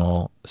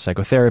interpersonal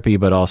psychotherapy,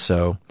 but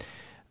also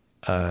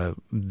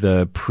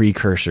the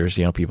precursors,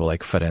 people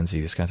like Ferenczi,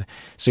 these kinds of.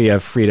 So you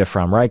have Frieda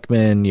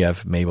Fromm-Reichmann, you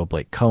have Mabel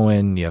Blake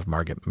Cohen, you have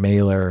Margaret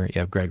Mailer, you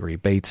have Gregory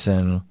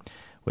Bateson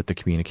with the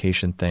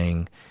communication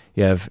thing,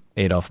 you have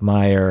Adolf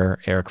Meyer,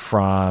 Eric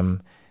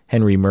Fromm,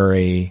 Henry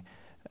Murray,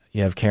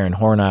 you have Karen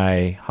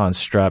Horney, Hans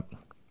Strupp,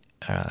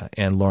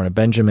 and Lorna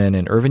Benjamin,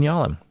 and Irvin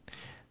Yalom,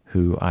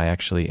 who I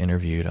actually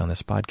interviewed on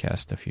this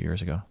podcast a few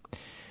years ago.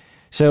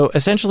 So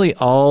essentially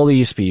all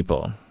these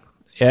people,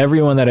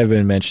 everyone that I've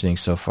been mentioning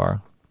so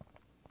far,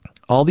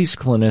 all these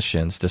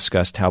clinicians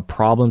discussed how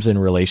problems in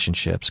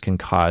relationships can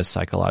cause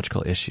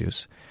psychological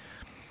issues,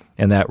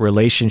 and that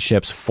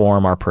relationships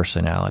form our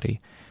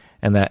personality,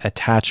 and that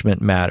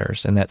attachment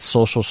matters, and that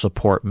social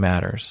support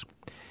matters.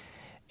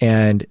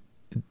 And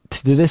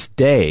to this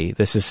day,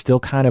 this is still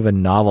kind of a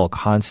novel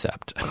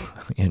concept,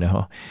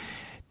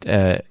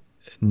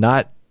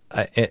 not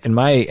in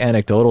my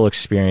anecdotal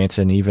experience,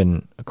 and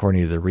even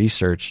according to the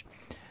research,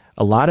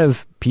 a lot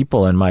of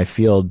people in my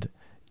field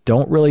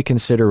don't really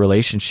consider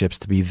relationships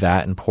to be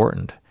that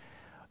important.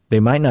 They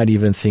might not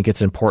even think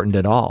it's important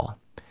at all.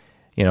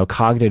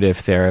 Cognitive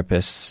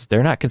therapists,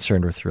 they're not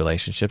concerned with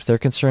relationships. They're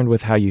concerned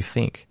with how you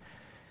think.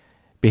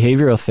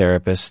 Behavioral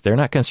therapists, they're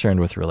not concerned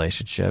with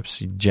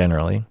relationships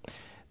generally.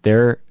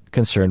 They're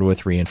concerned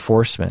with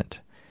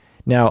reinforcement.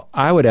 Now,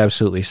 I would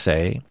absolutely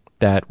say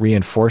that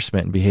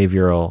reinforcement and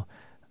behavioral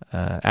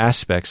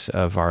aspects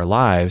of our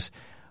lives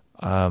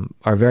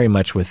are very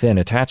much within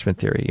attachment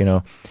theory.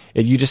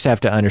 You just have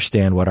to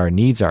understand what our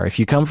needs are. If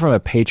you come from a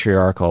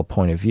patriarchal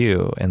point of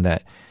view and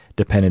that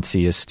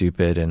dependency is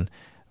stupid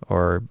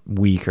or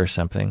weak or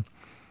something,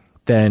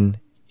 then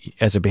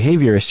as a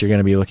behaviorist, you're going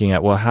to be looking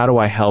at, well, how do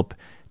I help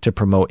to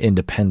promote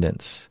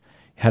independence?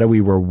 How do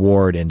we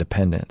reward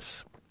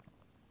independence?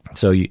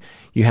 So you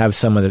have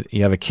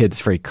you have a kid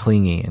that's very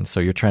clingy, and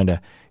so you're trying to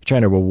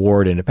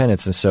reward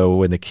independence. And so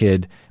when the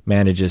kid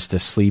manages to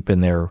sleep in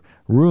their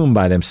room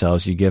by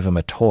themselves, you give them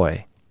a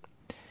toy.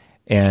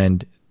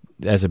 And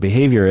as a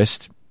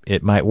behaviorist,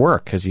 it might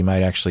work because you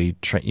might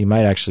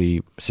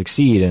actually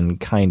succeed in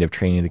kind of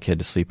training the kid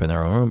to sleep in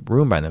their own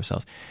room by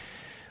themselves.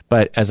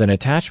 But as an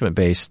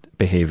attachment-based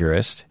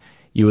behaviorist,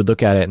 you would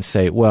look at it and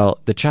say, well,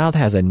 the child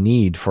has a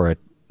need for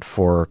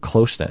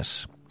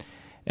closeness.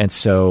 And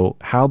so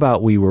how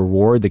about we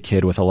reward the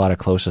kid with a lot of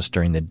closeness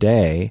during the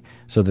day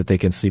so that they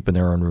can sleep in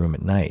their own room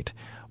at night?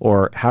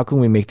 Or how can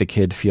we make the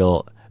kid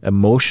feel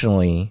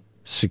emotionally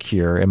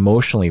secure,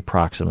 emotionally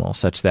proximal,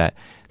 such that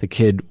the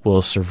kid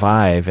will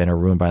survive in a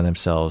room by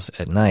themselves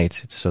at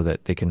night so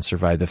that they can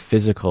survive the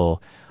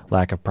physical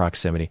lack of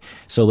proximity?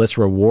 So let's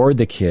reward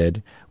the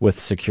kid with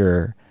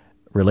secure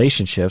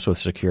relationships, with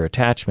secure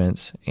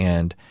attachments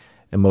and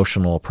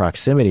emotional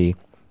proximity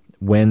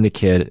when the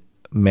kid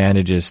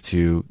manages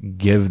to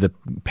give the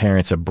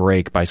parents a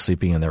break by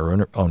sleeping in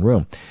their own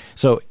room.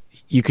 So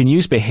you can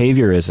use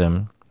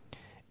behaviorism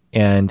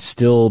and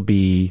still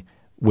be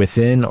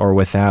within or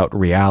without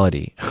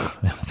reality.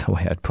 That's the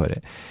way I'd put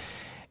it.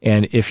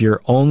 And if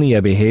you're only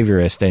a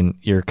behaviorist and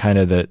you're kind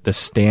of the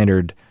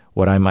standard,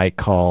 what I might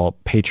call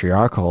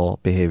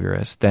patriarchal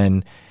behaviorist,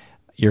 then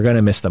you're going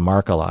to miss the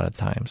mark a lot of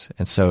times.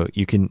 And so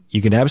you can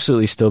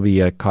absolutely still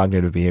be a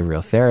cognitive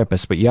behavioral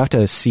therapist, but you have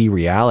to see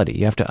reality.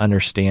 You have to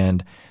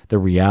understand the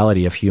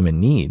reality of human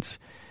needs,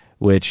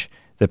 which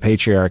the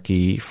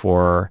patriarchy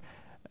for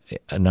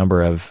a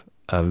number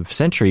of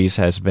centuries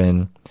has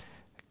been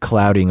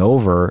clouding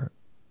over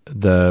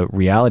the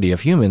reality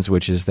of humans,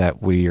 which is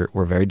that we're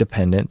very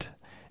dependent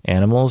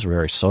animals, we're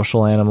very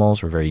social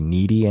animals, we're very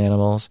needy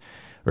animals,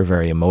 we're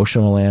very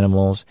emotional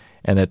animals,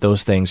 and that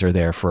those things are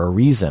there for a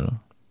reason.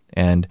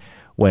 And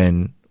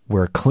when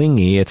we're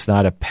clingy, it's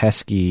not a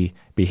pesky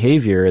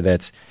behavior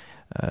that's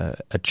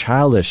a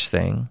childish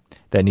thing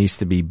that needs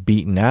to be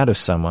beaten out of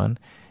someone.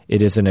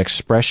 It is an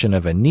expression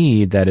of a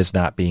need that is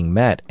not being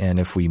met. And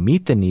if we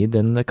meet the need,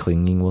 then the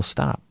clinging will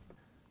stop.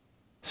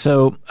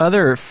 So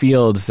other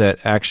fields that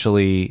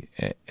actually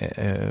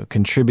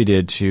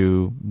contributed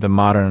to the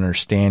modern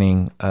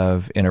understanding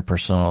of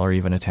interpersonal or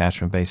even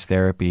attachment-based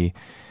therapy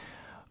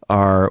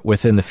are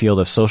within the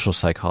field of social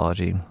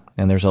psychology.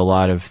 And there's a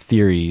lot of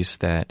theories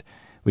that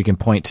we can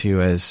point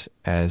to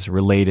as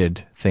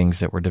related things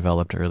that were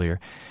developed earlier.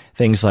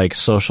 Things like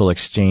social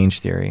exchange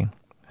theory.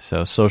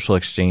 So social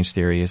exchange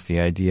theory is the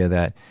idea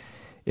that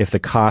if the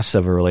costs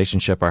of a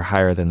relationship are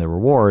higher than the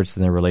rewards,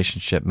 then the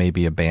relationship may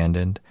be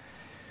abandoned.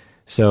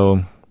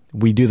 So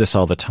we do this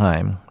all the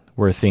time.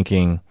 We're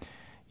thinking,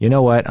 you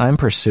know what, I'm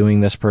pursuing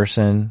this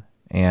person,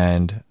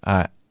 and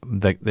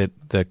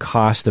the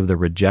cost of the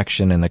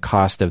rejection and the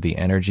cost of the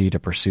energy to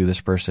pursue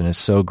this person is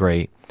so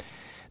great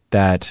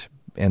that,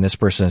 and this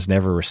person is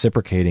never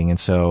reciprocating, and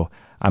so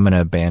I'm going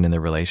to abandon the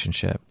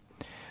relationship.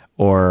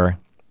 Or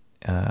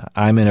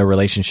I'm in a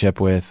relationship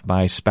with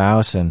my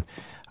spouse, and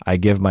I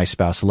give my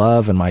spouse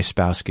love, and my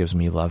spouse gives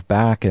me love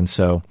back, and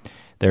so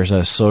there's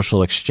a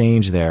social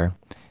exchange there,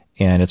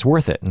 and it's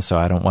worth it, and so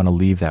I don't want to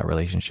leave that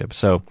relationship.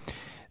 So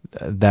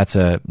that's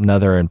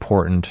another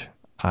important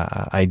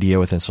idea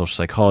within social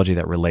psychology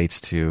that relates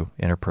to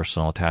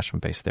interpersonal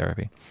attachment-based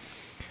therapy.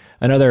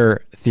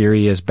 Another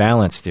theory is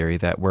balance theory,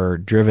 that we're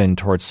driven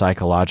towards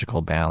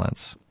psychological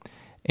balance.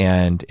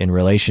 And in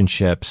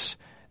relationships,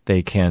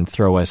 they can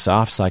throw us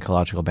off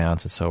psychological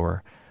balance, and so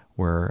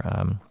we're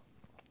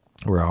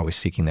always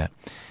seeking that.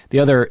 The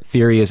other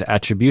theory is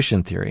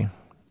attribution theory,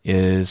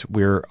 is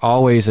we're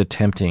always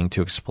attempting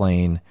to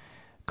explain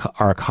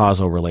our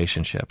causal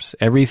relationships.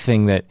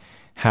 Everything that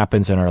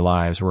happens in our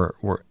lives, we're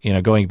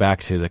going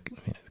back to the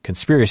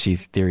conspiracy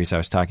theories I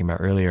was talking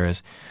about earlier,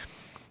 is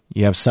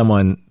you have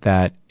someone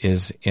that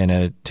is in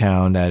a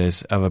town that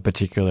is of a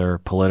particular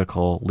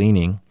political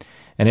leaning,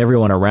 and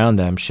everyone around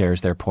them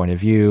shares their point of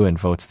view and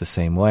votes the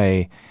same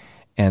way,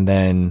 and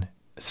then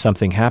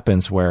something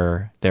happens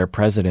where their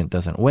president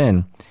doesn't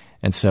win,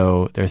 and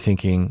so they're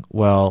thinking,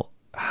 well,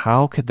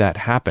 how could that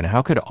happen?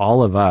 How could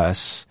all of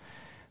us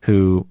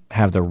who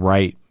have the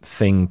right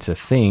thing to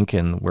think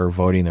and we're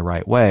voting the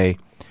right way,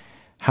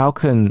 how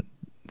could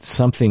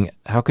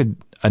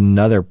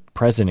another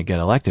president get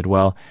elected?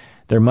 Well,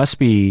 there must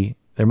be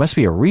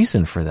a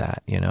reason for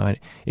that.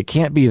 It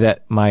can't be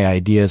that my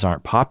ideas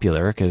aren't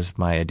popular because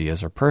my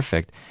ideas are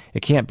perfect.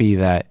 It can't be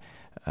that,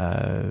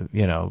 blah,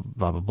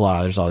 blah,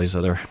 blah. There's all these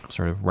other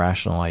sort of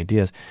rational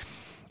ideas.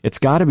 It's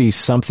got to be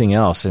something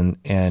else, and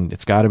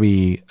it's got to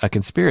be a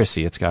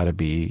conspiracy. It's got to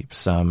be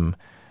some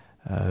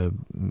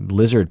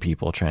lizard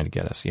people trying to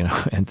get us,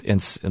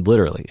 and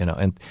literally,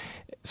 and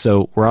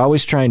so we're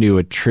always trying to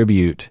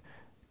attribute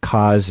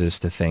causes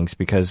to things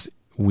because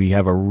we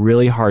have a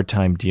really hard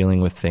time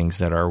dealing with things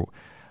that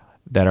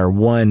are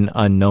one,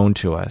 unknown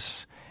to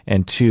us,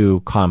 and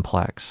two,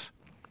 complex.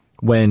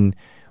 When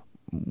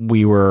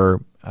we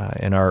were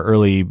in our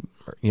early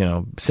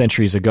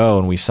centuries ago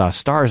and we saw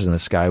stars in the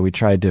sky, we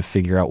tried to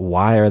figure out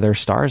why are there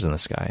stars in the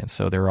sky. And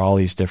so there are all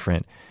these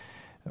different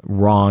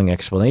wrong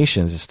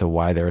explanations as to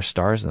why there are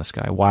stars in the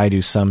sky. Why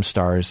do some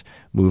stars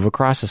move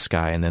across the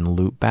sky and then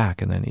loop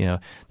back? And then,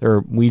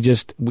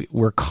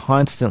 we're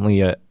constantly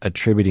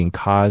attributing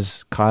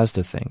cause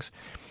to things.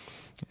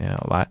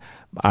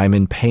 I'm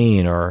in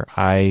pain, or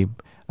I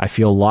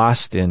feel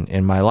lost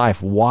in my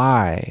life.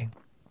 Why?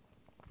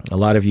 A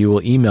lot of you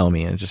will email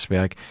me and just be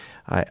like,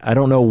 I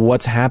don't know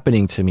what's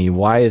happening to me.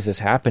 Why is this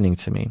happening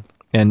to me?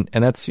 And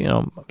that's,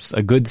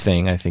 a good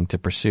thing, I think, to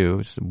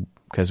pursue,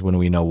 because when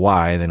we know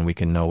why, then we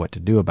can know what to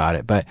do about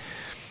it. But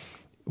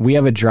we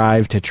have a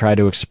drive to try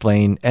to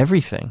explain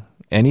everything.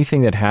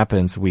 Anything that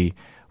happens, we're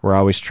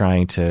always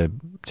trying to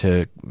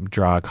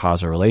draw a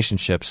causal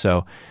relationship.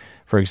 So,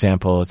 for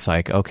example, it's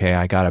like, okay,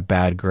 I got a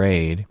bad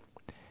grade.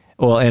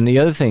 Well, and the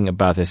other thing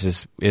about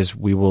this is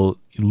we will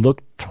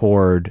look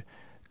toward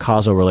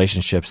causal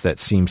relationships that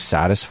seem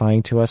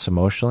satisfying to us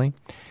emotionally.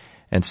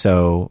 And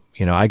so,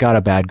 I got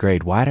a bad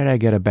grade. Why did I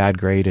get a bad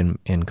grade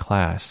in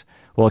class?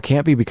 Well, it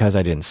can't be because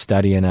I didn't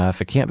study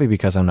enough. It can't be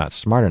because I'm not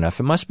smart enough.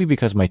 It must be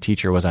because my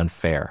teacher was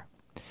unfair.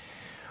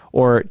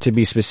 Or to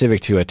be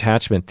specific to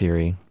attachment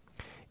theory,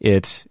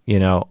 it's,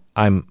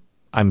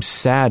 I'm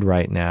sad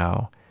right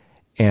now.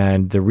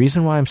 And the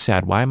reason why I'm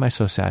sad, why am I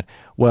so sad?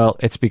 Well,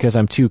 it's because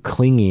I'm too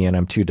clingy and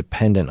I'm too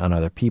dependent on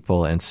other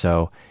people. And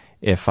so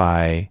if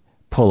I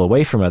pull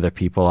away from other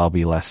people, I'll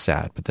be less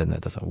sad. But then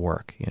that doesn't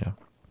work,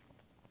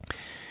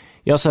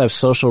 You also have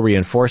social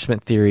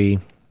reinforcement theory,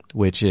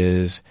 which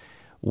is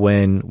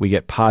when we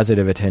get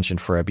positive attention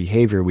for a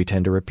behavior, we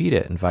tend to repeat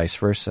it and vice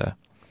versa.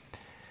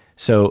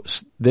 So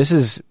this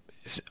is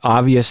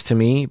obvious to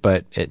me,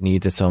 but it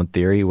needs its own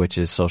theory, which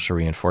is social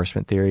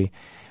reinforcement theory,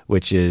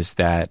 which is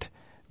that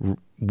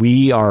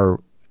we are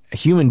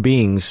human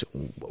beings.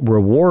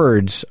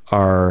 Rewards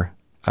are,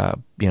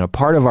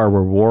 part of our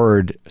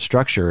reward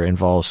structure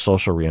involves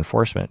social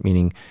reinforcement,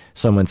 meaning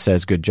someone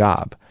says good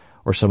job,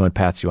 or someone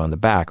pats you on the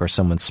back, or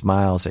someone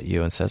smiles at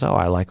you and says, oh,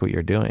 I like what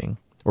you're doing.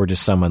 Or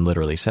just someone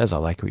literally says, I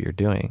like what you're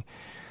doing.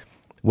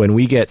 When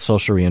we get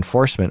social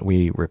reinforcement,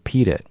 we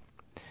repeat it.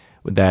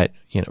 That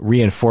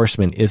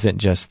reinforcement isn't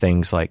just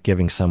things like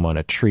giving someone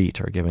a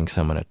treat or giving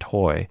someone a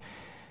toy.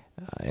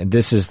 And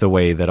this is the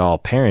way that all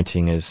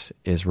parenting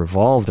is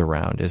revolved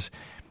around, is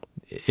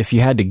if you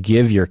had to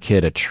give your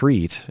kid a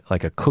treat,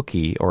 like a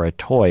cookie or a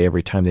toy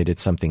every time they did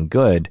something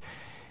good,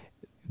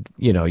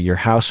 your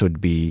house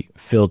would be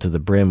filled to the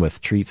brim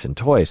with treats and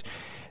toys.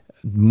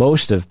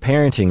 Most of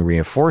parenting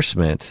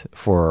reinforcement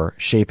for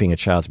shaping a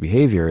child's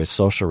behavior is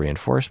social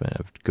reinforcement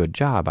of good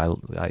job.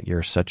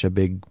 You're such a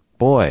big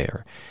boy,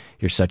 or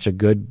you're such a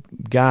good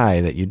guy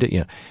that you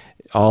did,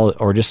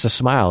 or just a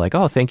smile like,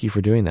 oh, thank you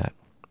for doing that.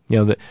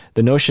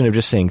 The notion of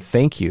just saying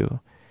thank you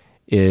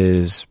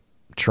is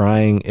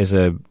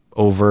a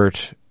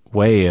overt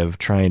way of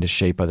trying to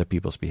shape other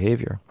people's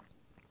behavior.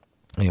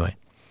 Anyway,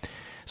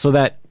 so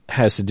that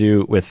has to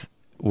do with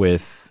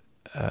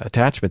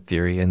attachment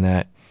theory, in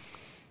that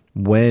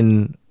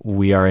when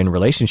we are in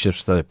relationships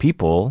with other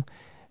people,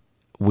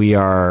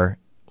 we're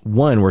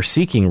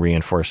seeking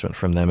reinforcement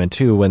from them, and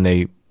two, when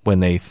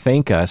they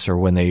thank us or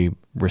when they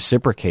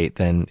reciprocate,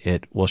 then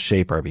it will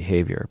shape our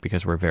behavior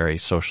because we're very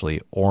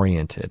socially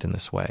oriented in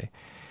this way.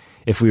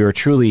 If we were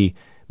truly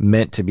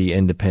meant to be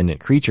independent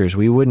creatures,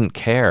 we wouldn't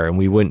care and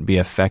we wouldn't be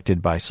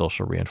affected by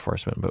social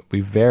reinforcement, but we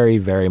very,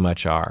 very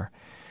much are.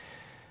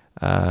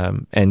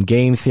 And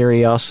game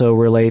theory also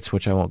relates,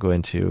 which I won't go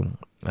into.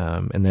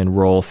 And then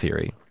role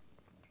theory.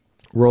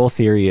 Role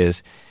theory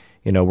is,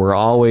 we're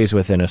always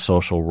within a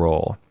social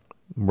role.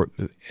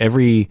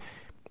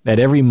 At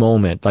every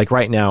moment, like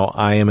right now,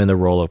 I am in the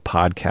role of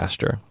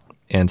podcaster.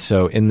 And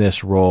so in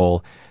this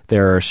role,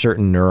 there are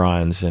certain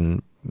neurons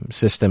and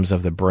systems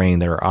of the brain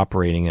that are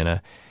operating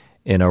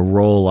in a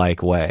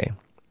role-like way.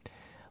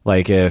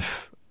 Like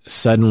if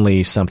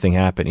suddenly something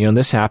happened,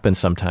 this happens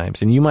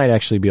sometimes, and you might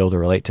actually be able to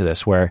relate to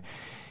this, where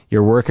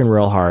you're working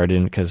real hard,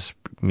 and because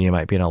you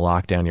might be in a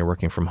lockdown, you're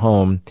working from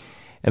home,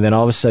 and then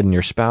all of a sudden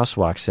your spouse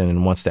walks in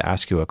and wants to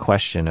ask you a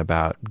question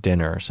about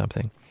dinner or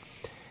something.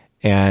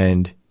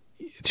 And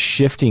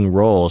shifting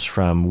roles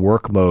from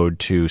work mode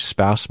to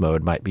spouse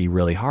mode might be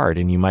really hard,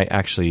 and you might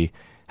actually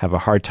have a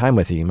hard time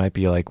with it. You might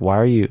be like, why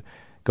are you,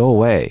 go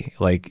away,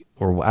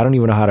 or I don't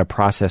even know how to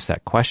process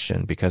that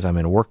question because I'm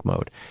in work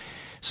mode.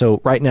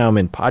 So right now I'm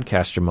in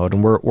podcaster mode,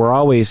 and we're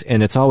always,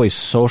 and it's always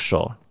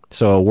social.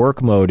 So a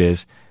work mode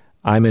is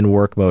I'm in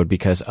work mode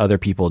because other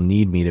people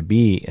need me to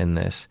be in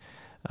this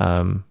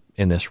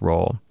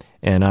role.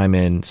 And I'm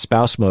in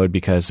spouse mode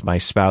because my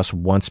spouse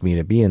wants me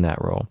to be in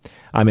that role.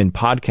 I'm in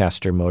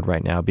podcaster mode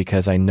right now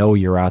because I know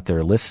you're out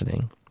there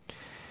listening.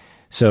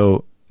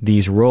 So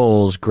these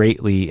roles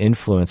greatly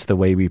influence the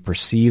way we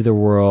perceive the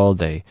world.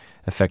 They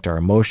affect our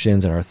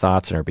emotions and our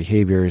thoughts and our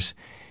behaviors.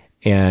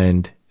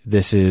 And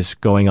this is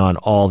going on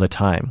all the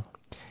time.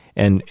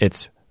 And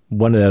it's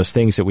one of those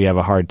things that we have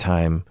a hard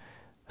time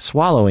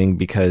swallowing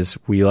because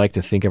we like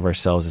to think of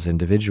ourselves as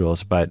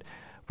individuals, but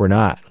we're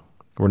not.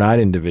 We're not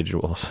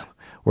individuals.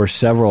 We're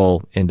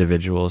several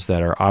individuals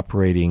that are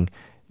operating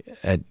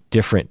at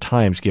different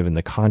times given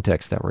the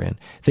context that we're in.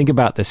 Think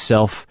about the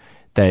self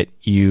that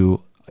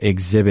you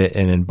exhibit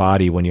and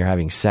embody when you're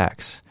having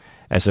sex,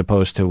 as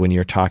opposed to when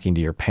you're talking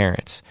to your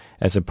parents,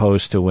 as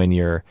opposed to when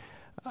you're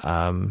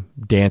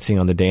dancing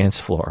on the dance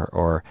floor,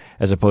 or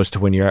as opposed to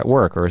when you're at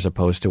work, or as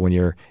opposed to when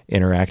you're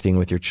interacting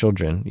with your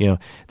children.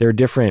 There are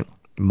different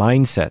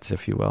mindsets,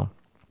 if you will,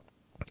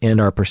 and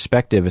our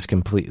perspective is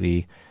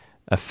completely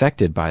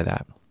affected by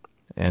that.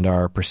 And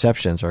our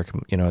perceptions are,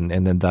 and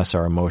then thus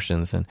our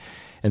emotions.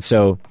 And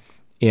so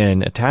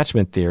in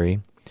attachment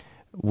theory,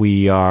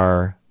 we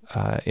are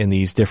in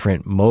these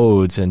different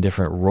modes and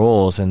different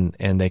roles, and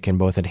they can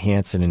both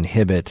enhance and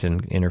inhibit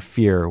and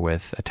interfere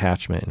with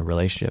attachment and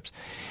relationships.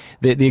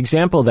 The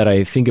example that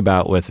I think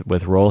about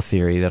with role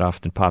theory that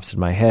often pops in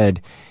my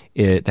head,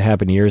 that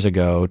happened years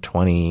ago,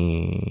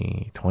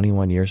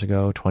 21 years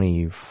ago,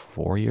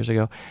 24 years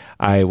ago.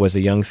 I was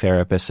a young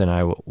therapist,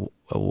 and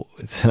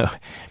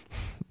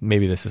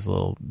maybe this is a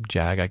little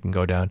jag I can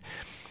go down.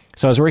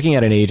 So I was working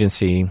at an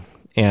agency,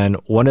 and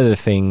one of the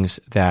things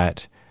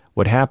that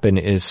would happen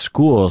is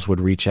schools would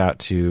reach out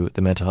to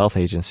the mental health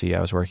agency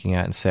I was working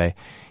at and say,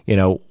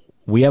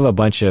 we have a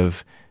bunch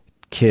of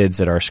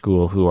kids at our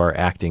school who are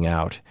acting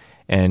out,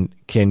 and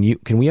can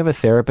we have a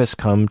therapist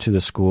come to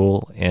the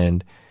school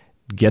and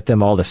get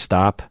them all to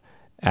stop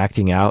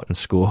acting out in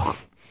school?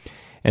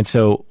 And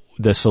so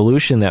the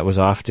solution that was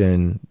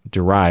often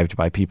derived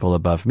by people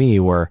above me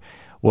were,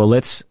 well,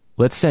 let's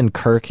send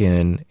Kirk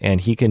in, and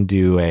he can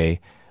do a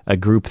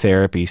group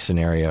therapy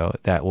scenario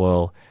that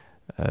will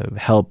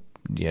help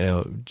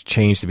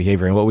change the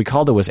behavior. And what we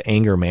called it was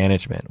anger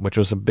management, which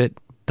was a bit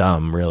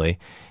dumb, really,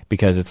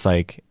 because it's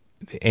like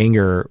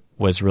anger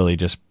was really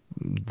just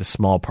the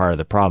small part of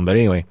the problem. But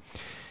anyway,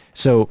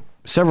 so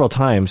several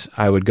times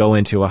I would go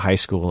into a high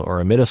school or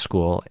a middle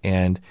school,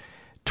 and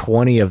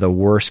 20 of the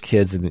worst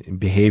kids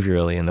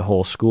behaviorally in the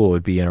whole school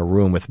would be in a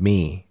room with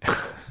me.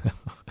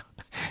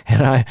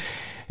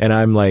 And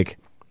I'm like,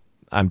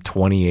 I'm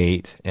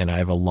 28 and I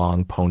have a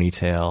long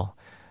ponytail,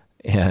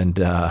 and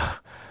I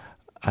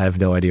have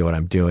no idea what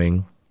I'm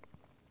doing.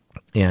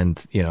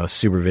 And,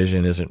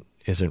 supervision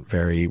isn't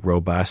very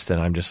robust. And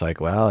I'm just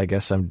like, well, I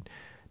guess I'm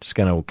just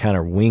going to kind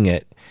of wing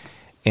it.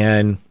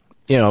 And,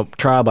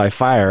 trial by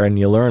fire, and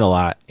you learn a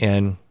lot.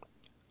 And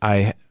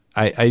I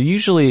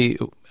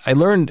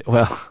learned,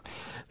 well,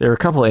 there were a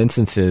couple of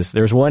instances.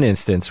 There's one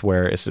instance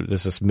where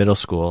this is middle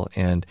school,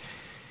 and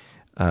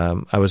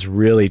I was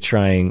really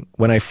trying.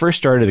 When I first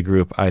started the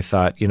group, I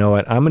thought, you know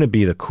what, I'm going to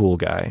be the cool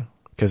guy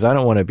because I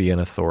don't want to be an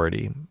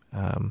authority.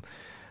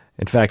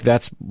 In fact,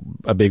 that's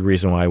a big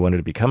reason why I wanted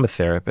to become a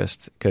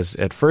therapist, because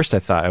at first I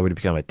thought I would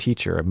become a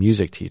teacher, a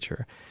music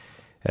teacher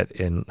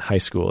in high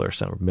school or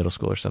middle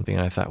school or something.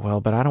 And I thought,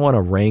 well, but I don't want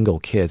to wrangle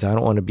kids. I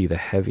don't want to be the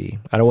heavy.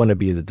 I don't want to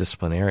be the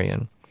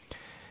disciplinarian.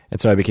 And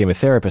so I became a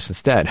therapist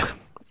instead.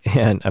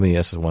 And I mean,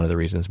 this is one of the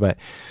reasons. But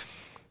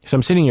so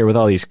I'm sitting here with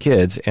all these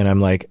kids, and I'm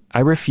like,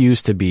 I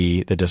refuse to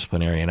be the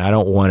disciplinarian. I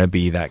don't want to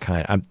be that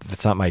kind.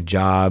 That's not my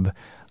job.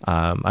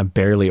 I'm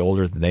barely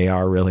older than they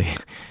are, really.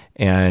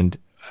 And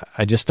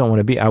I just don't want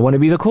to be. I want to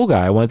be the cool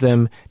guy. I want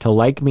them to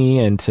like me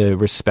and to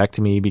respect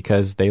me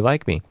because they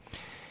like me.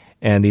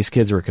 And these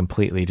kids were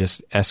completely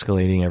just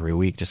escalating every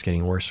week, just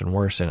getting worse and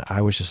worse. And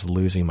I was just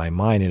losing my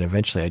mind. And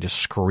eventually I just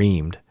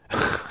screamed.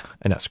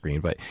 Not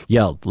screamed, but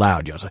yelled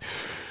loud. I was like,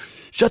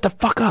 shut the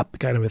fuck up,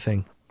 kind of a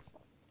thing.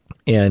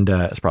 And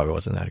it probably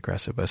wasn't that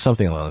aggressive, but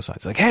something along those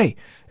lines. Like, hey,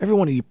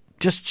 everyone, you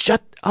just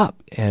shut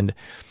up. And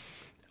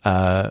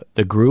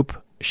the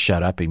group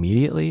shut up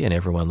immediately, and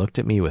everyone looked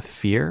at me with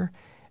fear.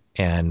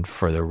 And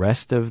for the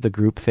rest of the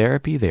group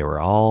therapy, they were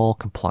all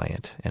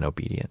compliant and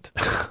obedient.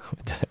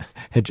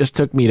 It just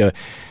took me to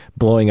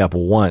blowing up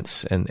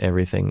once, and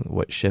everything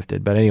what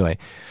shifted. But anyway,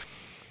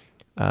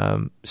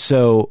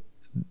 so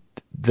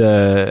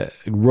the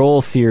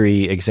role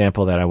theory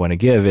example that I want to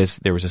give is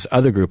there was this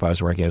other group I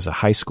was working as a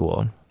high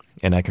school,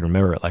 and I can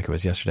remember it like it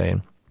was yesterday.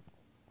 And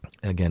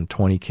again,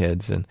 20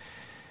 kids and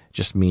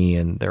just me,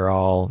 and they're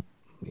all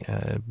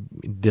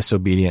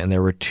disobedient. And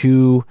there were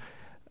two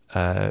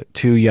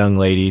young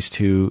ladies,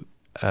 two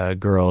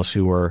girls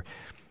who were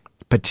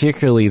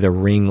particularly the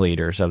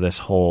ringleaders of this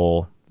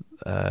whole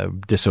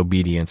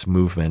disobedience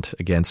movement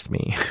against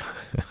me.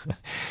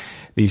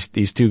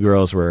 These two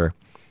girls were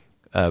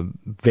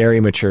very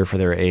mature for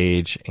their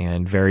age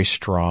and very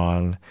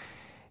strong,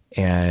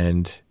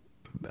 and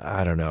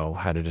I don't know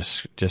how to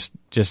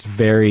just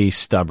very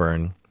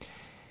stubborn.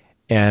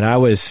 And I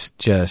was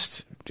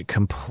just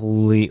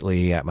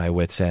completely at my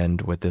wit's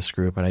end with this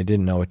group, and I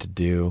didn't know what to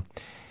do.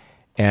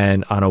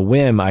 And on a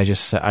whim, I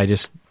just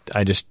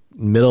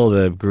middle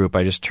of the group,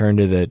 I just turned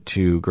to the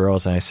two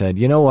girls and I said,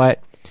 you know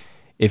what?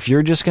 If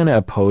you're just going to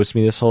oppose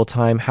me this whole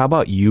time, how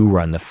about you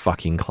run the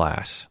fucking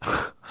class?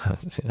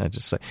 I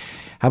just say,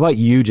 how about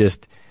you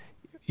just,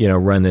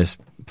 run this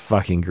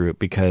fucking group,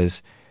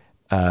 because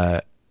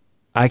I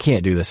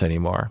can't do this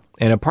anymore.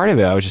 And a part of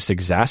it, I was just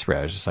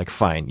exasperated. I was just like,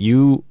 fine,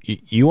 you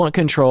want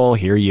control,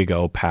 here you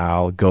go,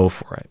 pal, go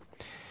for it.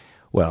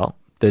 Well,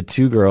 the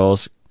two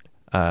girls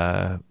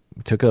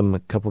took them a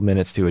couple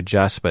minutes to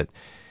adjust,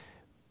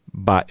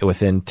 but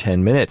within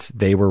 10 minutes,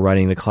 they were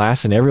running the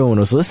class, and everyone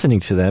was listening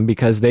to them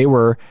because they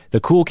were the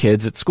cool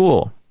kids at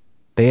school.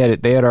 They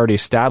had already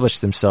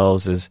established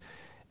themselves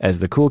as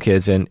the cool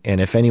kids, and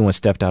if anyone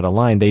stepped out of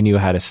line, they knew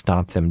how to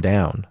stomp them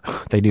down.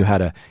 They knew how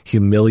to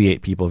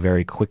humiliate people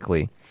very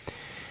quickly.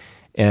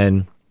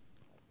 And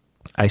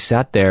I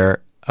sat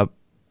there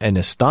in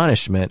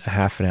astonishment a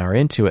half an hour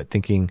into it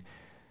thinking,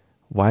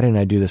 why didn't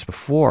I do this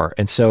before?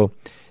 And so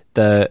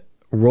the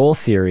role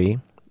theory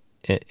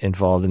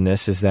involved in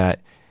this is that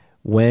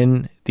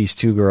when these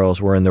two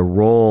girls were in the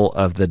role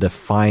of the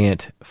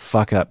defiant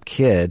fuck-up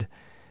kid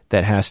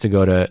that has to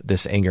go to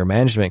this anger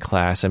management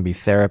class and be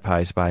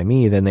therapized by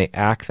me, then they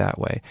act that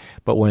way.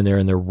 But when they're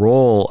in the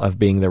role of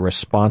being the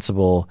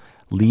responsible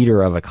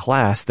leader of a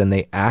class, then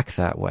they act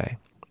that way.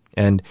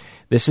 And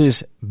this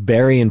is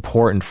very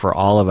important for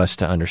all of us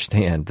to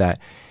understand, that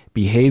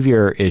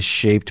behavior is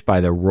shaped by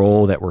the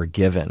role that we're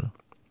given.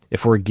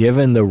 If we're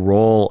given the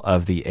role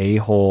of the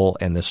a-hole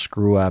and the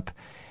screw-up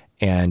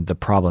and the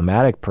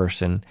problematic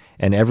person,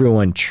 and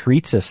everyone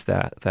treats us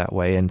that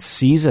way and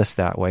sees us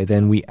that way,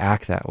 then we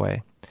act that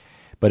way.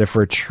 But if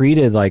we're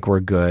treated like we're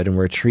good, and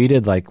we're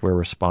treated like we're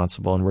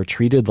responsible, and we're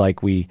treated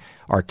like we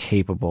are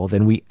capable,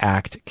 then we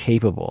act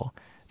capable.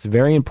 It's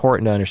very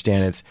important to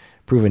understand. It's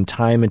proven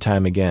time and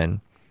time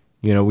again.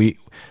 I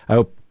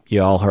hope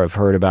you all have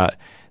heard about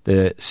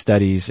the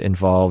studies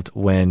involved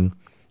when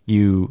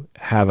you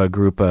have a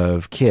group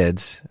of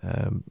kids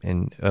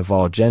of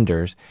all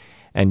genders,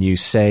 and you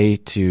say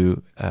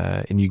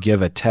and you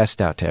give a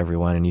test out to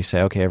everyone, and you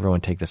say, okay,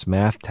 everyone take this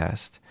math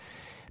test,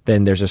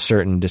 then there's a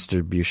certain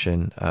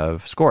distribution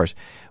of scores.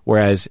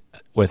 Whereas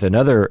with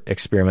another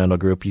experimental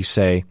group, you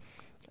say,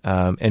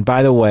 and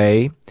by the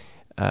way,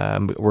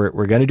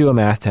 we're going to do a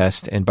math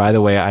test, and by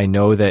the way, I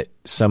know that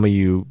some of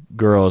you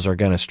girls are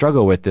going to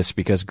struggle with this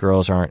because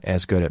girls aren't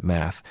as good at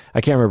math.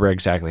 I can't remember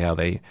exactly how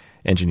they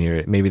engineered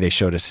it. Maybe they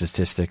showed a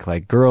statistic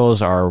like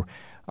girls are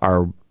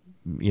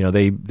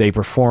they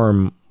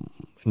perform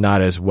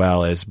not as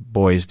well as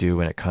boys do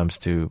when it comes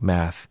to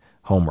math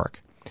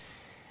homework.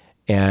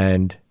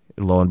 And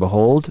lo and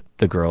behold,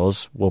 the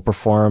girls will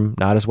perform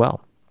not as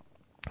well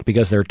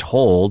because they're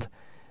told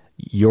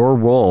your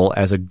role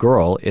as a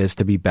girl is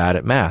to be bad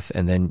at math.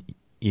 And then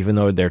even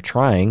though they're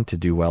trying to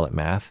do well at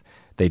math,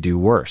 they do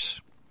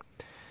worse.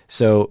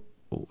 So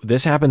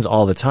this happens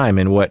all the time.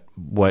 And what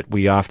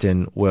we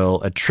often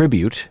will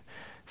attribute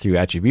through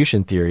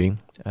attribution theory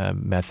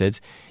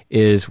methods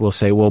is we'll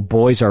say, well,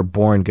 boys are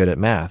born good at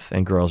math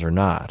and girls are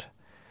not.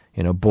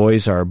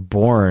 Boys are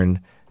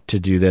born to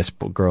do this,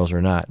 but girls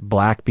are not.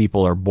 Black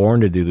people are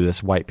born to do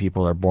this. White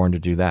people are born to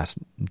do this.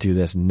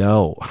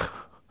 No.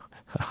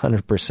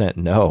 100%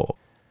 no.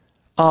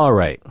 All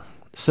right.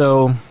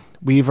 So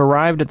we've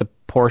arrived at the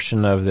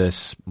portion of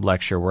this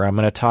lecture where I'm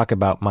going to talk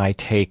about my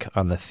take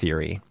on the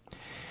theory.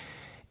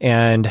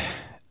 And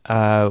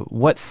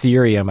what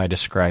theory am I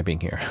describing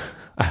here?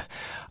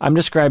 I'm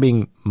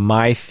describing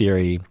my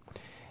theory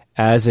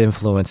as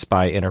influenced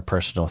by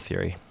interpersonal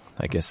theory,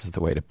 I guess is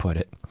the way to put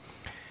it.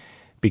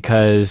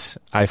 Because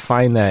I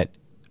find that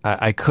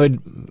I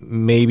could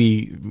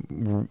maybe,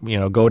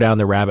 go down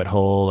the rabbit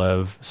hole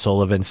of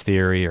Sullivan's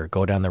theory or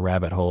go down the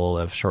rabbit hole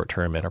of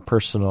short-term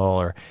interpersonal,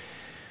 or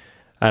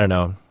I don't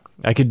know.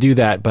 I could do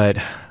that, but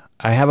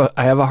I have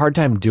a hard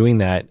time doing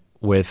that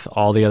with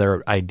all the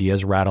other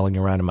ideas rattling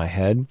around in my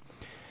head.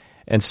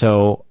 And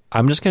so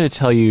I'm just going to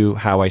tell you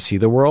how I see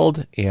the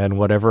world and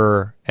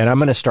whatever, and I'm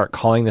going to start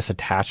calling this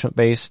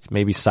attachment-based,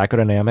 maybe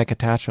psychodynamic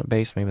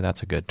attachment-based. Maybe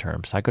that's a good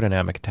term,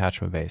 psychodynamic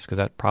attachment-based, because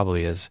that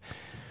probably is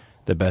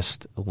the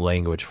best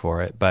language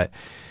for it. But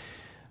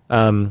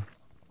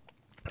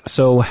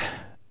so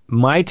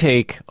my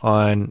take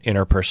on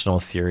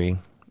interpersonal theory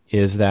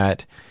is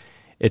that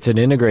it's an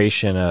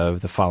integration of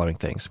the following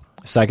things: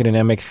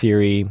 psychodynamic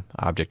theory,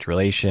 object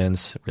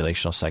relations,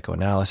 relational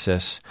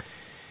psychoanalysis,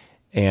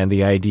 and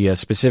the idea,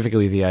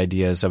 specifically the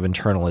ideas of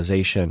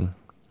internalization,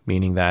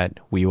 meaning that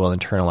we will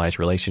internalize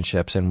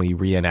relationships and we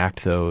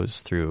reenact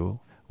those through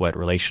what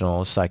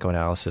relational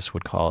psychoanalysis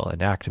would call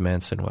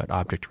enactments and what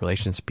object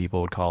relations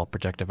people would call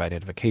projective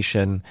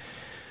identification.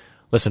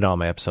 Listen to all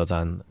my episodes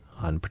on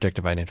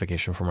projective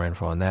identification for more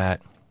info on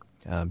that.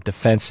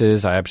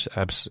 Defenses, I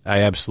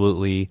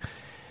absolutely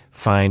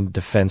find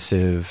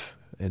defensive,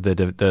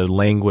 the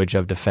language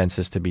of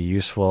defenses to be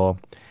useful,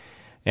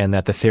 and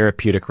that the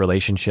therapeutic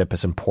relationship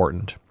is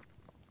important.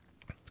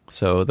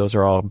 So those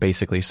are all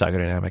basically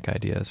psychodynamic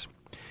ideas.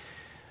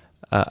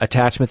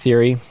 Attachment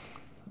theory,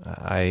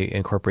 I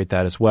incorporate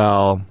that as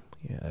well.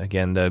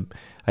 Again, the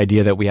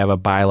idea that we have a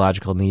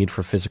biological need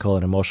for physical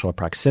and emotional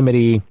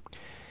proximity.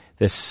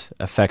 This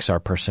affects our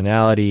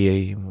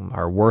personality,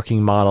 our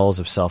working models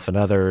of self and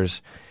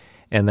others,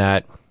 and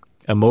that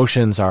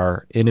emotions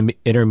are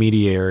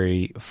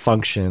intermediary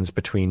functions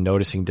between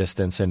noticing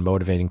distance and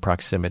motivating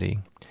proximity.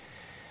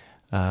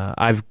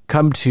 I've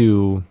come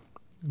to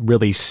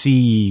really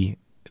see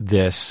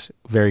this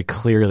very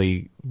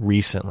clearly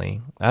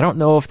recently. I don't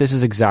know if this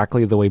is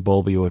exactly the way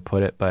Bowlby would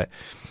put it,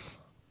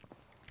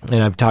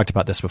 and I've talked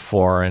about this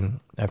before,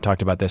 and I've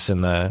talked about this in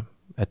the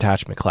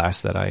attachment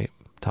class that I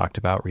talked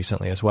about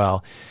recently as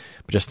well.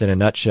 But just in a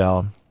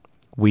nutshell,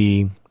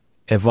 we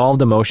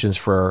evolved emotions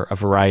for a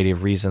variety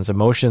of reasons.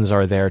 Emotions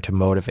are there to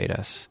motivate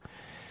us.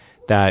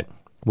 That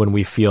when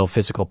we feel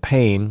physical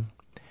pain,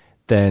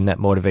 then that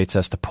motivates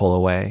us to pull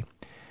away.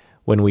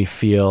 When we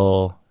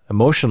feel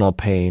emotional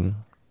pain,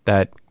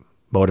 that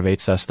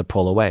motivates us to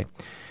pull away.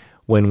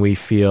 When we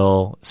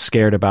feel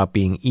scared about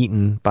being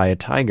eaten by a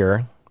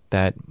tiger,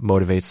 that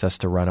motivates us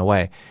to run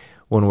away.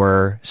 When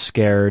we're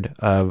scared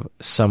of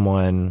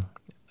someone,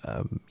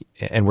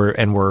 and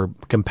we're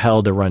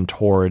compelled to run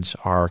towards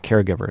our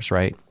caregivers,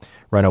 right?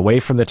 Run away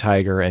from the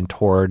tiger and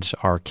towards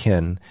our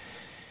kin.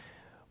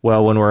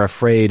 Well, when we're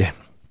afraid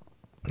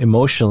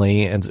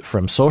emotionally and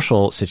from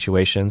social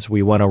situations,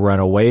 we want to run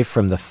away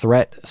from the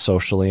threat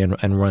socially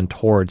and run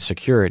towards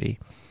security.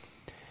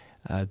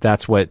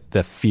 That's what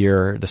the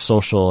fear, the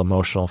social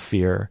emotional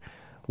fear,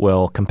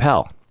 will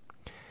compel.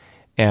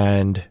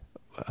 And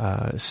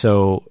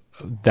so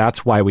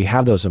that's why we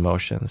have those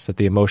emotions, that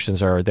the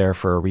emotions are there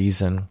for a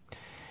reason,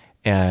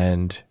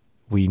 and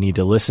we need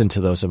to listen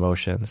to those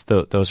emotions.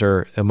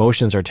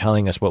 Emotions are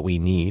telling us what we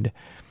need.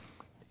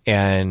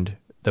 And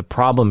the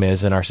problem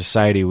is, in our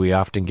society, we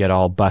often get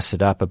all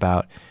busted up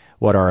about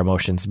what our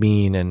emotions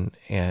mean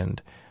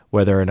and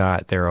whether or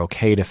not they're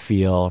okay to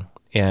feel,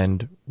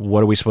 and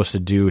what are we supposed to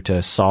do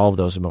to solve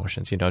those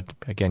emotions.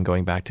 Again,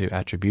 going back to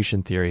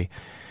attribution theory,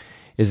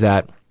 is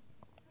that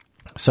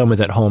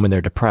someone's at home and they're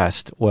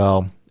depressed.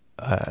 Well,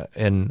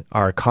 in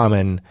our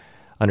common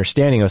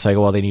understanding, it's like,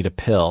 well, they need a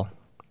pill,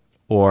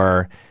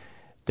 or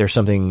there's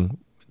something,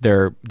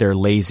 they're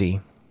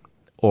lazy,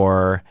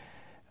 or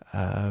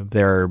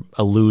they're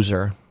a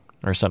loser,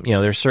 or something.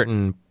 There's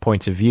certain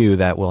points of view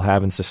that we'll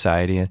have in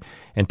society,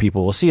 and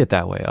people will see it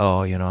that way.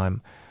 Oh,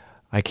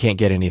 I can't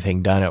get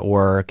anything done at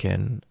work,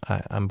 and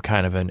I'm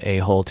kind of an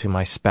a-hole to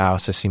my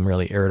spouse. I seem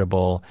really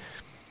irritable.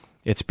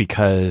 It's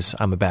because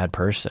I'm a bad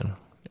person,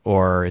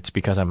 or it's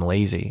because I'm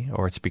lazy,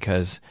 or it's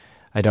because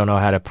I don't know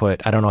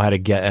how to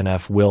get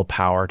enough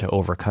willpower to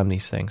overcome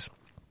these things.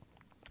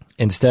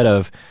 Instead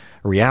of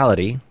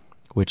reality,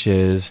 which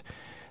is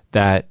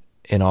that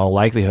in all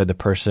likelihood the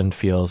person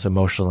feels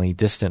emotionally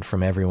distant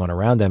from everyone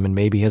around them, and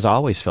maybe has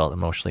always felt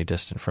emotionally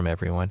distant from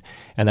everyone.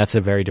 And that's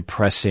a very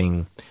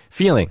depressing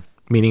feeling,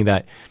 meaning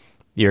that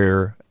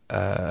you're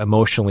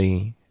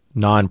emotionally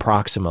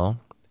non-proximal,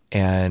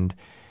 and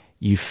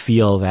you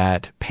feel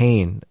that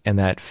pain and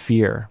that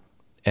fear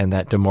and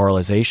that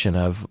demoralization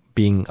of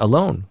being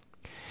alone.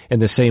 In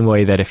the same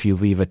way that if you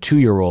leave a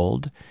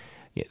 2-year-old,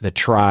 the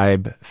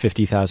tribe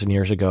 50,000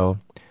 years ago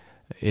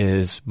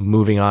is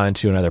moving on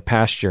to another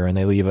pasture, and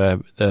they leave a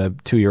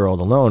 2-year-old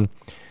alone,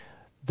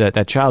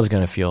 that child is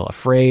going to feel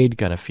afraid,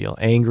 going to feel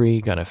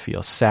angry, going to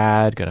feel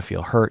sad, going to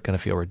feel hurt, going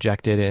to feel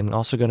rejected, and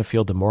also going to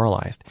feel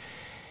demoralized.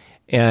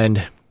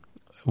 And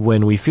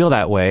when we feel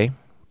that way,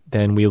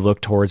 then we look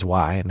towards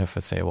why. And if I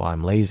say, well,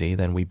 I'm lazy,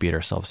 then we beat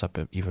ourselves up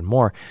even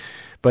more.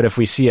 But if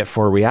we see it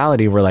for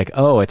reality, we're like,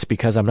 oh, it's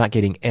because I'm not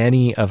getting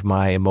any of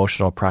my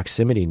emotional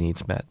proximity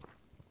needs met.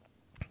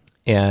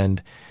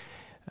 And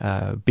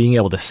being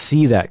able to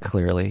see that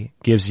clearly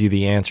gives you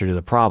the answer to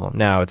the problem.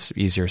 Now, it's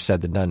easier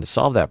said than done to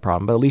solve that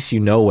problem, but at least you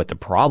know what the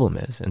problem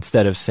is.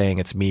 Instead of saying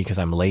it's me because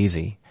I'm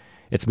lazy,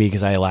 it's me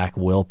because I lack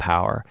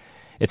willpower,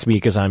 it's me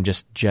because I'm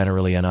just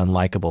generally an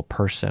unlikable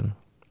person,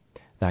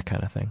 that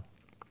kind of thing.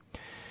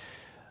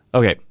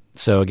 Okay,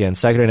 so again,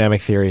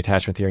 psychodynamic theory,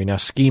 attachment theory. Now,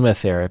 schema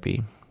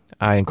therapy.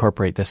 I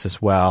incorporate this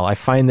as well. I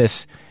find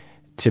this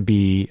to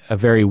be a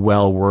very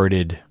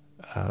well-worded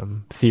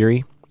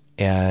theory,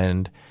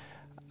 and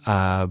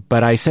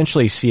but I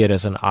essentially see it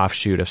as an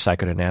offshoot of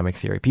psychodynamic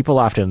theory. People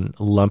often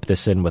lump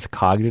this in with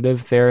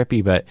cognitive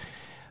therapy, but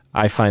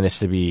I find this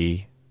to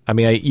be,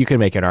 you can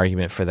make an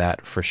argument for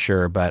that for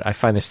sure, but I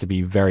find this to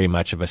be very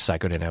much of a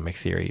psychodynamic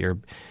theory.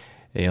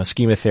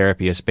 Schema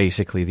therapy is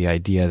basically the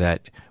idea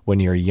that when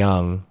you're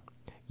young,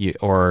 you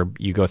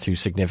go through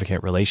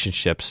significant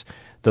relationships,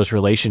 those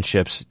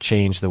relationships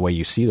change the way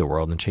you see the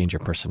world and change your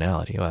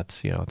personality. Well,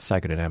 it's it's a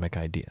psychodynamic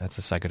idea. That's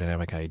a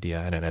psychodynamic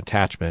idea and an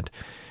attachment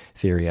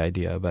theory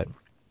idea. But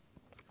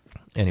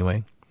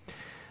anyway,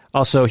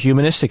 also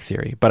humanistic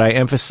theory. But I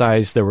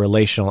emphasize the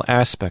relational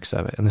aspects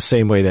of it in the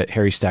same way that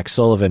Harry Stack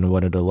Sullivan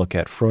wanted to look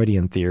at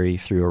Freudian theory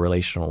through a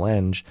relational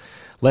lens.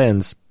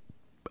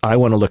 I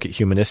want to look at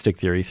humanistic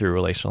theory through a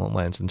relational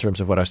lens in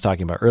terms of what I was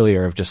talking about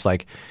earlier of just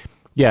like,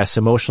 yes,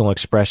 emotional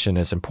expression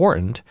is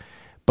important,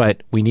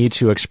 but we need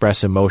to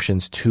express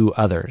emotions to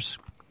others.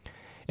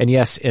 And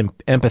yes,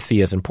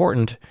 empathy is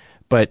important,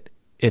 but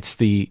it's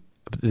the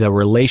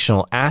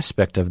relational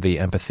aspect of the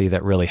empathy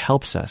that really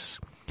helps us.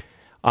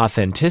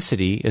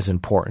 Authenticity is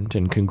important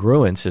and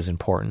congruence is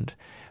important,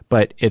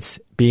 but it's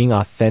being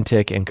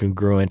authentic and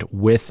congruent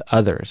with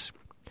others.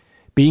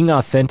 Being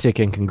authentic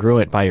and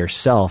congruent by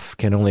yourself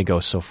can only go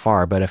so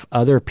far, but if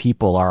other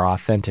people are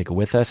authentic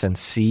with us and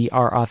see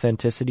our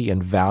authenticity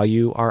and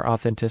value our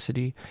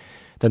authenticity,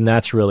 then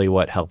that's really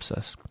what helps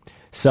us.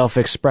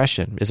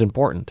 Self-expression is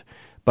important,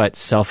 but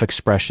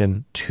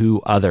self-expression to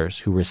others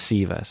who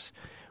receive us.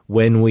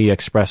 When we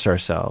express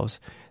ourselves,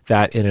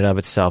 that in and of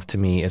itself to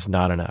me is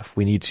not enough.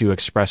 We need to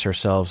express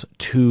ourselves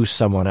to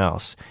someone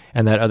else,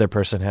 and that other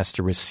person has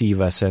to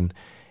receive us and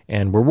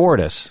reward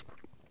us,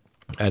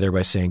 either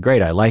by saying,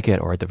 great, I like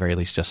it, or at the very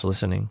least just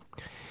listening.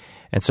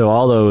 And so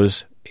all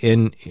those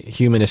in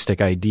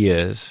humanistic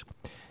ideas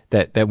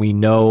that we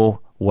know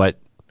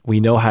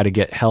how to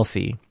get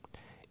healthy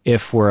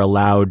if we're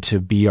allowed to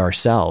be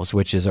ourselves,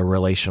 which is a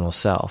relational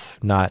self,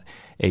 not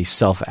a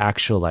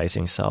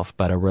self-actualizing self,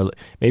 but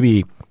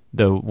maybe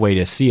the way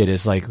to see it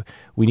is like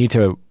we need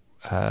to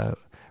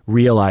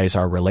realize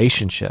our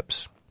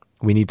relationships.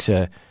 We need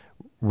to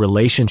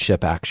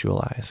relationship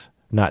actualize,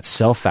 not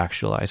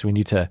self-actualize. We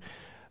need to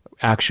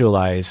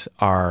actualize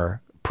our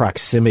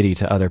proximity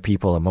to other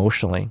people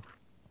emotionally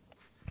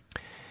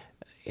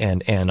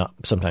and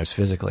sometimes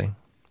physically.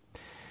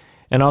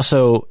 And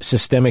also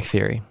systemic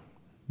theory,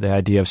 the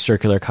idea of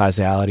circular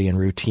causality and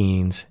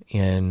routines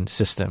in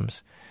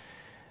systems,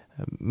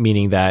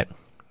 meaning that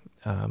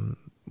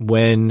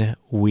when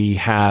we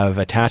have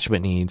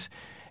attachment needs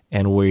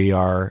and we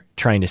are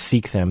trying to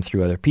seek them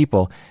through other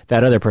people,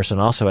 that other person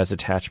also has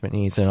attachment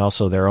needs and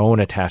also their own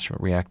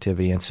attachment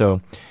reactivity. And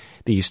so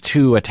these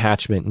two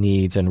attachment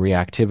needs and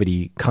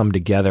reactivity come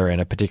together in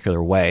a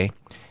particular way.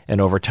 And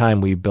over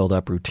time, we build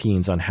up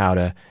routines on how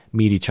to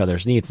meet each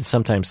other's needs. And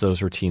sometimes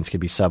those routines can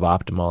be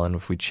suboptimal. And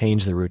if we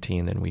change the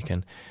routine, then we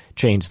can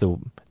change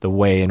the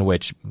way in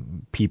which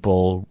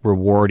people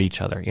reward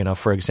each other.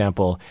 For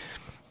example,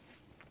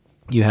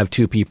 you have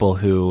two people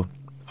who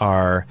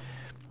are,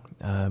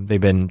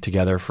 they've been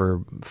together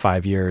for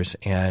 5 years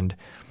and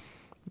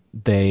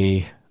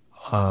they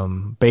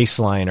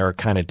baseline are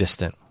kind of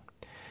distant,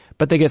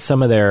 but they get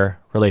some of their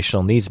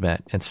relational needs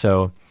met. And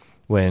so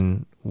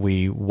when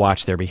we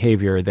watch their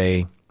behavior,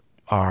 they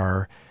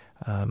are,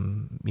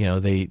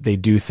 they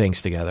do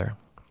things together,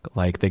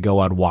 like they go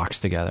on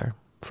walks together,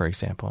 for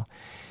example,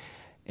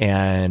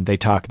 and they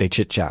talk, they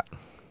chit-chat.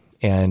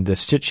 And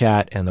this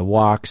chit-chat and the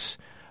walks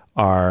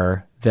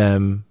are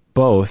them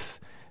both,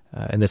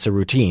 and it's a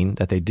routine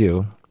that they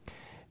do,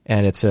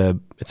 and it's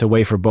a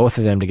way for both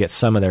of them to get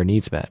some of their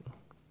needs met.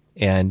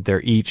 And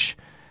they're each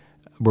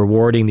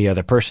rewarding the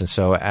other person.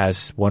 So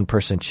as one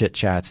person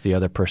chit-chats, the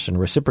other person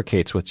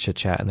reciprocates with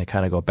chit-chat, and they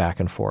kind of go back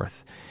and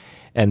forth.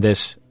 And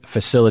this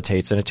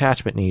facilitates an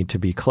attachment need to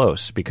be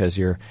close because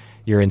you're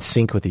in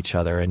sync with each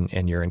other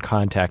and you're in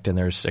contact and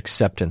there's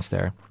acceptance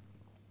there.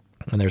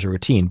 And there's a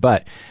routine.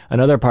 But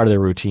another part of the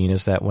routine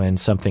is that when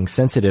something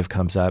sensitive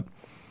comes up,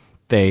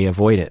 they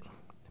avoid it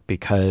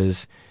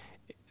because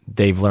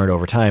they've learned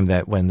over time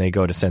that when they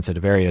go to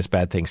sensitive areas,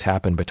 bad things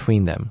happen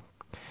between them.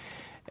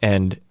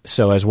 And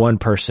so as one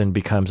person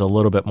becomes a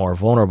little bit more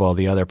vulnerable,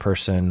 the other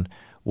person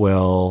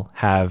will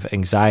have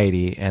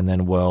anxiety and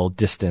then will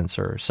distance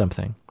or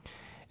something,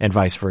 and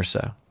vice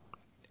versa.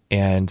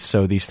 And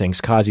so these things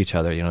cause each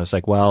other. It's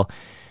like, well,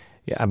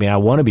 I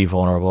want to be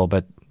vulnerable,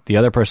 but the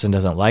other person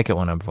doesn't like it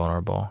when I'm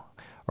vulnerable.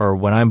 Or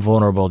when I'm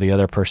vulnerable, the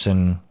other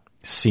person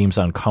seems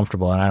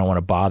uncomfortable and I don't want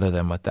to bother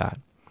them with that.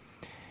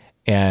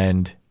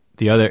 And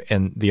the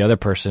other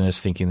person is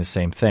thinking the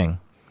same thing.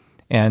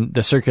 And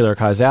the circular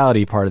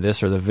causality part of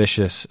this, or the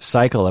vicious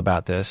cycle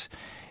about this,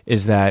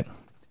 is that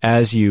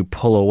as you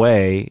pull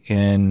away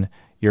in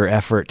your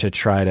effort to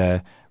try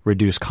to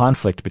reduce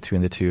conflict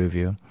between the two of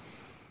you,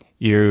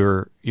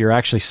 you're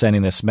actually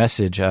sending this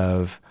message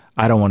of,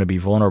 I don't want to be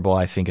vulnerable,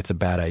 I think it's a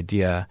bad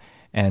idea.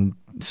 And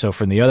so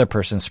from the other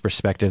person's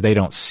perspective, they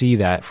don't see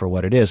that for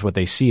what it is. What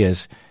they see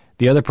is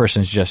the other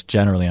person is just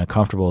generally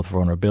uncomfortable with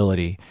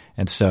vulnerability,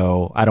 and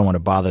so I don't want to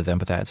bother them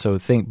with that. So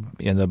think,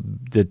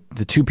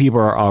 the two people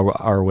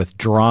are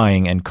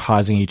withdrawing and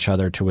causing each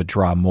other to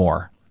withdraw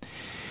more.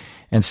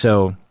 And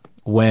so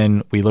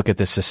when we look at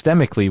this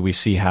systemically, we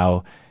see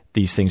how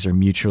these things are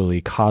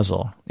mutually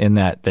causal, in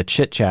that the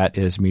chit-chat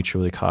is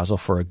mutually causal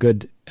for a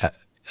good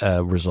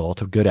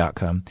result, a good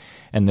outcome,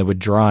 and the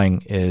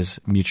withdrawing is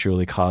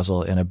mutually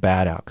causal in a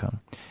bad outcome.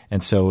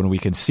 And so when we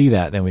can see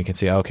that, then we can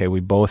say, okay, we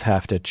both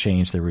have to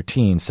change the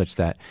routine such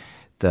that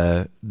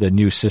the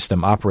new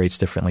system operates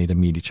differently to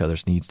meet each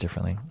other's needs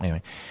differently.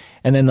 Anyway,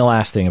 and then the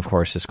last thing, of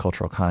course, is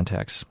cultural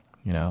context.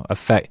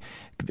 The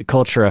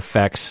culture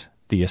affects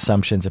the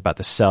assumptions about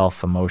the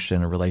self,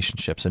 emotion, and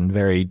relationships in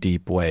very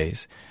deep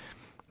ways.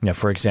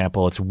 For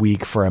example, it's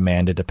weak for a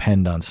man to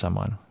depend on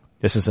someone.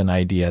 This is an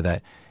idea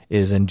that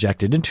is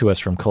injected into us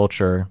from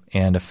culture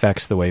and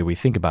affects the way we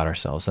think about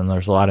ourselves. And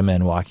there's a lot of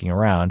men walking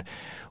around.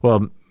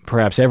 Well,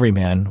 perhaps every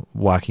man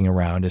walking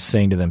around is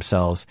saying to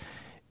themselves,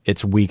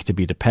 it's weak to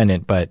be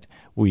dependent, but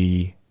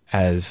we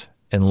as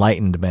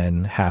enlightened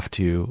men have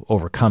to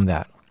overcome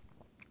that.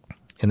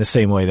 In the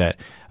same way that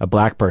a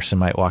black person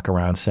might walk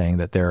around saying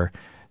that they're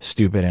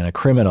stupid and a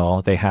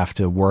criminal, they have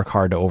to work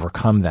hard to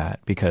overcome that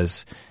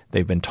because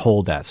they've been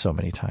told that so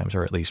many times,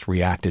 or at least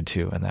reacted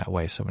to in that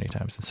way so many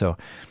times. And so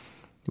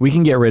we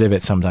can get rid of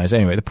it sometimes.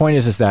 Anyway, the point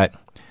is that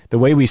the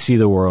way we see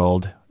the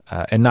world,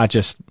 and not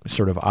just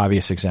sort of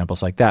obvious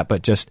examples like that,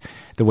 but just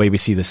the way we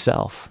see the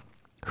self.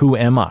 Who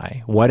am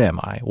I? What am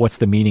I? What's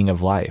the meaning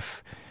of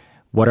life?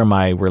 What are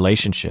my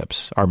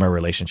relationships? Are my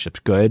relationships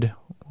good?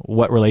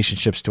 What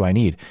relationships do I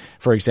need?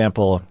 For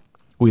example,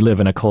 we live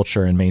in a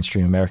culture in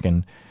mainstream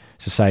American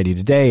society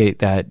today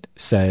that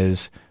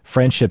says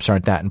friendships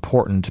aren't that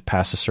important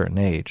past a certain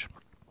age.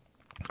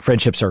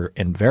 Friendships are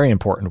very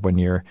important when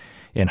you're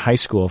in high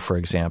school, for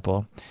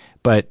example.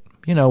 But,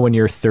 when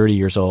you're 30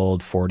 years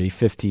old, 40,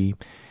 50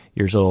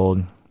 years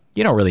old,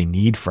 you don't really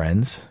need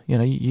friends.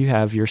 You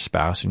have your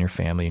spouse and your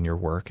family and your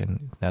work,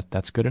 and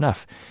that's good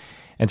enough.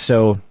 And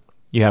so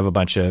you have a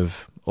bunch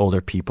of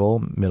older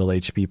people,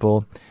 middle-aged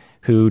people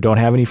who don't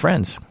have any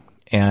friends.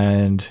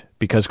 And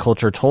because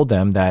culture told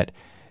them that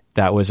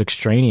was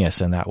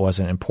extraneous and that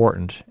wasn't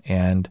important,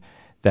 and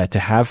that to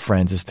have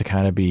friends is to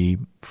kind of be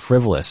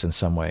frivolous in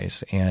some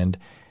ways and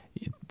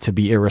to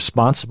be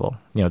irresponsible.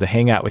 To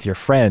hang out with your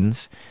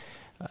friends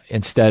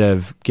instead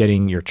of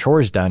getting your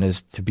chores done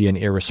is to be an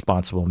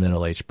irresponsible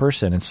middle-aged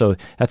person. And so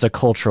that's a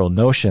cultural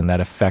notion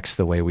that affects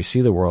the way we see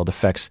the world,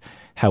 affects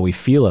how we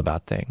feel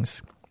about things,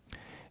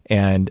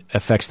 and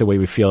affects the way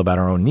we feel about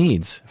our own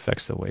needs,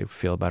 affects the way we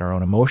feel about our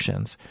own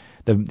emotions.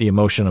 The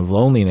emotion of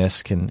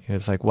loneliness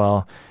it's like,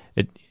 well,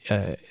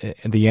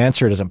 the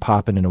answer doesn't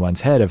pop into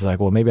one's head. It's like,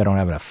 well, maybe I don't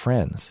have enough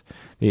friends.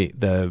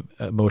 The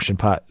emotion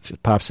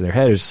pops in their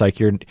head. It's like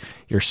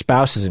your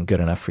spouse isn't good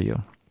enough for you.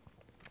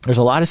 There's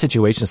a lot of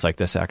situations like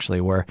this, actually,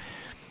 where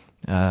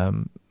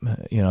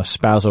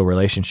spousal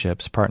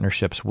relationships,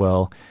 partnerships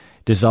will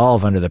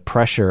dissolve under the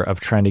pressure of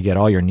trying to get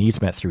all your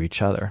needs met through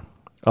each other.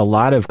 A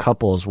lot of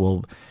couples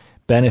will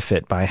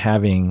benefit by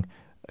having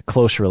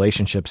close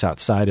relationships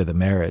outside of the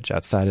marriage,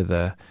 outside of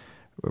the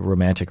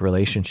romantic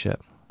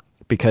relationship.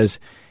 Because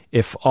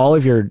if all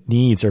of your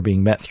needs are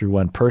being met through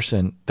one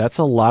person, that's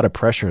a lot of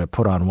pressure to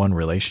put on one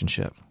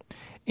relationship.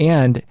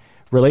 And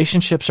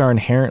relationships are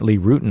inherently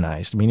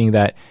routinized, meaning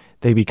that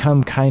they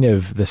become kind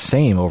of the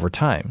same over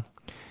time.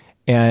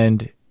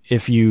 And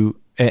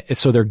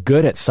so they're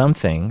good at some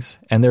things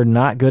and they're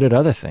not good at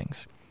other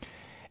things.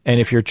 And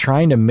if you're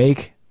trying to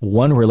make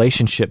one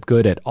relationship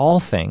good at all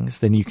things,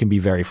 then you can be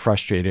very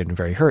frustrated and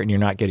very hurt, and you're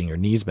not getting your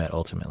needs met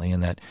ultimately.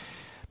 And that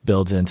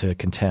builds into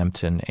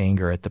contempt and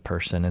anger at the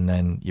person, and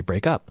then you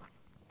break up.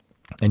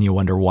 And you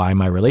wonder why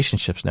my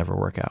relationships never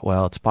work out.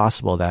 Well, it's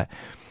possible that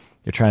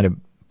you're trying to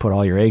put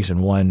all your eggs in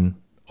one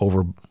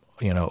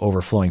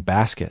overflowing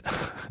basket.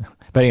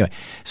 But anyway,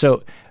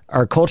 so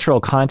our cultural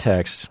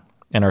context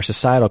and our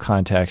societal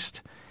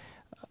context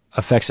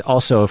affects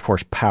also, of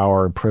course,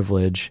 power and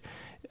privilege.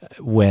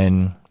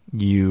 When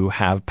you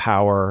have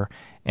power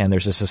and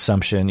there's this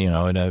assumption, in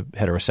a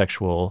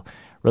heterosexual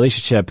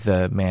relationship,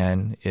 the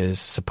man is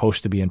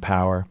supposed to be in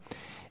power.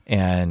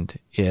 And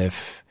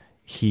if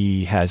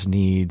he has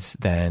needs,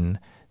 then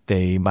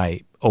they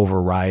might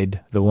override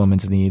the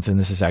woman's needs. And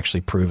this is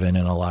actually proven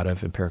in a lot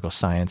of empirical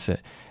science.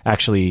 It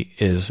actually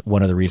is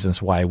one of the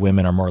reasons why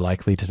women are more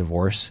likely to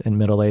divorce in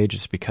middle age,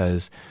 is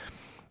because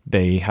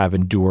they have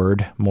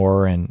endured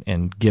more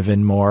and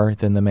given more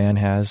than the man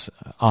has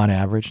on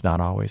average, not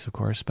always, of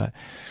course. But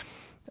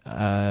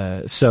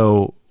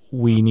so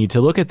we need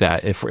to look at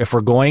that. If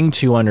we're going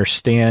to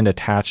understand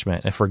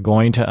attachment, if we're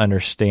going to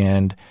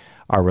understand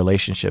our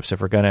relationships,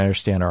 if we're going to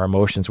understand our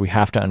emotions, we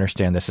have to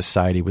understand the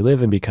society we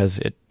live in, because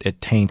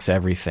it taints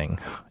everything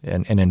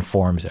and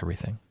informs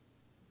everything.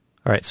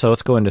 All right, so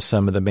let's go into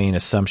some of the main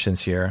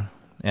assumptions here.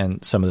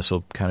 And some of this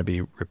will kind of be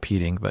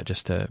repeating, but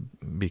just to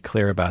be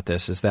clear about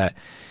this, is that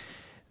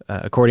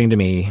according to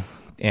me,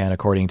 and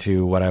according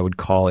to what I would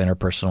call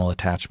interpersonal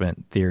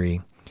attachment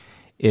theory,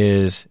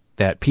 is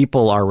that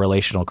people are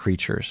relational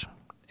creatures,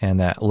 and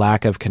that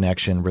lack of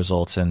connection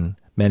results in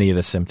many of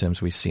the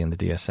symptoms we see in the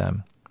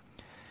DSM.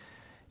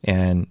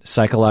 And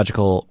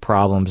psychological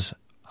problems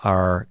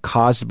are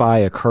caused by,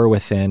 occur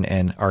within,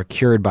 and are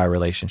cured by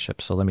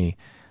relationships. So let me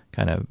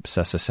kind of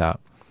suss this out.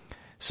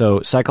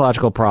 So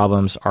psychological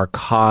problems are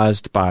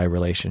caused by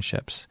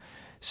relationships.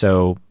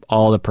 So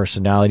all the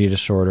personality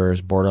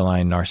disorders,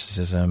 borderline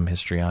narcissism,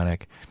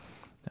 histrionic,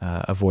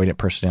 avoidant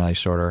personality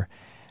disorder,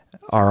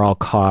 are all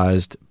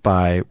caused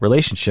by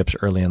relationships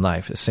early in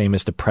life, the same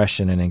as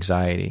depression and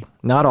anxiety.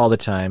 Not all the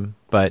time,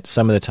 but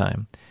some of the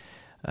time.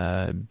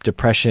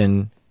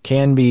 Depression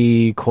can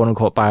be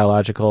quote-unquote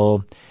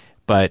biological,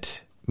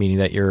 but meaning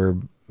that you're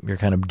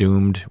kind of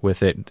doomed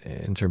with it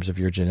in terms of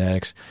your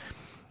genetics.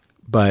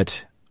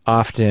 But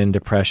often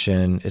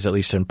depression is, at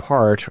least in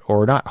part,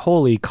 or not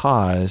wholly,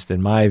 caused,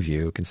 in my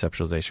view,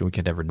 conceptualization. We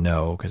can never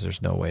know because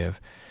there's no way of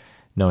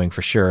knowing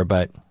for sure.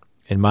 But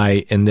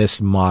in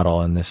this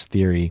model, in this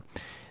theory,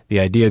 the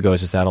idea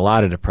goes is that a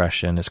lot of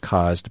depression is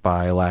caused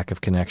by a lack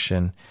of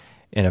connection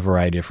in a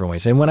variety of different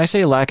ways. And when I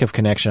say lack of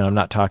connection, I'm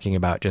not talking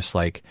about just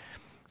like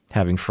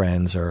having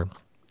friends or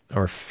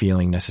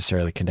feeling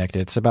necessarily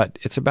connected.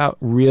 It's about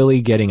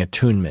really getting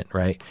attunement,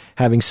 right?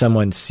 Having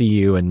someone see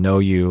you and know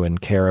you and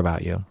care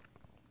about you.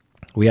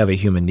 We have a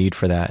human need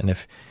for that. And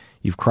if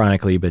you've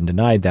chronically been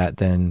denied that,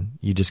 then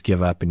you just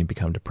give up and you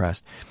become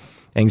depressed.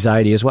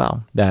 Anxiety as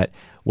well, that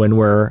when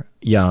we're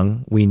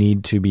young, we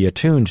need to be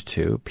attuned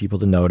to people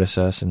to notice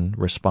us and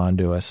respond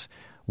to us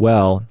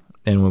well.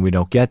 And when we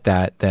don't get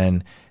that,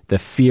 then the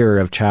fear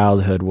of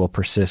childhood will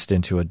persist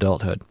into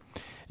adulthood.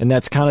 And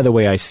that's kind of the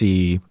way I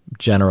see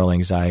general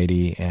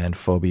anxiety and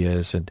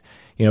phobias. And,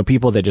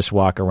 people that just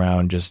walk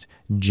around just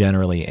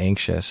generally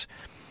anxious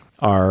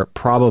are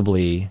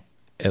probably,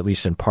 at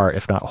least in part,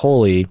 if not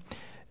wholly,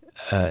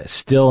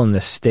 still in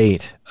the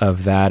state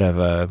of that of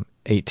a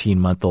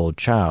 18-month-old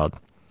child.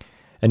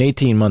 An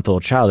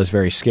 18-month-old child is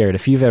very scared.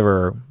 If you've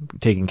ever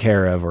taken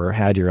care of or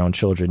had your own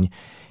children,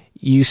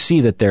 you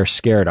see that they're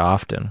scared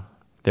often.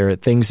 There are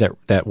things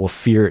that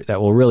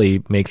will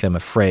really make them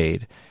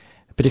afraid,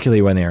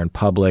 particularly when they're in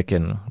public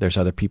and there's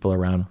other people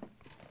around.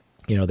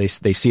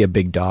 They see a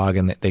big dog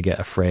and they get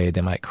afraid.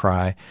 They might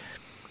cry.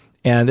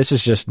 And this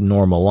is just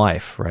normal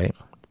life, right?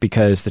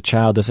 Because the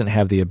child doesn't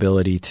have the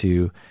ability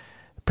to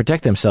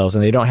protect themselves,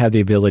 and they don't have the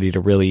ability to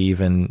really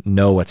even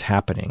know what's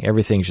happening.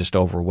 Everything's just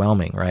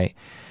overwhelming, right?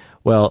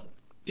 Well,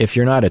 if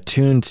you're not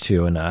attuned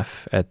to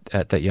enough at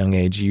that young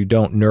age, you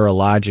don't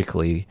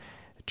neurologically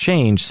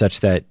change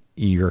such that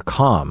you're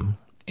calm.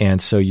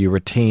 And so you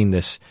retain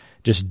this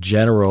just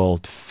general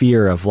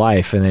fear of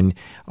life, and then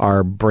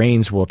our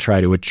brains will try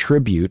to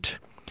attribute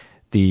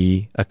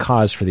a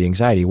cause for the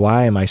anxiety.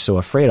 Why am I so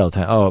afraid all the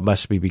time? Oh, it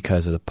must be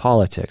because of the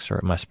politics, or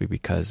it must be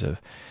because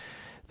of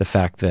the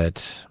fact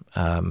that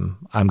I'm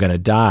going to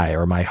die,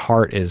 or my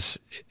heart is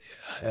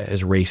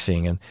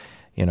racing, and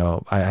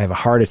I have a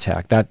heart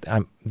attack.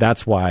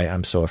 That's why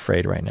I'm so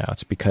afraid right now.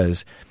 It's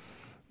because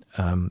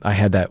I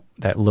had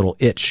that little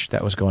itch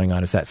that was going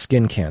on. Is that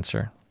skin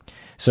cancer?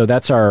 So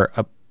that's our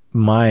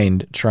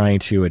mind trying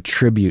to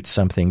attribute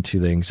something to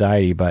the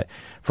anxiety. But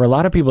for a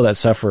lot of people that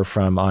suffer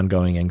from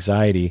ongoing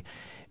anxiety,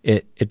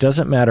 it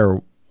doesn't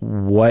matter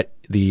what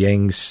the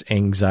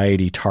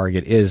anxiety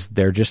target is.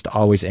 They're just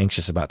always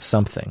anxious about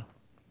something,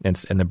 and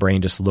the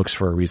brain just looks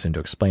for a reason to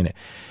explain it.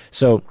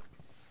 So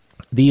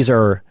these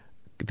are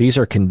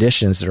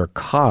conditions that are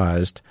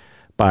caused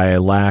by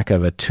a lack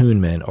of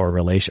attunement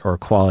or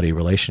quality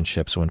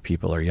relationships when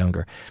people are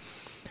younger.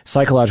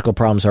 Psychological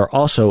problems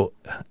also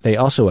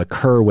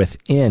occur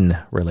within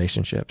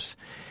relationships,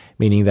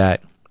 meaning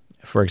that,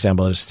 for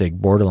example, let's take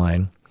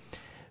borderline.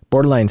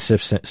 Borderline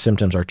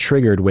symptoms are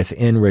triggered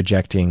within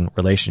rejecting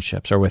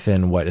relationships, or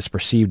within what is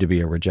perceived to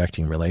be a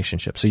rejecting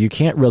relationship. So you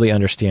can't really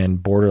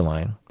understand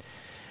borderline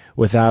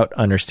without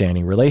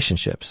understanding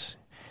relationships.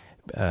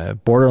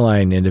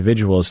 Borderline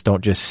individuals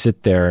don't just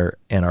sit there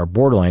and are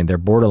borderline. They're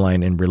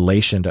borderline in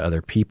relation to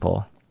other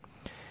people.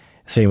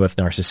 Same with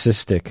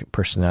narcissistic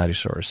personality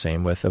disorder,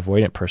 same with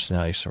avoidant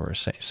personality disorder,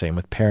 same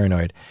with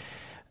paranoid.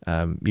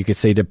 You could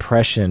say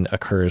depression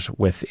occurs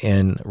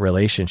within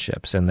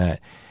relationships, and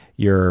that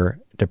your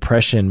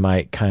depression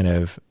might kind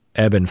of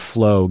ebb and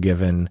flow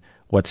given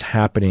what's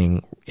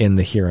happening in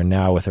the here and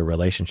now with a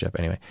relationship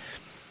anyway.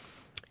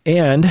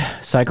 And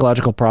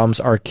psychological problems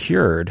are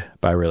cured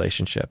by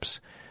relationships.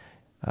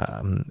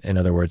 In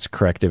other words,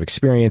 corrective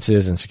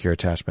experiences and secure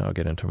attachment. I'll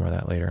get into more of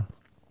that later.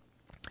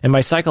 And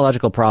by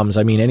psychological problems,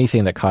 I mean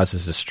anything that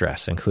causes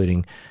distress,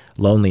 including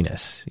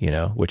loneliness,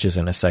 which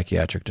isn't a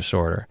psychiatric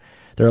disorder.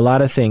 There are a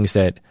lot of things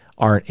that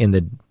aren't in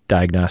the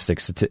diagnostic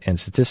and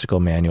statistical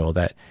manual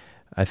that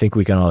I think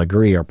we can all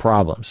agree are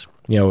problems.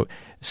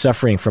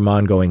 Suffering from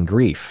ongoing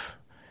grief.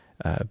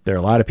 There are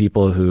a lot of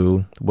people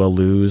who will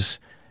lose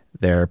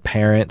their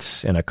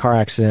parents in a car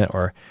accident,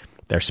 or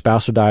their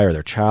spouse will die, or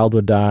their child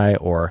would die,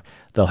 or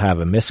they'll have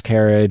a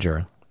miscarriage,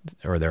 or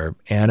their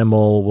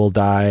animal will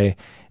die,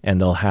 and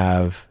they'll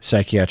have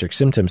psychiatric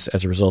symptoms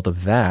as a result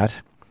of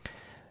that.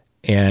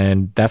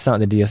 And that's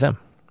not in the DSM.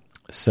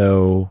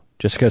 So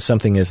just because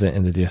something isn't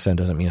in the DSM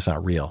doesn't mean it's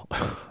not real.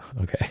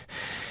 Okay.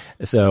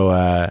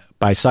 So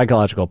by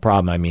psychological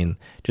problem, I mean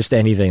just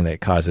anything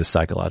that causes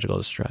psychological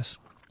distress.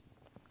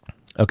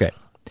 Okay.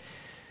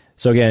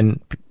 So again,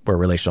 we're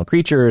relational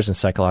creatures, and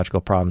psychological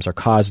problems are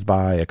caused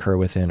by, occur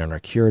within, and are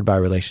cured by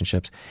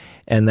relationships,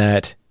 and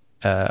that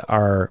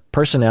our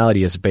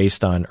personality is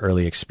based on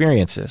early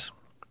experiences.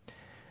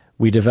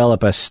 We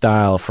develop a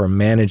style for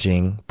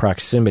managing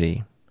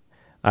proximity,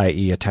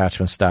 i.e.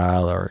 attachment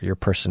style or your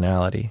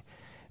personality,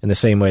 in the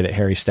same way that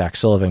Harry Stack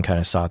Sullivan kind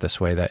of saw it this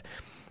way, that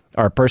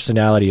our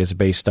personality is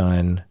based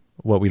on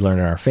what we learn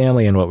in our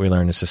family and what we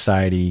learn in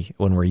society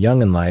when we're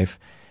young in life,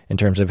 in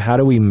terms of how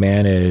do we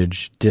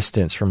manage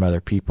distance from other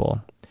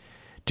people.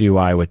 Do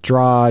I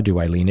withdraw? Do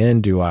I lean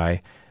in? Do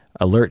I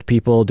alert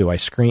people? Do I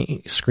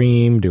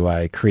scream? Do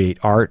I create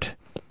art?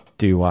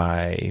 Do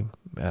I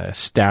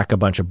stack a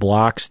bunch of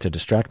blocks to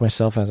distract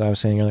myself, as I was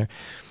saying earlier?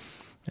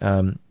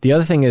 The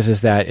other thing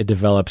is that it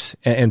develops,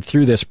 and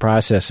through this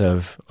process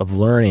of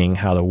learning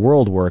how the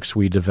world works,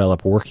 we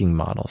develop working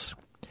models.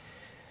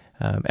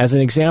 As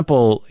an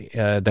example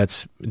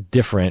that's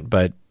different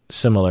but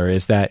similar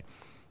is that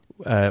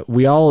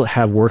we all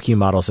have working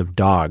models of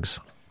dogs,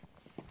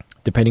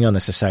 depending on the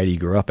society you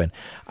grew up in.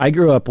 I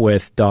grew up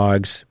with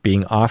dogs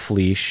being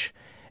off-leash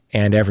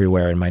and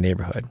everywhere in my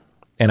neighborhood,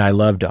 and I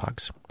love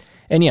dogs.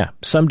 And yeah,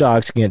 some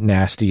dogs can get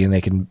nasty and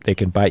they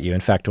can bite you. In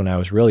fact, when I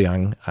was real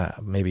young,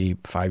 maybe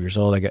 5 years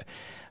old, I got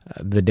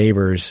the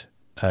neighbor's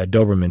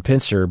Doberman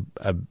pincher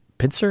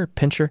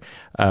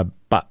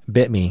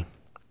bit me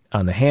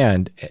on the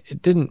hand.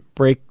 It didn't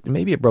break,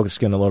 maybe it broke the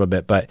skin a little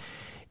bit, but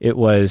it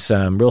was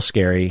real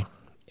scary.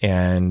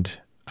 And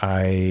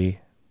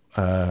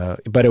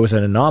but it was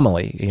an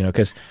anomaly,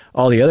 because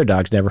all the other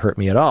dogs never hurt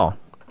me at all.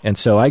 And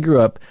so I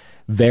grew up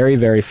very,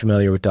 very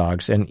familiar with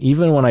dogs. And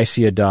even when I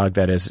see a dog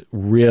that is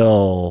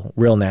real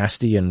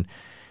nasty and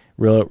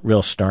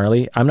real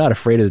snarly, I'm not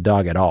afraid of the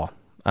dog at all.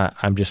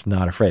 I'm just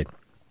not afraid.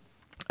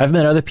 I've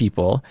met other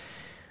people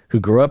who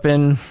grew up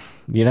in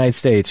the United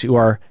States who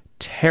are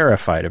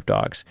terrified of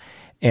dogs.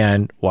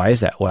 And why is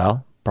that?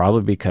 Well,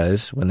 probably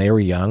because when they were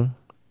young,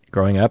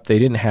 growing up, they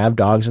didn't have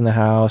dogs in the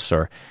house,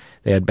 or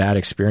they had bad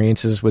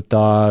experiences with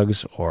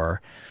dogs,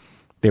 or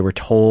they were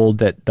told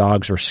that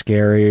dogs were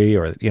scary,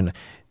 or,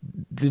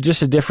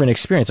 just a different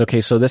experience. Okay,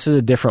 so this is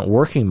a different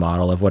working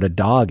model of what a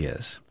dog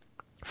is.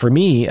 For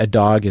me, a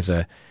dog is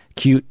a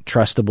cute,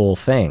 trustable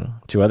thing.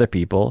 To other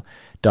people,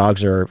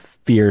 dogs are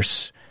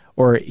fierce,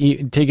 or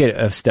take it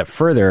a step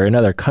further, in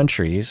other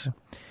countries,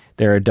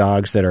 there are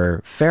dogs that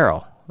are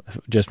feral,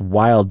 just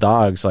wild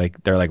dogs,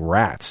 they're like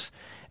rats,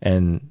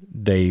 and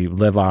they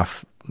live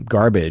off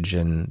garbage,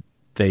 and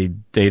they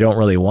don't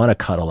really want to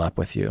cuddle up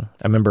with you.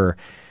 I remember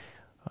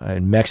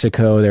in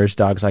Mexico, there's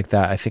dogs like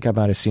that. I think I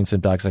might have seen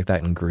some dogs like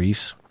that in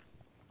Greece.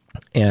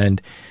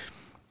 And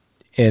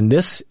in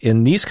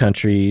these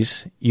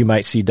countries, you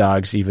might see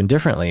dogs even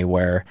differently,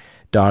 where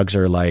dogs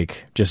are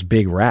like just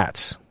big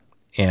rats,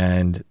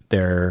 and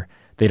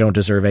they don't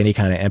deserve any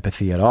kind of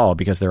empathy at all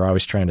because they're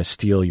always trying to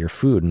steal your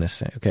food.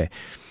 Okay,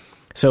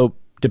 so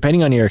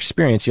depending on your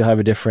experience, you'll have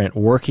a different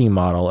working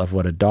model of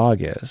what a dog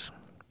is.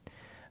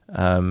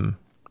 And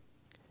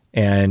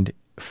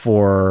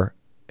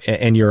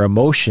your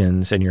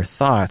emotions and your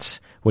thoughts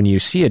when you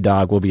see a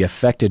dog will be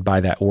affected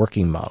by that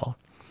working model.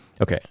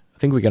 Okay, I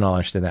think we can all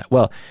understand that.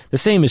 Well, the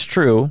same is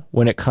true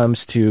when it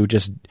comes to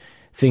just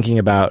thinking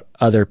about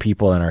other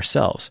people and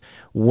ourselves.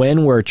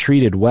 When we're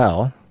treated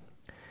well,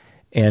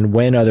 and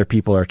when other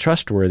people are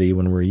trustworthy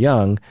when we're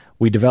young,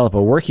 we develop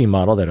a working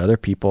model that other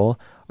people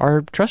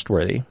are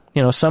trustworthy.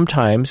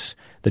 Sometimes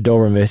the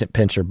Doberman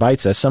Pinscher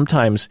bites us.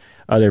 Sometimes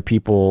other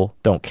people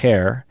don't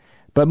care.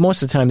 But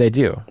most of the time they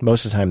do.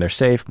 Most of the time they're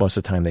safe. Most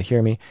of the time they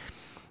hear me.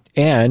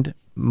 And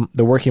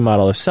the working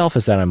model of self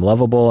is that I'm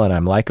lovable and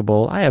I'm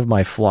likable. I have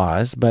my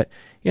flaws, but,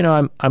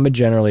 I'm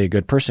generally a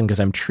good person because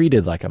I'm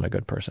treated like I'm a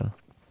good person.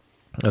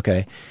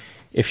 Okay.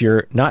 If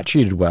you're not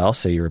treated well,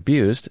 say you're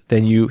abused,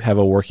 then you have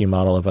a working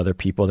model of other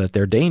people that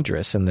they're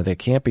dangerous and that they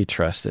can't be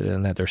trusted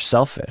and that they're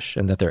selfish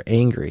and that they're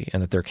angry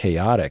and that they're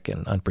chaotic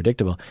and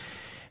unpredictable.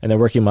 And the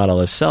working model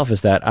of self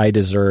is that I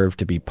deserve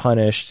to be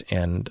punished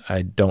and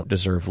I don't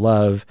deserve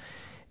love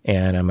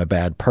and I'm a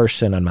bad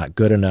person, I'm not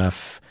good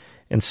enough.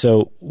 And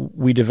so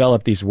we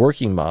develop these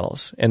working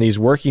models, and these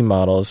working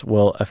models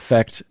will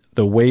affect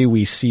the way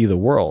we see the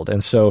world.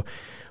 And so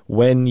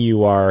when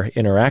you are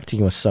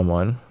interacting with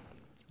someone,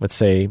 let's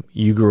say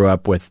you grew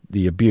up with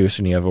the abuse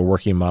and you have a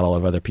working model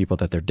of other people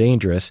that they're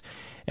dangerous,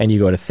 and you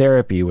go to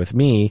therapy with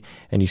me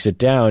and you sit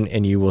down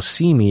and you will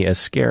see me as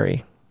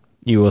scary.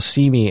 You will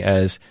see me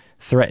as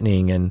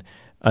threatening and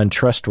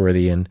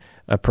untrustworthy and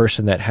a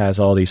person that has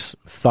all these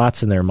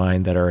thoughts in their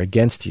mind that are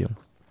against you.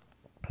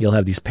 You'll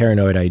have these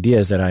paranoid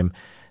ideas that I'm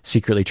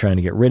secretly trying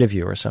to get rid of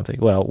you or something.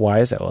 Well, why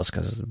is that? Well, it's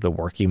because the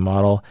working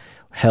model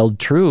held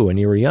true when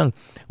you were young.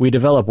 We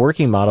develop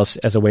working models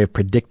as a way of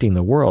predicting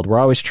the world. We're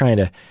always trying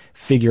to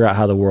figure out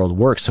how the world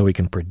works so we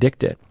can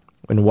predict it.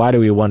 And why do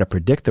we want to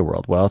predict the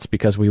world? Well, it's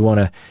because we want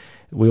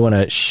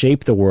to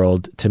shape the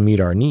world to meet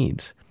our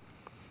needs.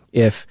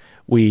 If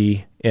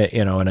we,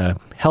 in a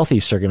healthy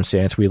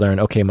circumstance, we learn,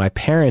 okay, my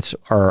parents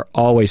are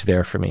always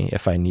there for me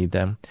if I need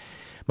them.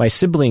 My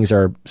siblings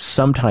are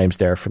sometimes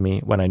there for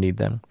me when I need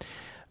them.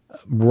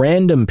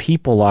 Random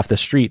people off the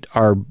street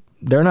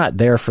they're not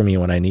there for me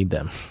when I need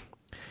them.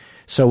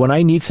 So when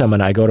I need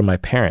someone, I go to my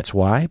parents.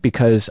 Why?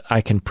 Because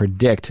I can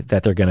predict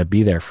that they're going to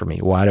be there for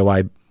me.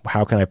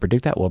 How can I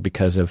predict that? Well,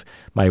 because of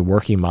my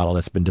working model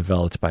that's been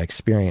developed by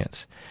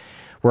experience.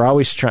 We're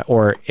always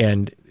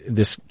and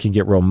this can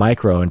get real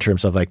micro in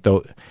terms of like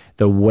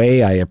the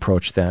way I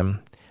approach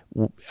them.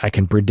 I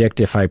can predict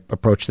if I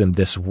approach them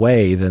this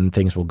way, then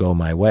things will go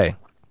my way.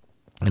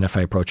 And if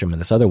I approach them in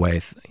this other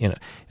way,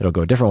 it'll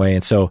go a different way.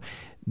 And so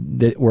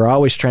we're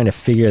always trying to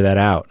figure that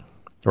out.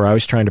 We're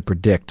always trying to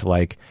predict,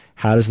 like,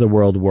 how does the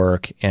world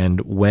work? And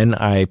when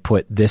I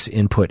put this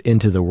input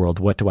into the world,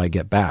 what do I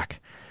get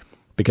back?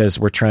 Because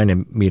we're trying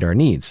to meet our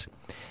needs.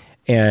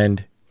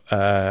 And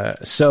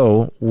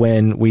so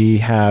when we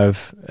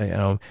have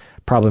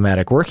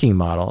problematic working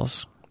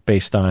models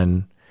based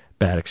on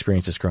bad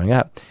experiences growing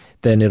up,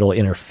 then it'll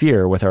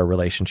interfere with our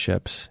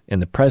relationships in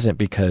the present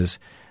because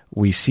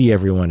we see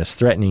everyone as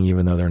threatening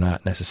even though they're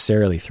not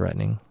necessarily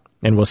threatening.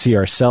 And we'll see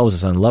ourselves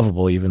as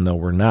unlovable even though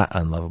we're not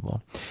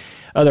unlovable.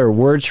 Other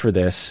words for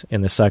this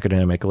in the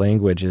psychodynamic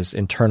language is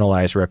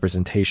internalized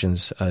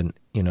representations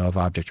of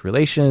object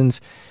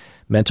relations,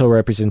 mental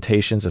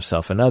representations of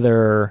self and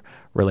other,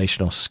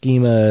 relational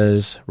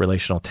schemas,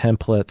 relational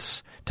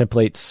templates,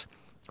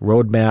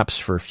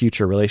 roadmaps for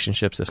future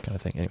relationships, this kind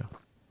of thing. Anyway.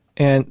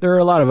 And there are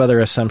a lot of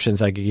other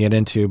assumptions I could get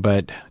into,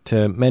 but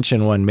to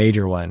mention one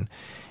major one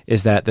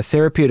is that the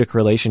therapeutic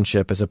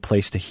relationship is a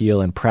place to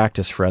heal and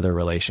practice for other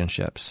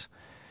relationships.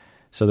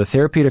 So the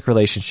therapeutic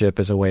relationship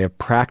is a way of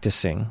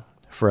practicing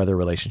for other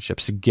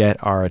relationships to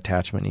get our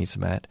attachment needs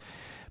met,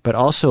 but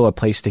also a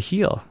place to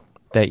heal,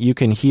 that you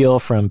can heal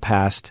from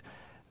past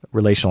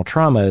relational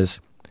traumas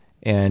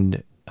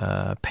and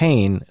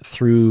pain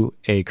through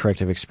a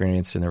corrective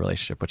experience in the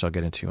relationship, which I'll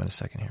get into in a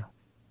second here.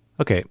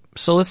 Okay,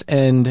 so let's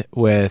end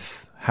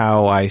with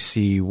how I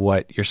see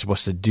what you're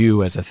supposed to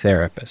do as a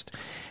therapist.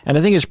 And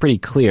I think it's pretty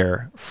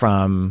clear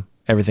from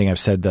everything I've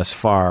said thus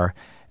far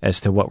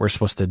as to what we're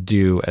supposed to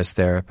do as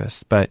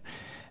therapists. But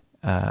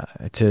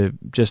to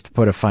just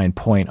put a fine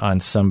point on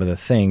some of the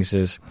things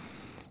is,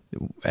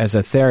 as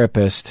a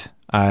therapist,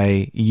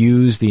 I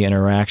use the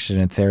interaction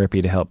in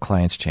therapy to help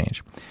clients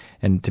change.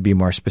 And to be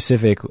more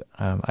specific,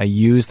 I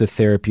use the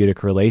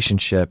therapeutic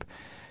relationship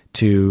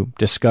to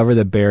discover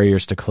the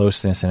barriers to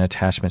closeness and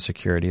attachment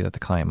security that the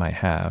client might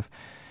have,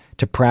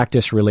 to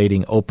practice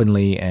relating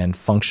openly and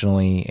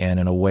functionally and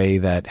in a way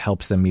that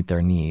helps them meet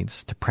their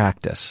needs, to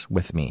practice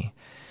with me,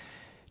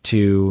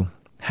 to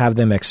have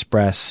them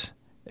express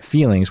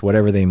feelings,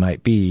 whatever they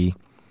might be,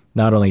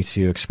 not only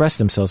to express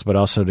themselves, but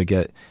also to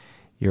get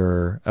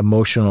your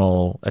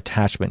emotional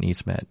attachment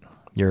needs met.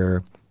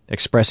 You're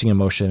expressing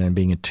emotion and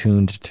being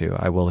attuned to.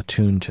 I will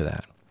attune to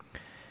that.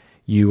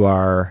 You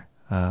are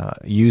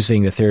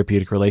using the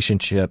therapeutic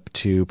relationship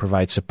to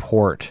provide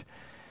support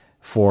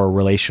for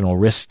relational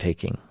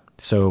risk-taking.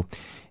 So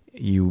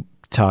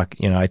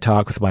I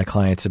talk with my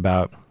clients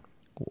about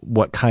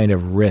what kind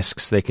of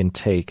risks they can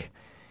take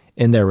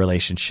in their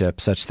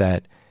relationship such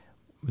that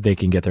they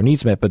can get their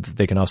needs met, but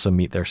they can also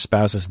meet their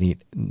spouse's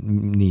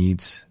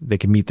needs. They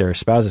can meet their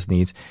spouse's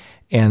needs,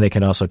 and they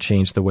can also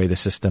change the way the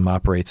system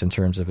operates in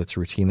terms of its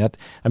routine.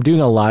 I'm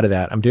doing a lot of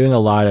that. I'm doing a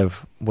lot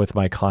of, with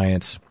my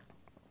clients,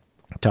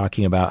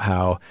 talking about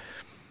how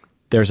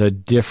there's a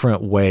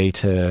different way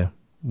to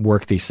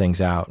work these things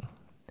out.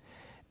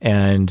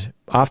 And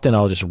often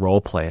I'll just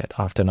role play it.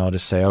 Often I'll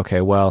just say,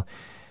 okay, well,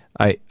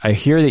 I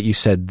hear that you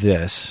said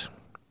this,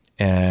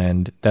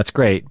 and that's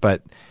great,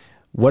 but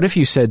what if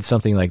you said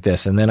something like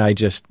this? And then I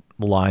just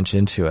launch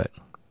into it.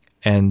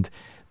 And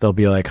they'll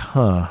be like,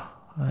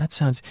 that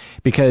sounds...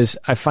 Because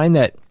I find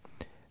that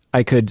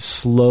I could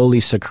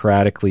slowly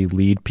Socratically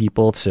lead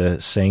people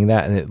to saying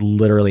that, and it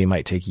literally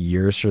might take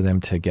years for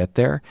them to get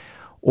there.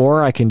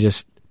 Or I can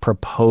just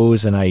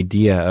propose an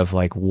idea of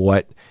like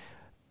what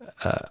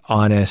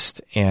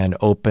honest and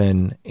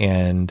open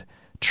and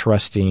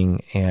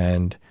trusting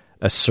and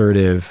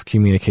assertive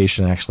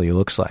communication actually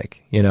looks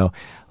like.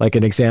 Like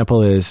an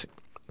example is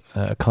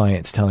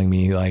clients telling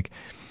me like,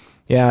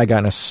 yeah, I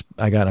got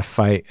in a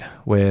fight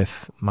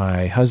with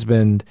my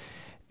husband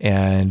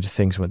and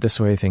things went this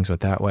way, things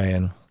went that way.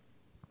 And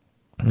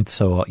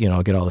so,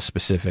 I'll get all the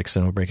specifics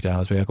and we'll break it down.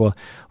 I'll be like, well,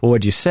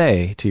 what'd you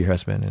say to your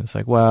husband? And it's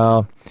like,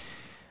 well,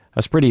 I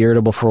was pretty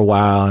irritable for a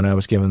while and I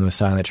was giving him a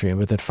silent treatment.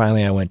 But then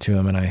finally I went to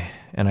him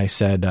and I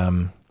said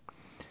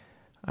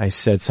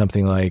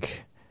something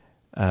like,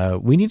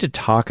 we need to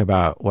talk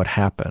about what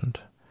happened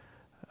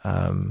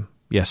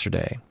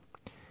yesterday.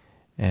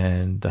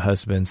 And the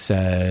husband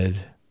said,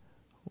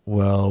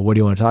 well, what do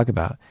you want to talk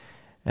about?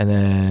 And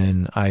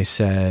then I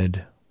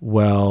said,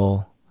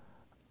 well,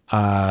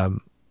 I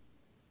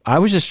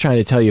was just trying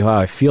to tell you how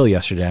I feel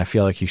yesterday. I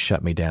feel like you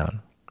shut me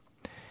down.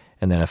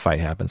 and then a fight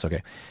happens.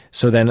 Okay.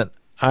 So then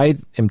I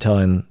am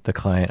telling the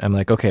client, I'm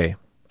like, okay,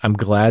 I'm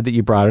glad that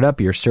you brought it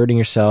up. You're asserting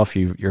yourself.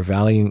 You're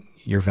valuing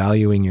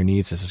your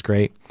needs. This is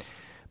great.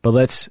 But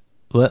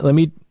let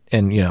me,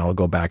 and I'll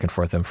go back and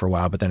forth them for a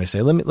while, but then I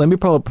say, let me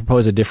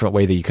propose a different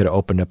way that you could have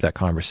opened up that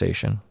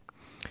conversation.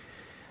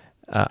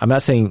 I'm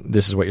not saying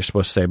this is what you're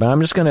supposed to say, but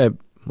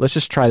let's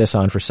just try this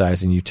on for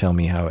size, and you tell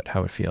me how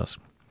it feels.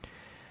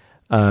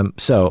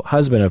 So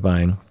husband of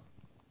mine,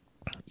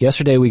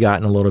 yesterday we got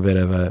in a little bit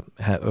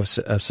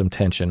of some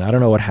tension. I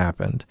don't know what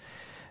happened.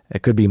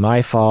 It could be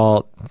my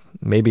fault.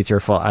 Maybe it's your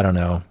fault. I don't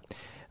know.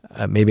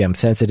 Maybe I'm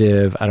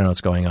sensitive. I don't know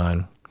what's going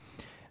on.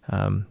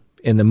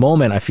 In the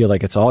moment, I feel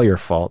like it's all your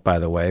fault, by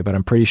the way, but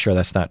I'm pretty sure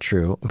that's not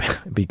true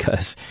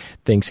because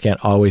things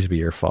can't always be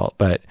your fault.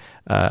 But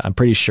I'm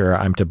pretty sure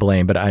I'm to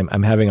blame, but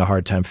I'm having a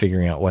hard time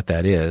figuring out what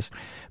that is.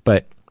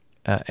 But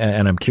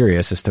and I'm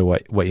curious as to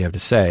what you have to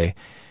say.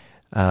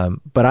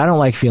 But I don't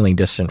like feeling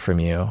distant from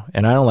you,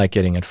 and I don't like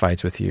getting in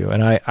fights with you,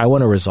 and I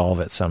want to resolve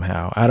it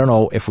somehow. I don't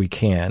know if we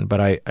can,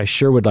 but I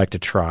sure would like to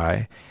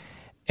try.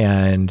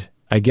 And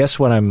I guess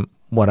what I'm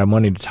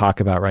wanting to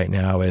talk about right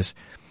now is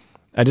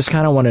I just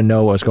kind of want to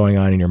know what's going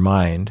on in your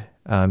mind.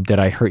 Did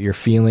I hurt your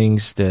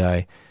feelings? Did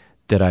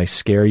I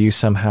scare you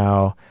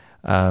somehow?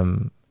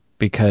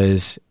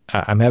 Because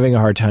I'm having a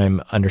hard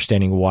time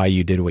understanding why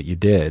you did what you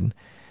did.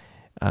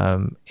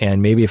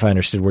 And maybe if I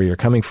understood where you're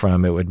coming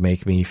from, it would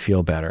make me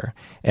feel better.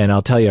 And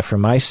I'll tell you,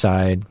 from my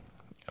side,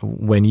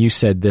 when you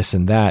said this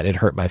and that, it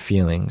hurt my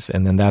feelings.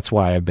 And then that's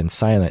why I've been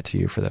silent to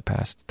you for the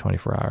past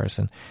 24 hours.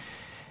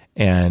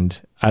 And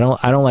I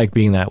don't like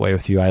being that way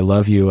with you. I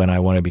love you and I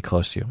want to be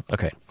close to you.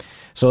 Okay.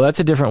 So that's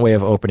a different way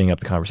of opening up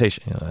the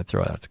conversation. I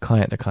throw it out to the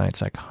client. The client's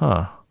like,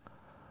 huh.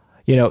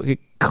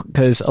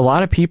 Because a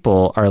lot of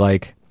people are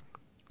like,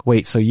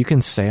 wait, so you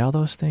can say all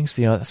those things?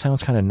 That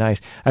sounds kind of nice.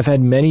 I've had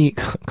many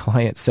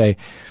clients say,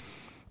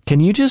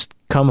 can you just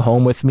come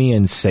home with me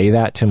and say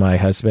that to my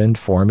husband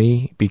for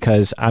me?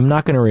 Because I'm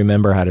not going to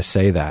remember how to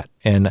say that.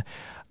 And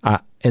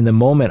in the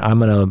moment, I'm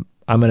going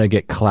to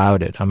get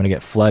clouded. I'm going to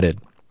get flooded.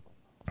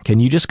 Can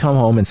you just come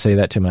home and say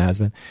that to my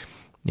husband?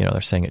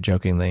 They're saying it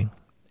jokingly.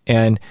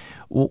 And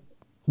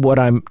what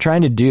I'm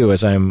trying to do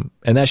is and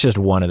that's just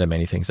one of the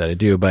many things that I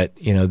do, but,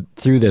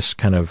 through this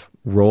kind of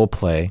role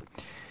play,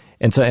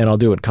 and I'll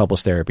do it with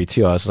couples therapy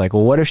too. I was like,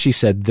 well, what if she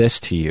said this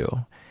to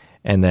you?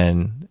 And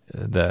then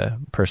the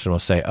person will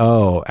say,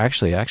 oh,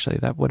 actually,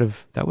 that would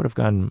have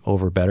gone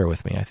over better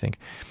with me, I think.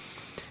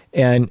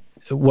 And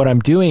what I'm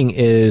doing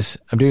is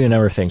I'm doing a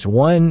number of things.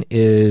 One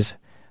is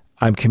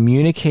I'm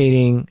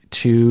communicating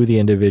to the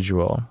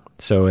individual.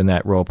 So in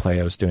that role play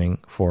I was doing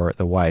for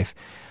the wife,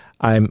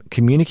 I'm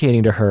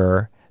communicating to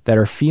her that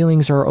her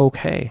feelings are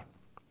okay,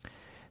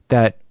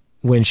 that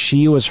when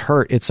she was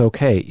hurt, it's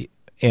okay.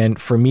 And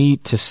for me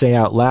to say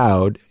out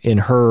loud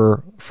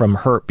from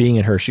her being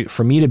in her shoes,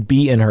 for me to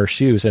be in her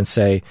shoes and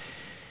say,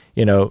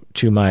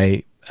 to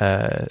my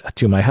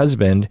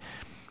husband,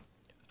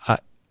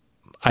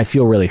 I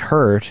feel really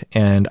hurt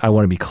and I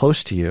want to be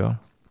close to you.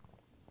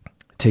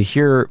 To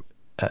hear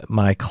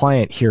my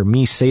client hear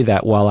me say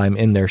that while I'm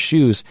in their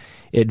shoes,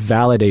 it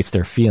validates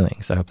their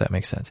feelings. I hope that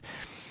makes sense.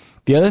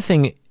 The other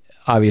thing,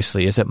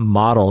 obviously, is it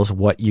models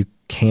what you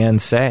can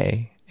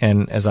say.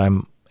 And as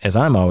I'm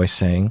always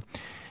saying,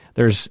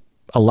 there's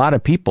a lot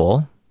of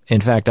people, in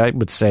fact, I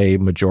would say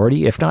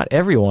majority, if not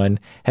everyone,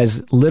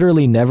 has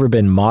literally never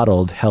been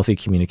modeled healthy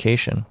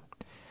communication.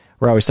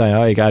 We're always saying,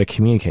 oh, you got to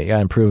communicate, you got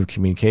to improve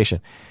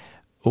communication.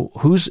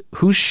 Who's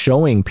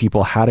showing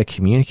people how to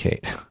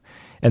communicate?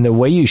 And the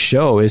way you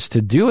show is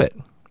to do it.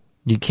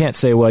 You can't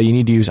say, well, you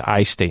need to use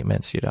I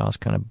statements, it's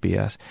kind of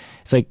BS.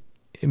 It's like,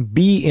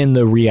 be in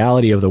the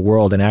reality of the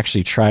world and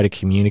actually try to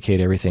communicate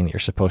everything that you're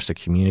supposed to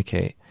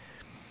communicate.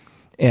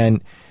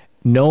 And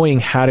knowing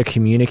how to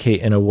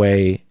communicate in a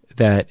way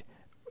that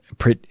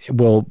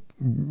will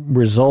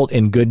result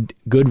in good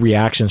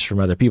reactions from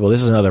other people.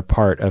 This is another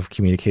part of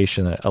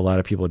communication that a lot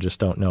of people just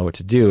don't know what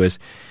to do, is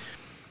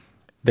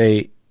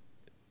they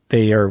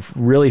are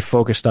really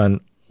focused on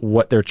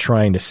what they're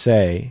trying to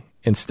say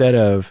instead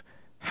of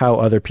how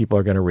other people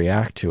are going to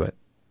react to it.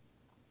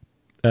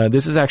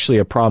 This is actually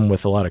a problem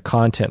with a lot of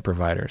content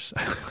providers,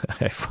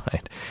 I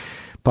find,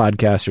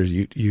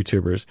 podcasters,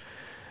 YouTubers,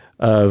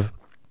 of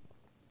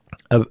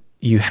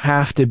you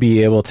have to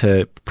be able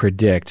to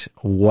predict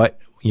what,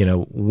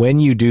 when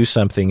you do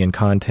something in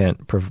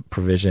content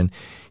provision,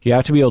 you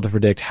have to be able to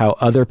predict how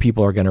other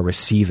people are going to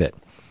receive it.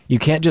 You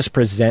can't just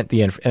present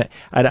the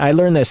I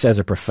learned this as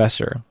a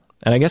professor,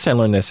 and I guess I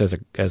learned this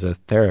as a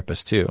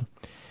therapist too.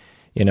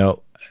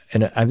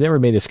 And I've never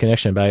made this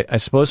connection, but I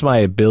suppose my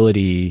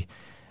ability,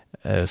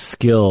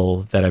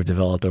 skill that I've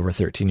developed over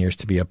 13 years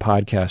to be a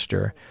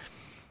podcaster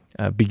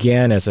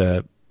began as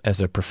a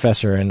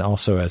professor and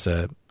also as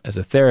a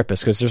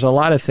therapist, because there's a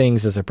lot of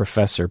things as a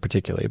professor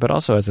particularly, but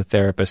also as a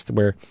therapist,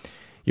 where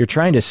you're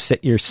trying to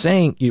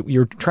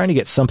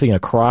get something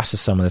across to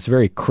someone that's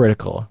very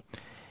critical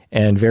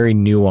and very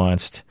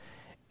nuanced,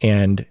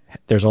 and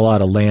there's a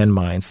lot of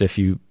landmines if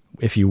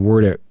you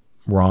word it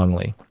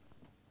wrongly.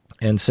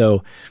 And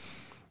so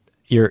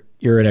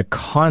you're in a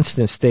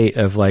constant state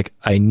of like,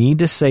 I need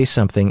to say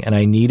something and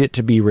I need it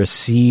to be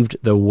received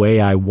the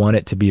way I want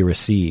it to be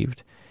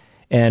received.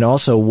 And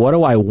also, what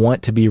do I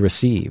want to be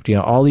received?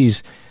 All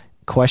these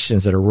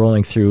questions that are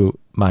rolling through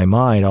my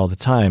mind all the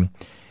time.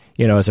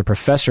 As a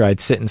professor, I'd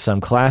sit in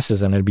some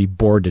classes and I'd be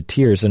bored to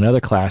tears. In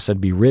another class,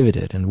 I'd be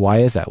riveted. And why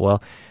is that?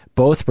 Well,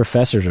 both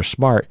professors are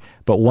smart,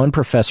 but one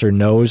professor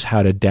knows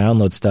how to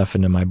download stuff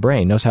into my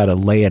brain, knows how to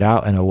lay it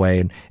out in a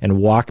way and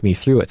walk me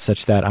through it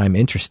such that I'm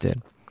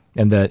interested.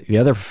 And the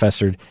other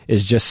professor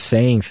is just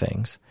saying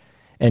things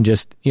and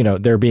just,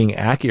 they're being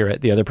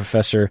accurate. The other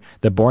professor,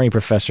 the boring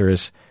professor,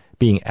 is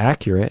being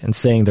accurate and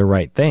saying the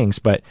right things,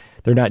 but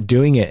they're not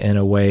doing it in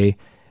a way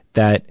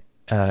that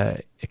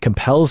it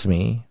compels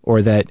me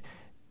or that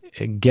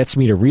it gets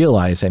me to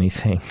realize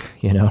anything,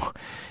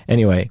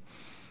 Anyway,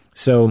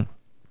 so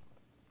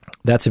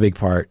that's a big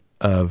part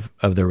of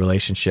the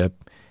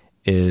relationship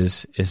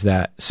is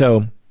that.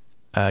 So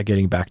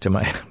getting back to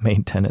my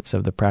main tenets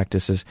of the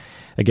practice is,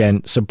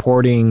 again,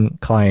 supporting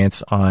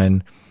clients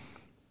on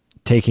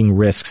taking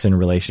risks in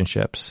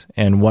relationships.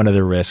 And one of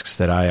the risks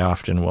that I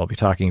often will be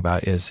talking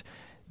about is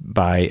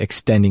by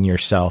extending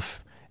yourself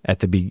at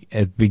the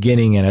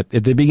beginning and at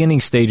the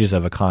beginning stages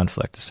of a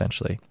conflict,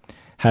 essentially.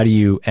 How do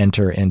you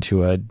enter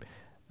into a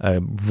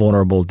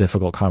vulnerable,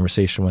 difficult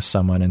conversation with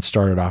someone and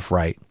start it off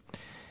right?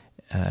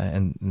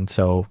 And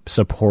so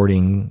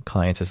supporting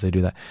clients as they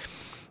do that.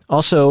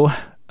 Also,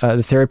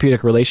 the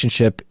therapeutic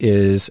relationship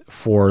is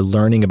for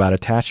learning about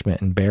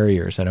attachment and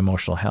barriers and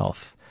emotional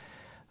health.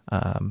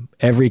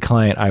 Every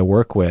client I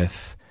work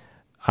with,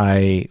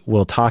 I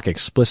will talk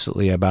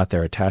explicitly about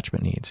their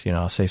attachment needs.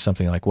 I'll say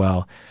something like,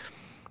 well,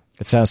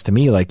 it sounds to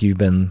me like you've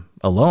been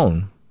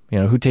alone.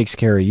 Who takes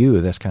care of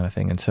you? This kind of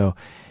thing. And so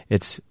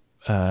it's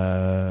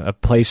a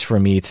place for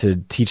me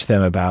to teach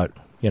them about,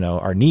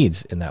 our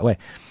needs in that way.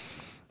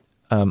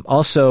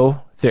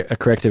 Also,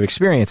 corrective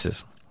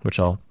experiences, which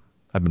I've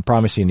been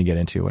promising to get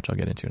into, which I'll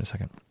get into in a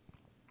second.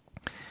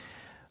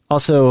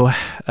 Also,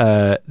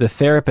 the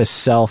therapist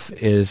self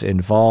is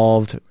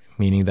involved,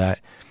 meaning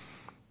that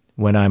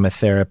when I'm a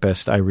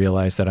therapist, I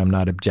realize that I'm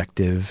not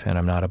objective and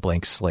I'm not a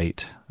blank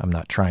slate. I'm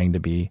not trying to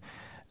be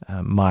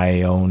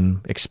my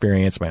own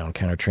experience, my own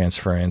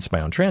countertransference,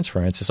 my own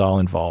transference is all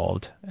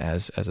involved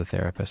as a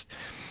therapist.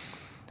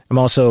 I'm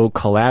also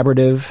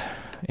collaborative,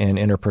 and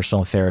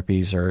interpersonal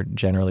therapies are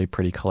generally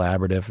pretty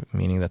collaborative,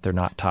 meaning that they're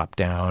not top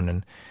down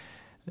and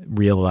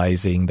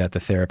realizing that the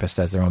therapist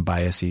has their own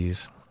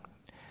biases.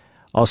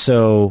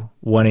 Also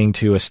wanting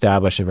to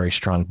establish a very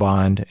strong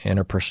bond,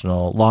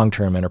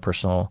 long-term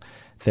interpersonal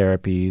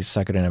therapies,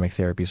 psychodynamic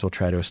therapies will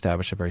try to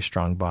establish a very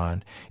strong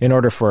bond. In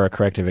order for a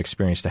corrective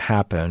experience to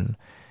happen,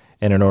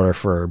 and in order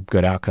for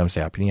good outcomes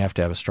to happen, you have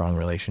to have a strong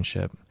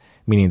relationship,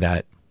 meaning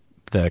that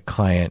the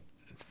client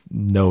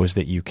knows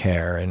that you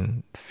care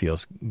and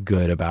feels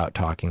good about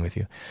talking with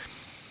you.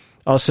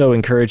 Also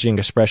encouraging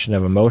expression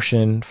of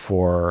emotion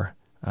for,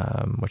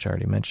 which I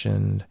already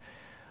mentioned.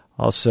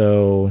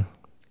 Also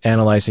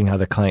analyzing how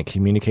the client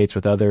communicates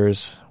with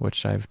others,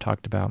 which I've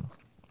talked about.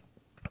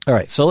 All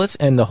right, so let's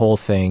end the whole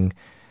thing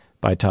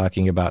by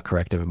talking about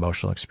corrective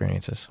emotional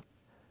experiences.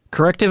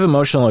 Corrective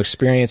emotional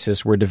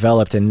experiences were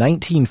developed in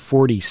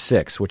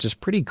 1946, which is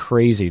pretty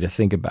crazy to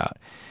think about.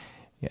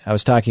 I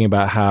was talking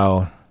about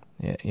how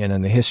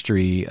in the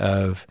history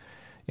of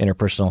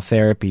interpersonal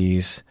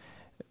therapies,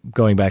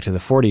 going back to the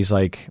 40s,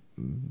 like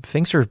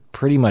things are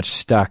pretty much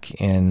stuck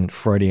in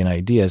Freudian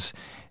ideas.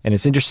 And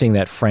it's interesting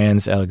that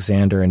Franz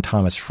Alexander and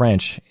Thomas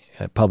French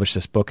published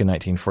this book in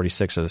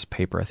 1946, or this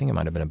paper. I think it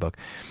might have been a book.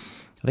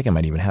 I think I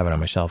might even have it on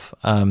my shelf,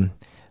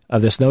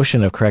 of this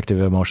notion of corrective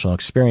emotional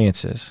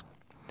experiences.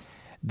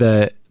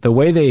 The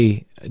way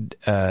they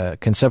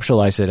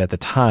conceptualized it at the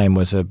time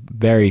was a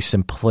very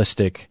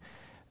simplistic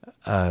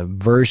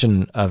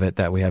version of it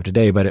that we have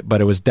today,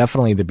 but it was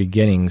definitely the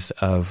beginnings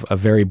of a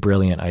very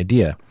brilliant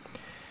idea.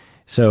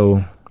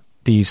 So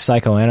these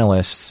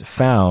psychoanalysts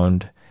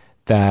found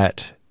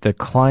that the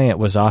client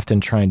was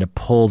often trying to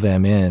pull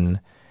them in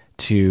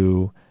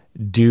to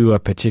do a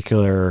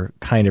particular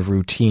kind of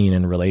routine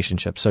in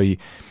relationships. So you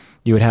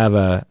would have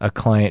a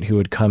client who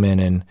would come in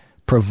and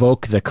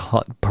provoke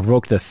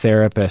the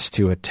therapist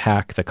to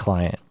attack the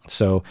client.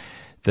 So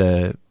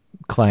the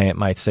client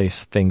might say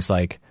things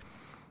like,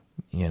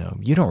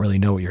 you don't really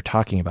know what you're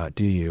talking about,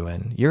 do you?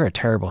 And you're a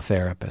terrible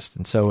therapist.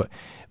 And so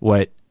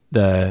what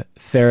the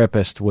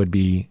therapist would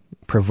be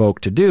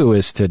provoked to do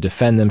is to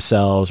defend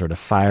themselves or to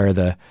fire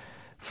the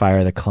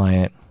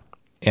client.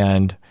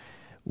 And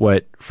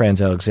what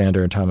Franz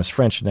Alexander and Thomas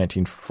French in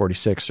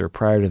 1946 or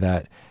prior to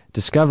that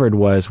discovered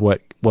was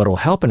what will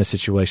help in a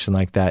situation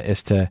like that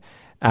is to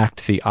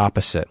act the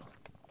opposite.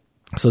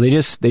 So they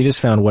just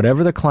found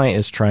whatever the client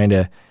is trying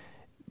to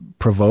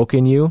provoke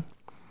in you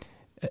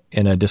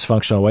in a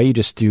dysfunctional way, you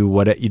just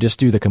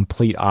do the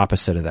complete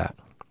opposite of that.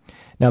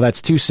 Now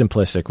that's too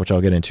simplistic, which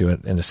I'll get into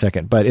in a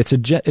second, but it's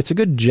a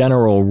good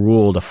general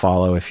rule to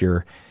follow if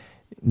you're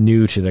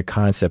new to the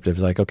concept of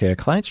like, okay, a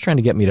client's trying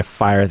to get me to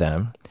fire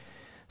them.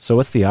 So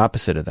what's the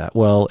opposite of that?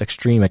 Well,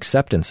 extreme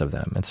acceptance of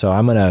them. And so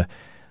I'm going to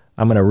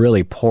I'm going to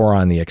really pour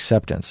on the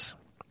acceptance,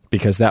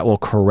 because that'll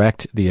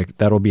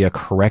be a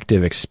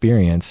corrective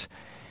experience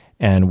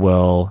and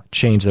will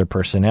change their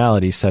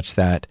personality such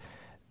that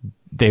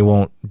they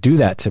won't do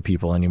that to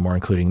people anymore,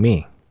 including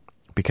me,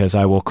 because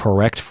I will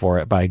correct for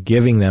it by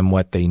giving them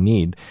what they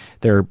need.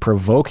 They're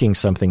provoking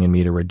something in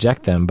me to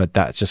reject them, but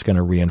that's just going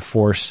to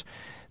reinforce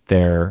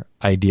their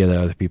idea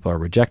that other people are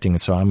rejecting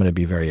it. So I'm going to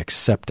be very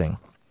accepting.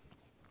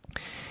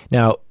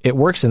 Now, it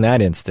works in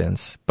that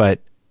instance, but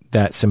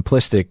that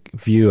simplistic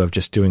view of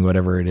just doing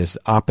whatever it is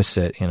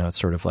opposite, it's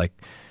sort of like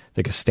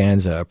the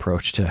Costanza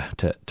approach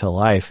to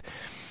life,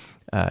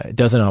 it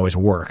doesn't always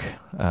work.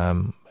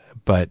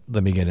 But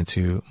let me get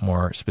into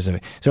more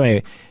specific. So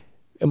anyway,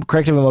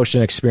 corrective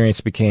emotion experience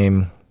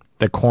became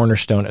the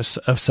cornerstone of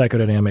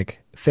psychodynamic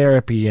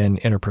therapy and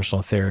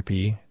interpersonal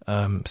therapy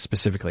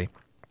specifically.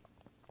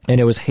 And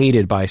it was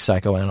hated by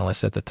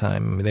psychoanalysts at the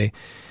time. I mean, they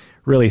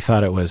really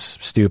thought it was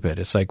stupid.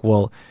 It's like,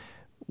 well,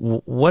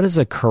 what is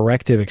a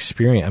corrective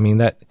experience? I mean,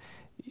 that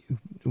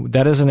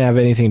doesn't have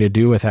anything to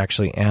do with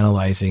actually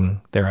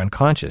analyzing their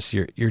unconscious.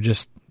 You're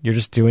just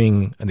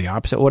doing the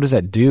opposite. What does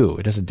that do?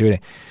 It doesn't do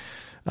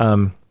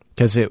anything.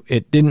 Because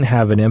it didn't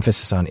have an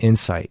emphasis on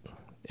insight.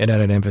 It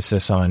had an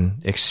emphasis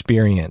on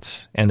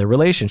experience and the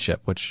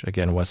relationship, which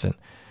again wasn't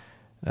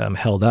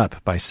held up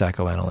by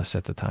psychoanalysts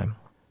at the time.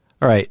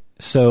 All right,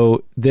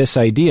 so this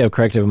idea of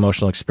corrective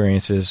emotional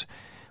experiences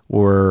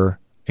were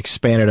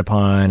expanded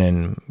upon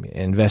and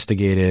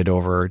investigated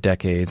over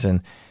decades.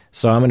 And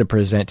so I'm going to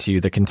present to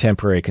you the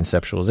contemporary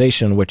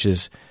conceptualization, which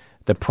is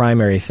the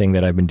primary thing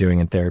that I've been doing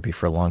in therapy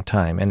for a long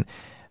time. And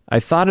I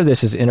thought of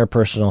this as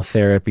interpersonal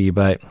therapy,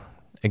 but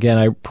again,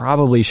 I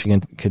probably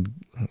could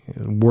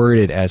word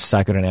it as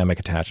psychodynamic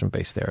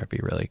attachment-based therapy,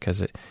 really,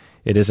 because it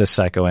is a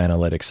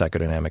psychoanalytic,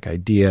 psychodynamic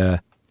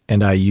idea,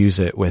 and I use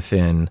it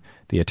within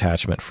the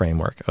attachment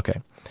framework. Okay.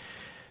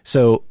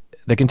 So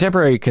the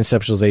contemporary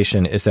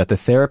conceptualization is that the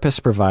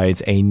therapist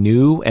provides a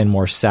new and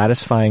more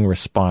satisfying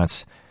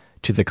response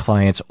to the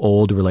client's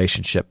old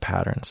relationship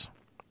patterns.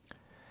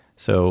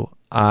 So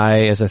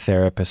I, as a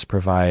therapist,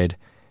 provide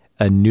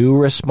a new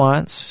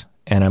response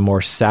and a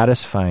more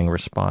satisfying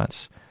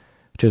response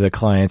to the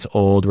client's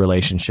old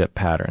relationship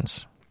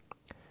patterns.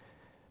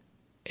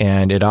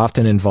 And it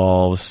often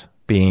involves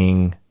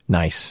being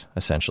nice,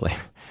 essentially,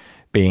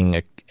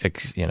 being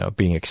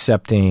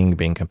accepting,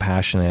 being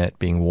compassionate,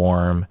 being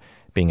warm,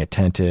 being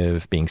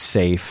attentive, being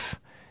safe,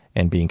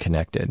 and being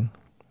connected.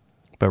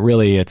 But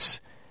really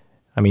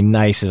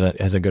nice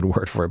is a good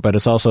word for it, but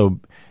it's also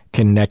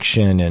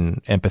connection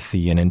and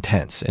empathy and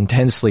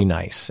intensely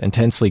nice,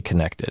 intensely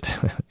connected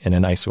in a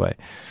nice way.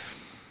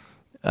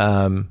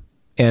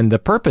 And the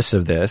purpose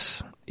of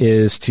this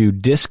is to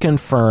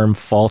disconfirm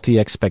faulty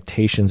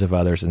expectations of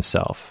others and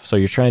self. So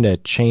you're trying to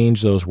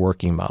change those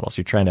working models.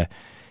 You're trying to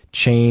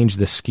change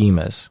the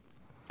schemas.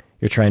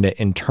 You're trying to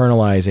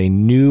internalize a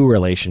new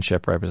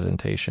relationship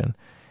representation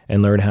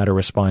and learn how to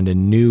respond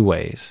in new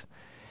ways,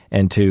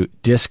 and to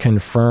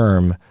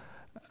disconfirm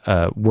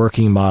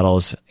working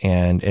models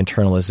and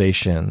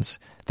internalizations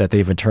that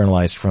they've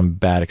internalized from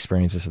bad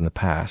experiences in the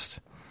past.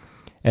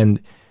 And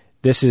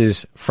this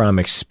is from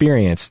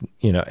experience,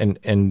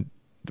 and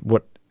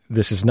what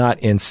this is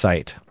not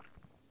insight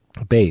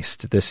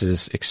based. This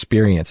is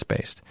experience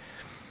based.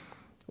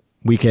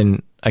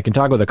 I can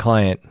talk with a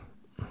client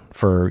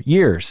for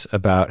years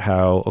about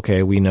how,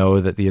 okay, we know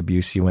that the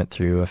abuse you went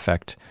through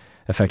affected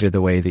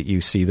the way that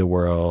you see the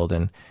world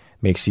and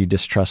makes you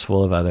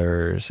distrustful of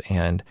others,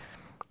 and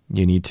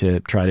you need to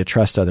try to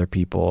trust other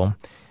people.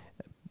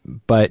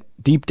 But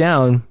deep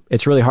down,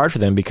 it's really hard for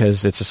them,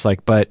 because it's just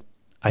like, but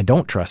I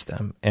don't trust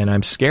them, and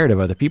I'm scared of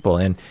other people,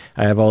 and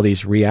I have all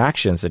these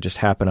reactions that just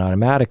happen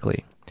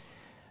automatically.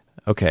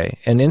 Okay,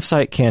 and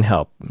insight can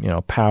help.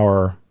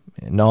 Power,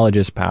 knowledge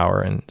is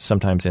power, and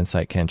sometimes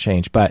insight can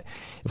change. But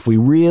if we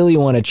really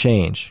want to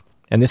change,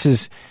 and this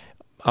has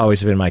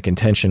always been my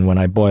contention when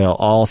I boil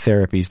all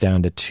therapies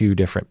down to two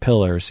different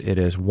pillars, it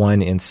is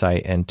one,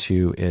 insight, and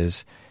two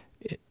is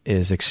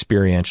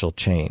experiential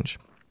change.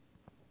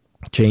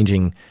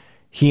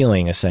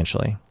 Healing,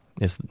 essentially,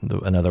 is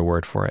another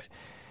word for it.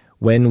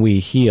 When we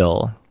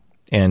heal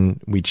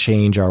and we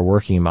change our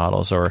working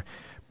models, or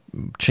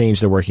change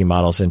the working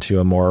models into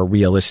a more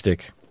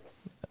realistic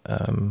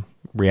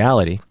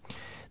reality,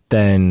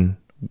 then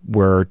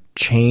we're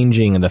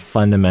changing the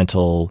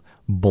fundamental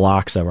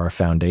blocks of our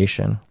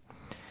foundation.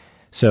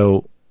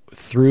 So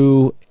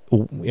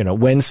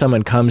when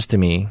someone comes to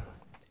me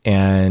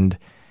and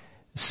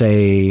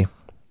say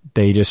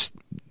they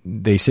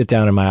sit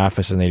down in my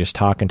office and they just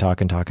talk and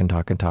talk and talk and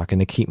talk and talk, and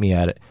they keep me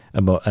at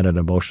an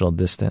emotional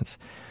distance.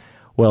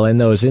 Well, in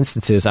those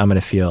instances, I'm going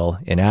to feel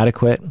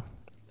inadequate.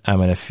 I'm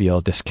going to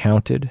feel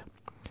discounted.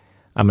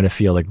 I'm going to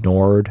feel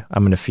ignored.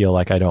 I'm going to feel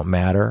like I don't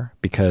matter,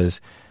 because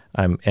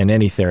and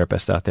any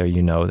therapist out there,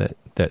 that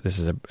this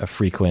is a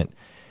frequent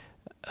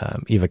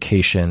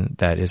evocation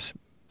that is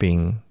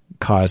being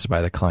caused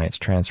by the client's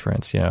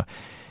transference.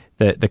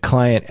 The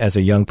client as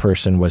a young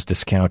person was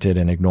discounted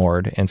and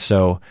ignored. And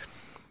so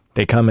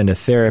they come into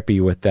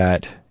therapy with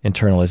that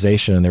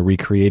internalization and they're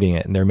recreating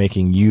it and they're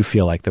making you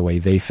feel like the way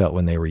they felt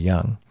when they were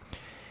young.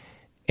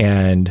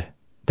 And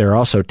they're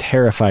also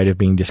terrified of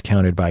being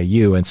discounted by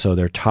you, and so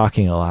they're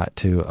talking a lot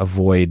to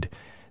avoid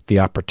the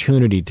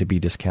opportunity to be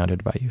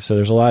discounted by you. So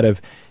there's a lot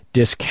of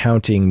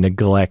discounting,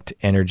 neglect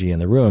energy in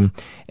the room.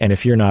 And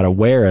if you're not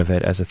aware of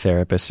it as a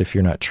therapist, if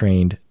you're not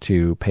trained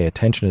to pay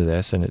attention to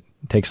this, and it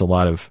takes a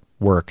lot of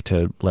work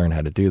to learn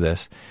how to do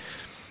this,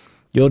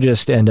 you'll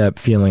just end up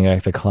feeling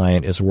like the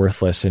client is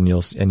worthless, and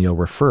you'll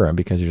refer them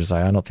because you're just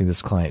like, I don't think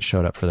this client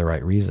showed up for the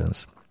right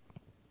reasons.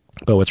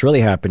 But what's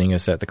really happening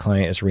is that the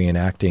client is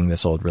reenacting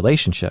this old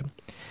relationship.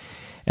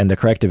 And the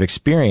corrective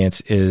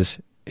experience is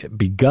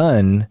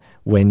begun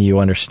when you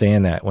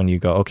understand that, when you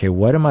go, okay,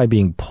 what am I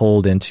being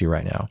pulled into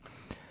right now?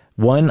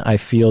 One, I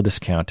feel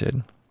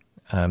discounted.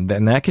 And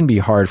that can be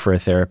hard for a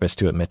therapist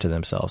to admit to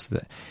themselves.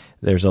 That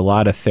there's a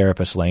lot of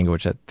therapist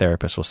language that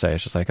therapists will say.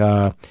 It's just like,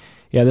 yeah,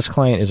 this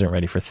client isn't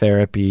ready for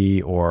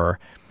therapy, or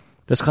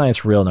this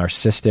client's real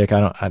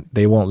narcissistic.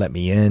 They won't let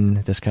me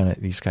in. These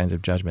kinds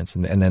of judgments,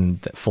 and then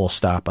the full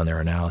stop on their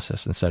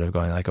analysis instead of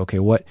going like, okay,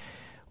 what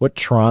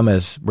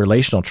traumas,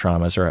 relational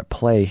traumas, are at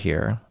play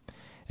here,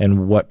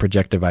 and what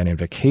projective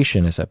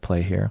identification is at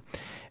play here,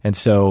 and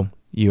so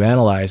you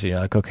analyze it. You're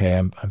like, okay,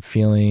 I'm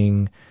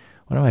feeling.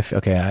 What am I?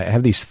 Okay, I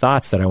have these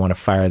thoughts that I want to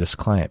fire this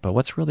client, but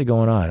what's really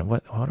going on?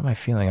 What am I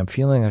feeling? I'm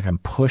feeling like I'm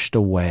pushed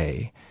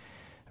away.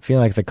 I feel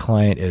like the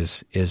client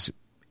is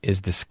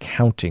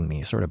discounting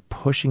me, sort of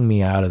pushing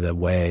me out of the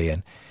way,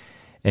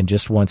 and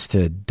just wants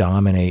to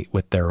dominate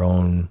with their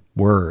own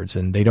words,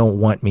 and they don't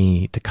want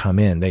me to come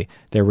in.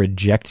 They're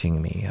rejecting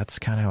me. That's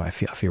kind of how I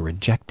feel. I feel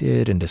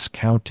rejected and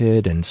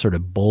discounted and sort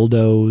of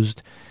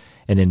bulldozed,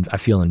 and I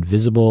feel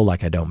invisible,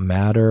 like I don't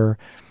matter.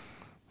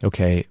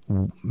 Okay,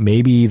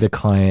 maybe the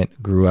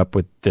client grew up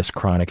with this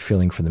chronic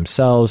feeling for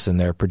themselves, and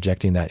they're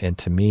projecting that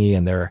into me,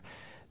 and they're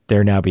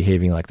now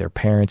behaving like their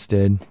parents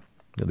did,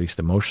 at least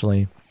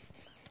emotionally,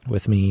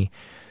 with me.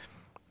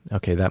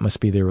 Okay, that must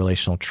be the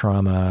relational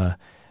trauma.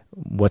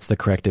 What's the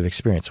corrective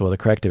experience? Well, the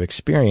corrective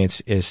experience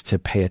is to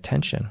pay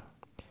attention.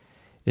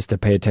 Is to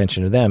pay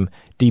attention to them.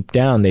 Deep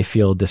down, they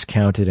feel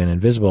discounted and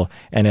invisible,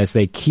 and as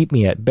they keep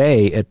me at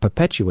bay, it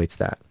perpetuates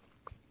that.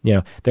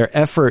 Their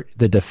effort,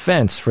 the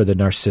defense for the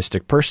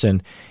narcissistic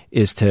person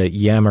is to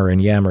yammer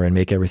and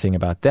make everything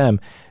about them,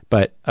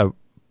 but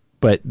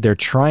they're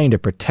trying to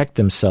protect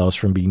themselves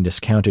from being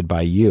discounted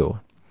by you.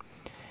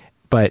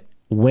 But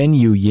when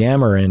you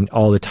yammer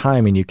all the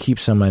time and you keep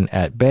someone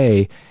at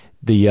bay,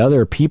 the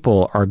other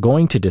people are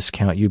going to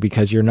discount you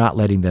because you're not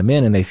letting them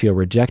in, and they feel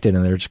rejected,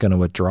 and they're just going to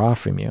withdraw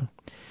from you.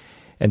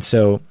 And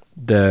so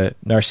the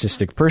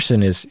narcissistic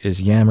person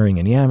is yammering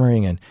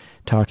and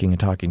talking, and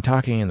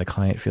the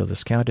client feels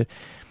discounted.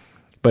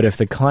 But if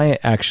the client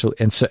actually,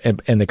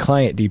 and the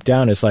client deep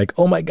down is like,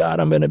 oh my God,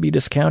 I'm going to be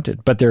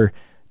discounted, but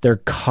they're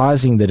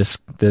causing the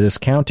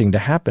discounting to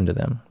happen to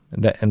them.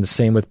 And the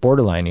same with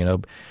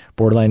borderline.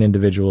 Borderline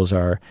individuals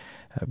are,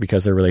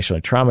 because they're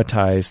relationally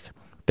traumatized,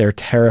 they're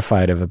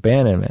terrified of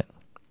abandonment.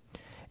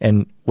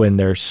 And when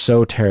they're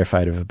so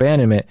terrified of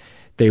abandonment,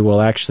 they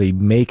will actually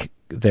make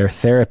their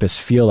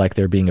therapist feel like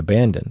they're being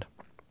abandoned.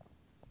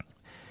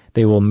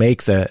 They will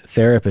make the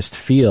therapist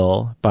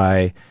feel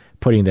by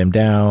putting them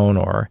down,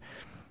 or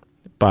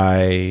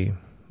by,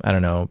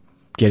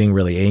 getting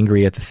really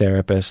angry at the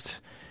therapist,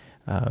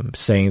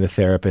 saying the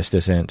therapist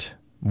isn't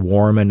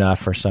warm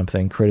enough or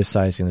something,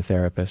 criticizing the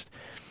therapist.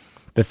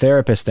 The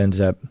therapist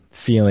ends up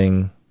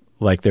feeling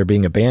like they're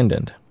being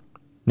abandoned.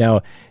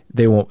 Now,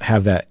 they won't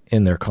have that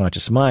in their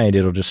conscious mind.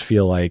 It'll just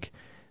feel like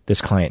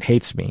this client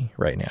hates me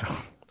right now,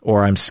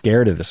 or I'm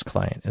scared of this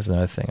client is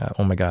another thing.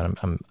 Oh my God,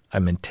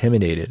 I'm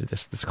intimidated.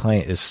 This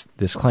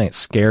client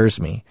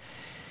scares me.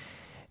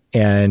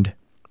 And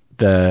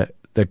the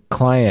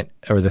client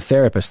or the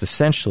therapist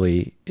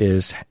essentially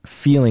is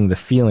feeling the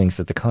feelings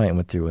that the client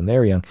went through when they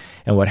were young.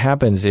 And what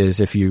happens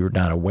is, if you're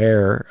not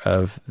aware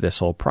of this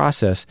whole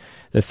process,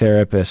 the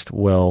therapist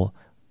will,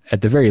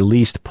 at the very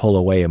least, pull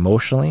away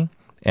emotionally,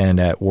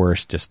 and at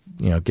worst, just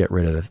get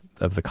rid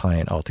of the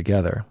client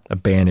altogether,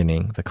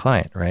 abandoning the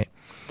client, right?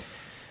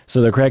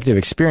 So the corrective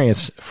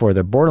experience for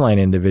the borderline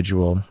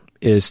individual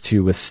is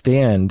to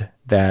withstand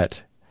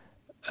that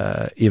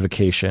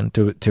evocation,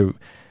 to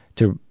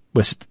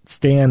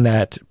withstand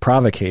that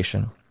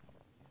provocation,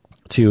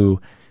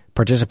 to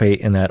participate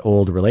in that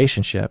old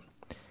relationship.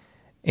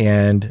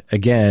 And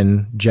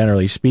again,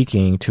 generally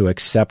speaking, to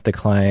accept the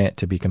client,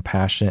 to be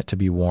compassionate, to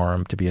be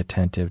warm, to be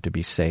attentive, to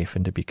be safe,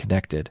 and to be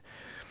connected.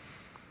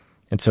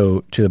 And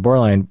so to the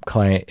borderline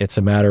client, it's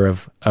a matter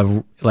of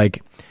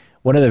like,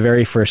 one of the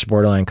very first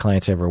borderline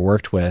clients I ever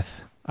worked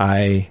with,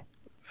 I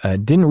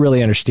didn't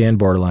really understand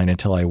borderline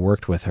until I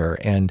worked with her.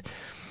 And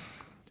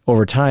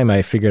over time,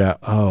 I figured out,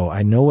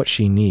 I know what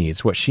she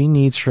needs. What she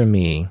needs from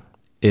me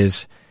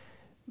is,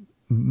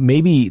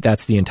 maybe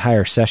that's the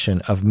entire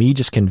session of me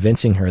just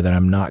convincing her that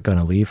I'm not going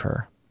to leave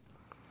her.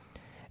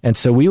 And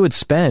so we would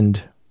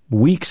spend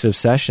weeks of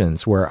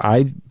sessions where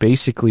I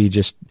basically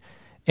just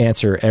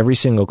answer every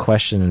single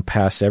question and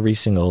pass every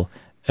single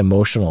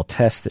emotional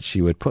tests that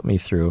she would put me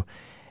through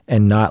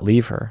and not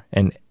leave her.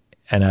 And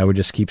I would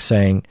just keep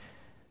saying,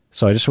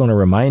 so I just want to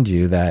remind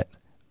you that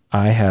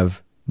I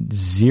have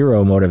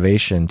zero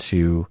motivation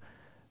to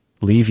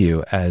leave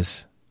you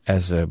as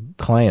a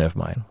client of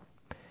mine.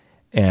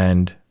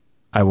 And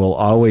I will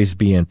always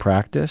be in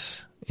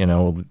practice,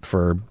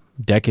 for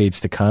decades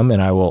to come,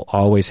 and I will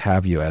always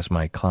have you as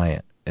my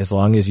client. As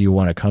long as you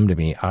want to come to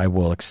me, I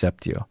will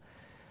accept you.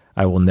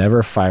 I will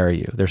never fire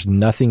you. There's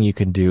nothing you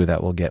can do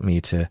that will get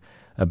me to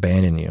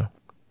abandon you.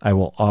 I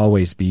will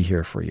always be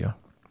here for you.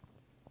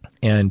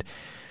 And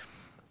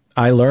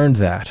I learned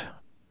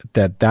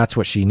that's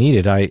what she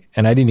needed. I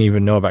didn't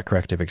even know about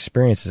corrective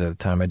experiences at the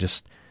time. I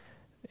just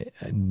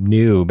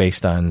knew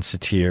based on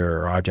satir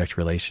or object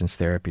relations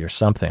therapy or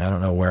something. I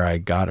don't know where I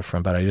got it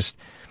from, but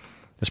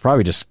it's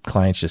probably just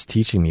clients just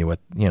teaching me what,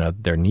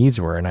 their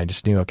needs were. And I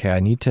just knew, okay, I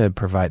need to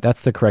provide,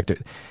 that's the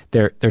corrective.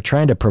 They're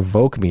trying to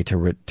provoke me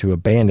to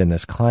abandon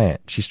this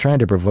client. She's trying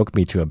to provoke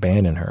me to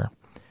abandon her,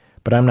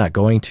 but I'm not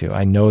going to.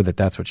 I know that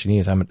that's what she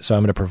needs. So I'm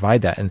going to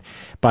provide that. And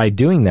by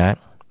doing that,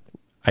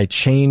 I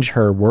change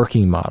her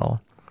working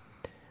model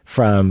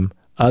from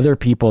other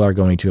people are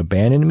going to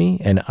abandon me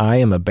and I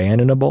am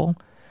abandonable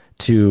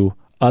to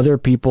other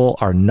people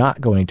are not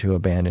going to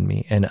abandon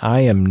me and I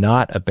am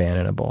not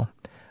abandonable.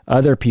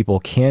 Other people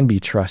can be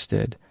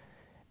trusted,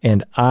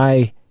 and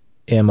I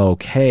am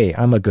okay.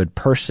 I'm a good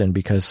person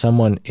because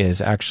someone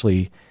is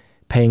actually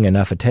paying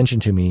enough attention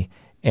to me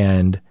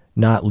and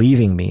not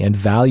leaving me and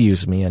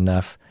values me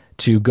enough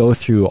to go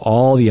through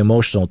all the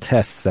emotional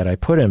tests that I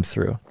put him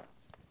through.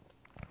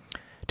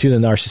 To the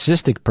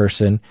narcissistic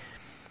person,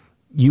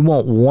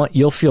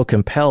 you'll feel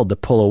compelled to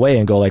pull away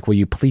and go like, will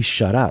you please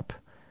shut up?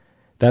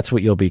 That's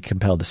what you'll be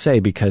compelled to say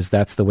because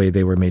that's the way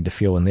they were made to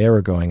feel when they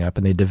were growing up.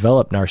 And they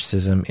developed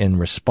narcissism in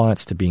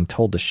response to being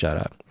told to shut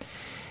up.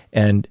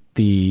 And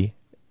the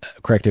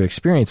corrective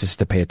experience is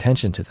to pay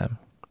attention to them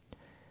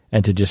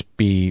and to just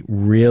be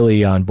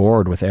really on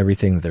board with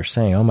everything that they're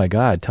saying. Oh my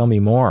God, tell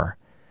me more.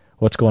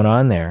 What's going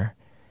on there?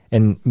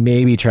 And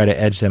maybe try to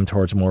edge them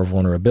towards more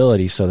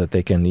vulnerability so that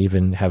they can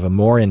even have a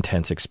more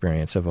intense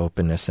experience of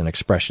openness and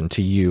expression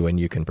to you and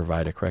you can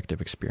provide a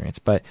corrective experience.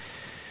 But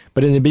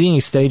in the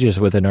beginning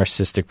stages with a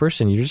narcissistic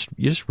person, you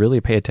just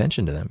really pay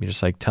attention to them. You're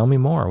just like, tell me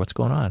more. What's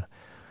going on?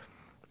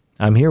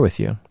 I'm here with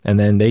you. And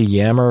then they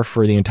yammer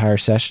for the entire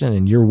session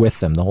and you're with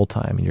them the whole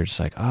time. And you're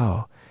just like,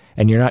 oh.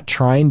 And you're not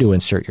trying to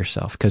insert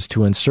yourself because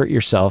to insert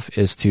yourself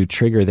is to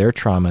trigger their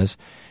traumas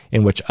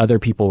in which other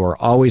people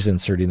were always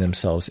inserting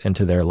themselves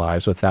into their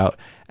lives without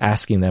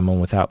asking them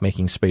and without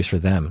making space for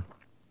them.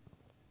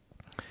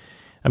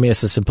 I mean,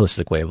 it's a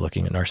simplistic way of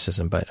looking at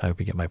narcissism, but I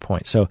hope you get my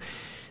point. So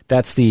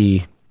that's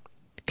the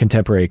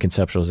contemporary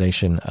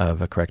conceptualization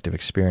of a corrective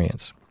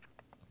experience,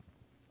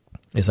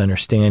 is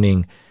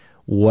understanding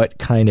what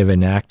kind of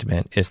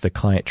enactment is the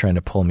client trying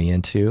to pull me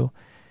into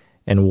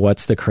and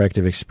what's the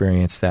corrective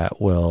experience that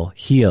will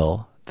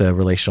heal the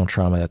relational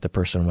trauma that the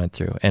person went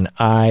through. And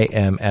I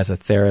am, as a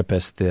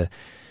therapist,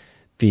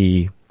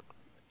 the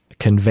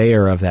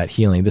conveyor of that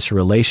healing. This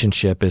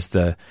relationship is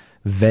the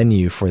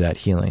venue for that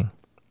healing.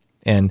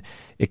 And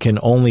it can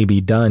only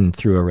be done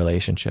through a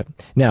relationship.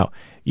 Now,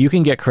 you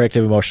can get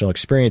corrective emotional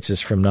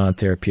experiences from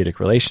non-therapeutic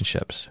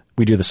relationships.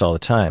 We do this all the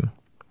time.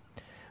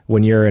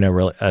 When you're in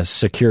a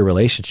secure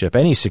relationship,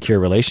 any secure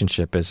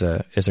relationship is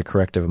a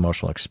corrective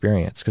emotional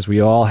experience because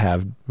we all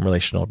have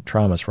relational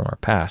traumas from our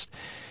past.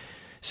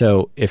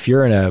 So if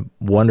you're in a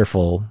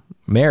wonderful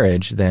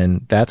marriage,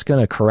 then that's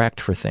going to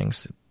correct for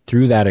things.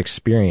 Through that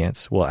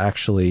experience will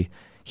actually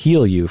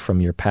heal you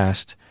from your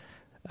past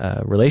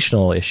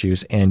relational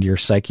issues, and your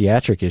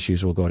psychiatric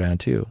issues will go down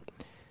too.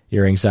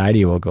 Your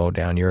anxiety will go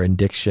down. Your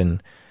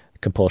addiction,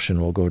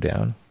 compulsion will go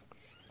down.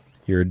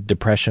 Your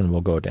depression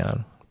will go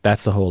down.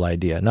 That's the whole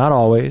idea. Not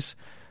always,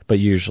 but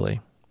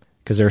usually.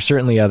 Because there are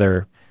certainly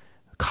other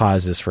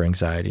causes for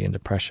anxiety and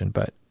depression,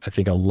 but I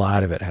think a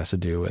lot of it has to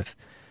do with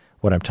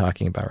what I'm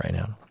talking about right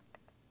now.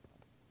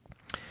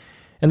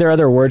 And there are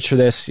other words for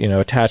this.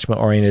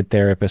 Attachment-oriented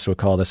therapists would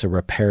call this a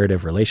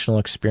reparative relational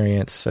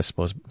experience. I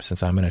suppose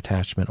since I'm an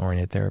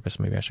attachment-oriented therapist,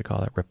 maybe I should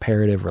call it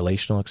reparative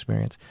relational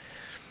experience.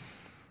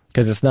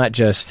 Because it's not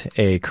just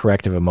a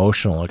corrective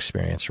emotional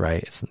experience,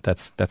 right?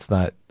 That's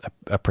not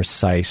a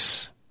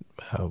precise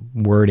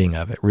wording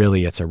of it.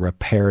 Really, it's a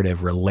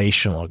reparative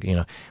relational.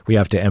 We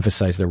have to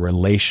emphasize the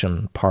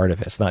relation part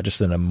of it. It's not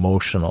just an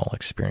emotional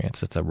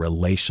experience. It's a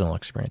relational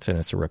experience, and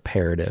it's a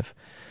reparative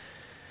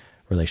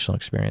relational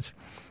experience.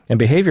 And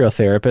behavioral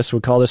therapists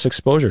would call this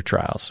exposure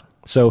trials.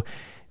 So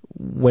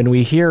when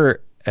we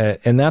hear,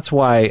 and that's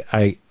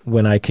why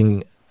when I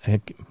can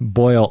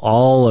boil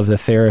all of the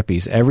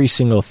therapies, every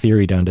single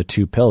theory down to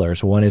two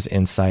pillars. One is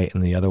insight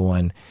and the other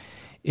one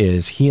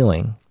is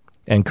healing.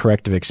 And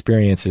corrective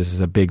experiences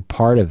is a big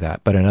part of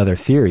that. But in other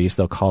theories,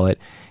 they'll call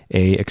it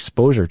a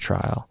exposure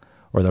trial,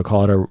 or they'll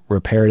call it a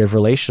reparative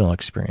relational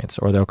experience,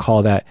 or they'll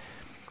call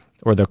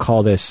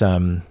this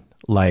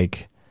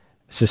like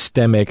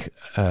systemic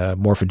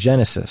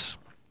morphogenesis.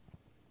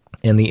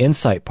 And the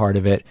insight part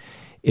of it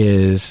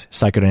is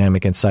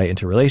psychodynamic insight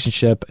into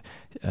relationship.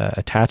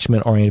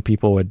 Attachment-oriented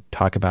people would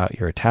talk about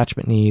your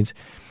attachment needs.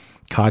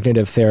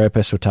 Cognitive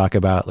therapists would talk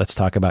about, let's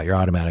talk about your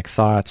automatic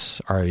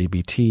thoughts,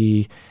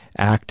 REBT,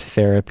 ACT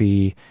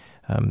therapy.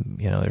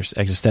 There's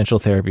existential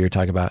therapy. You're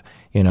talking about,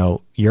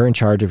 you're in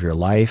charge of your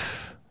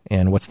life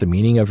and what's the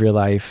meaning of your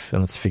life,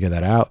 and let's figure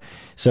that out.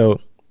 So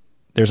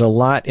there's a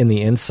lot in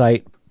the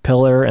insight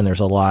pillar, and there's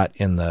a lot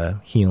in the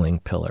healing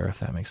pillar, if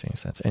that makes any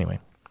sense. Anyway.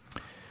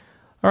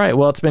 All right,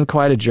 well, it's been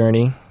quite a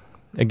journey.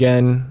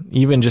 Again,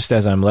 even just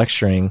as I'm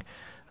lecturing,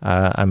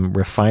 I'm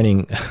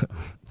refining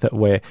the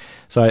way.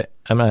 So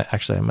I'm going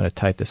to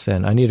type this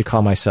in. I need to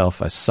call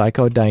myself a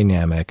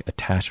psychodynamic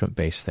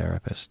attachment-based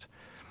therapist,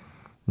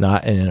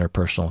 not an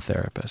interpersonal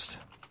therapist.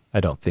 I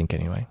don't think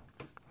anyway.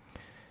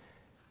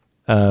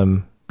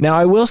 Now,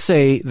 I will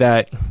say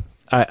that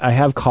I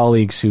have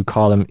colleagues who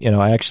call them,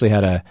 I actually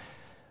had a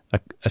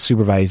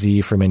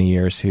supervisee for many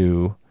years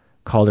who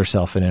called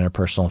herself an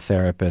interpersonal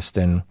therapist,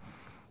 and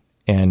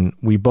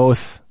we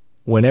both,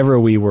 whenever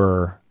we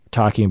were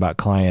talking about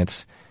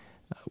clients,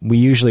 we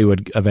usually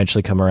would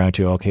eventually come around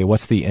to, okay,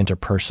 what's the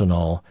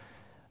interpersonal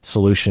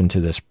solution to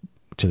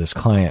this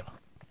client?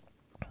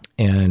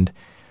 And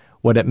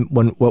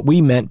what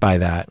we meant by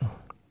that,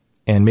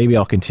 and maybe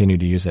I'll continue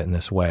to use it in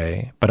this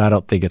way, but I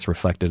don't think it's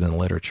reflected in the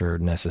literature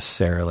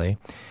necessarily,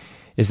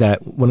 is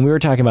that when we were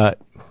talking about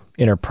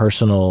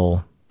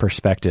interpersonal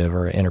perspective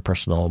or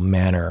interpersonal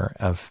manner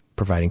of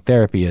providing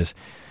therapy, is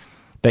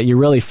that you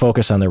really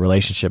focus on the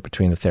relationship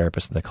between the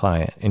therapist and the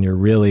client. And you're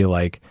really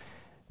like,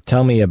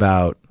 tell me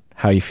about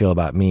how you feel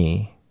about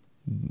me.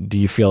 Do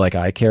you feel like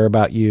I care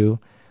about you?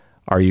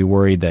 Are you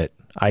worried that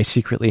I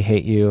secretly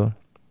hate you?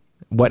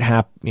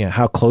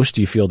 How close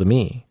do you feel to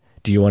me?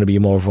 Do you want to be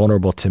more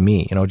vulnerable to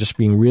me? Just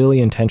being really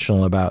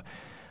intentional about,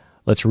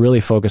 let's really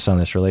focus on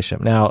this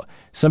relationship. Now,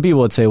 some people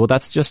would say, well,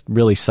 that's just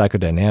really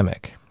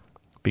psychodynamic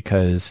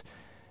because,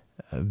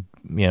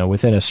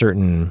 within a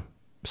certain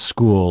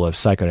school of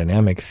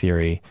psychodynamic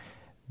theory,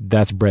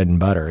 that's bread and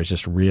butter, is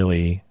just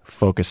really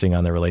focusing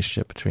on the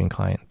relationship between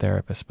client and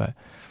therapist.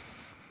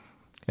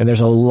 And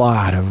there's a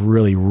lot of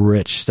really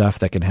rich stuff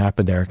that can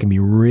happen there. It can be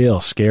real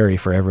scary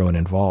for everyone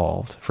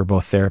involved, for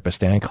both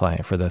therapist and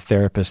client, for the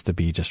therapist to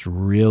be just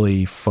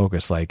really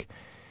focused, like,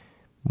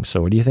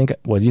 so what do you think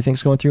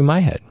is going through my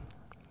head?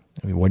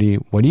 I mean, what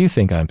do you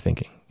think I'm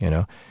thinking?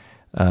 Do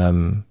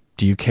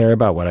you care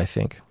about what I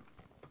think?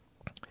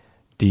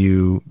 Do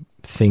you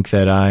think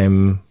that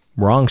I'm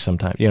wrong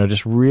sometimes?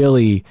 Just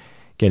really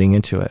getting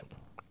into it.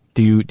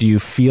 Do you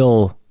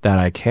feel that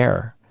I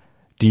care?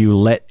 Do you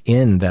let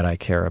in that I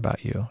care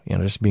about you?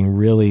 Just being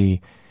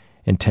really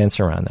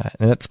intense around that.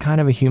 And that's kind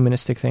of a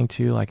humanistic thing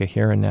too, like a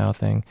here and now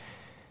thing.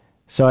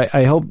 So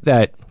I hope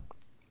that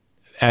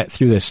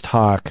through this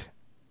talk,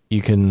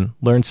 you can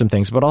learn some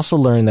things, but also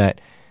learn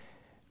that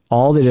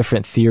all the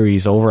different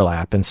theories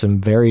overlap in some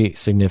very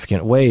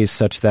significant ways,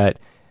 such that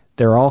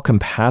they're all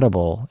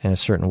compatible in a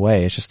certain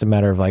way. It's just a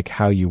matter of like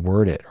how you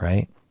word it,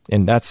 right?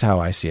 And that's how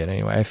I see it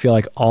anyway. I feel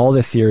like all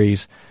the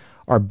theories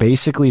are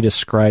basically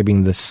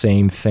describing the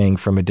same thing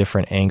from a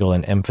different angle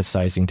and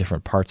emphasizing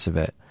different parts of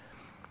it.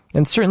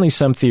 And certainly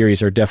some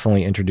theories are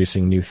definitely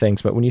introducing new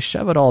things, but when you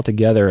shove it all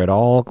together, it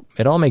all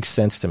makes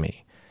sense to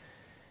me.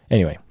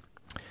 Anyway,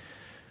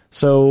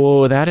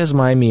 so that is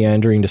my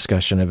meandering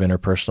discussion of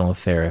interpersonal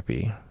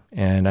therapy,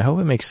 and I hope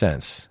it makes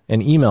sense.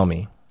 And email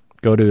me.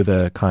 Go to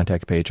the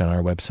contact page on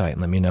our website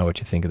and let me know what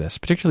you think of this,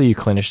 particularly you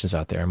clinicians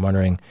out there. I'm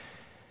wondering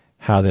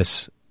how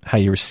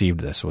you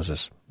received this. Was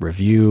this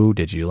review?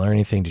 Did you learn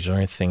anything? Did you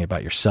learn anything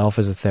about yourself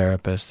as a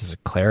therapist? Does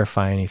it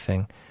clarify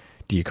anything?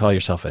 Do you call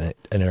yourself an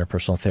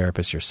interpersonal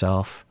therapist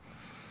yourself?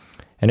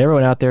 And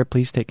everyone out there,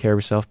 please take care of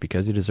yourself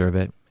because you deserve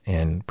it,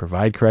 and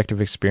provide corrective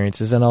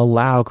experiences and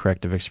allow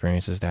corrective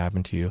experiences to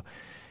happen to you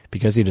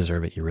because you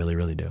deserve it. You really,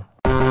 really do.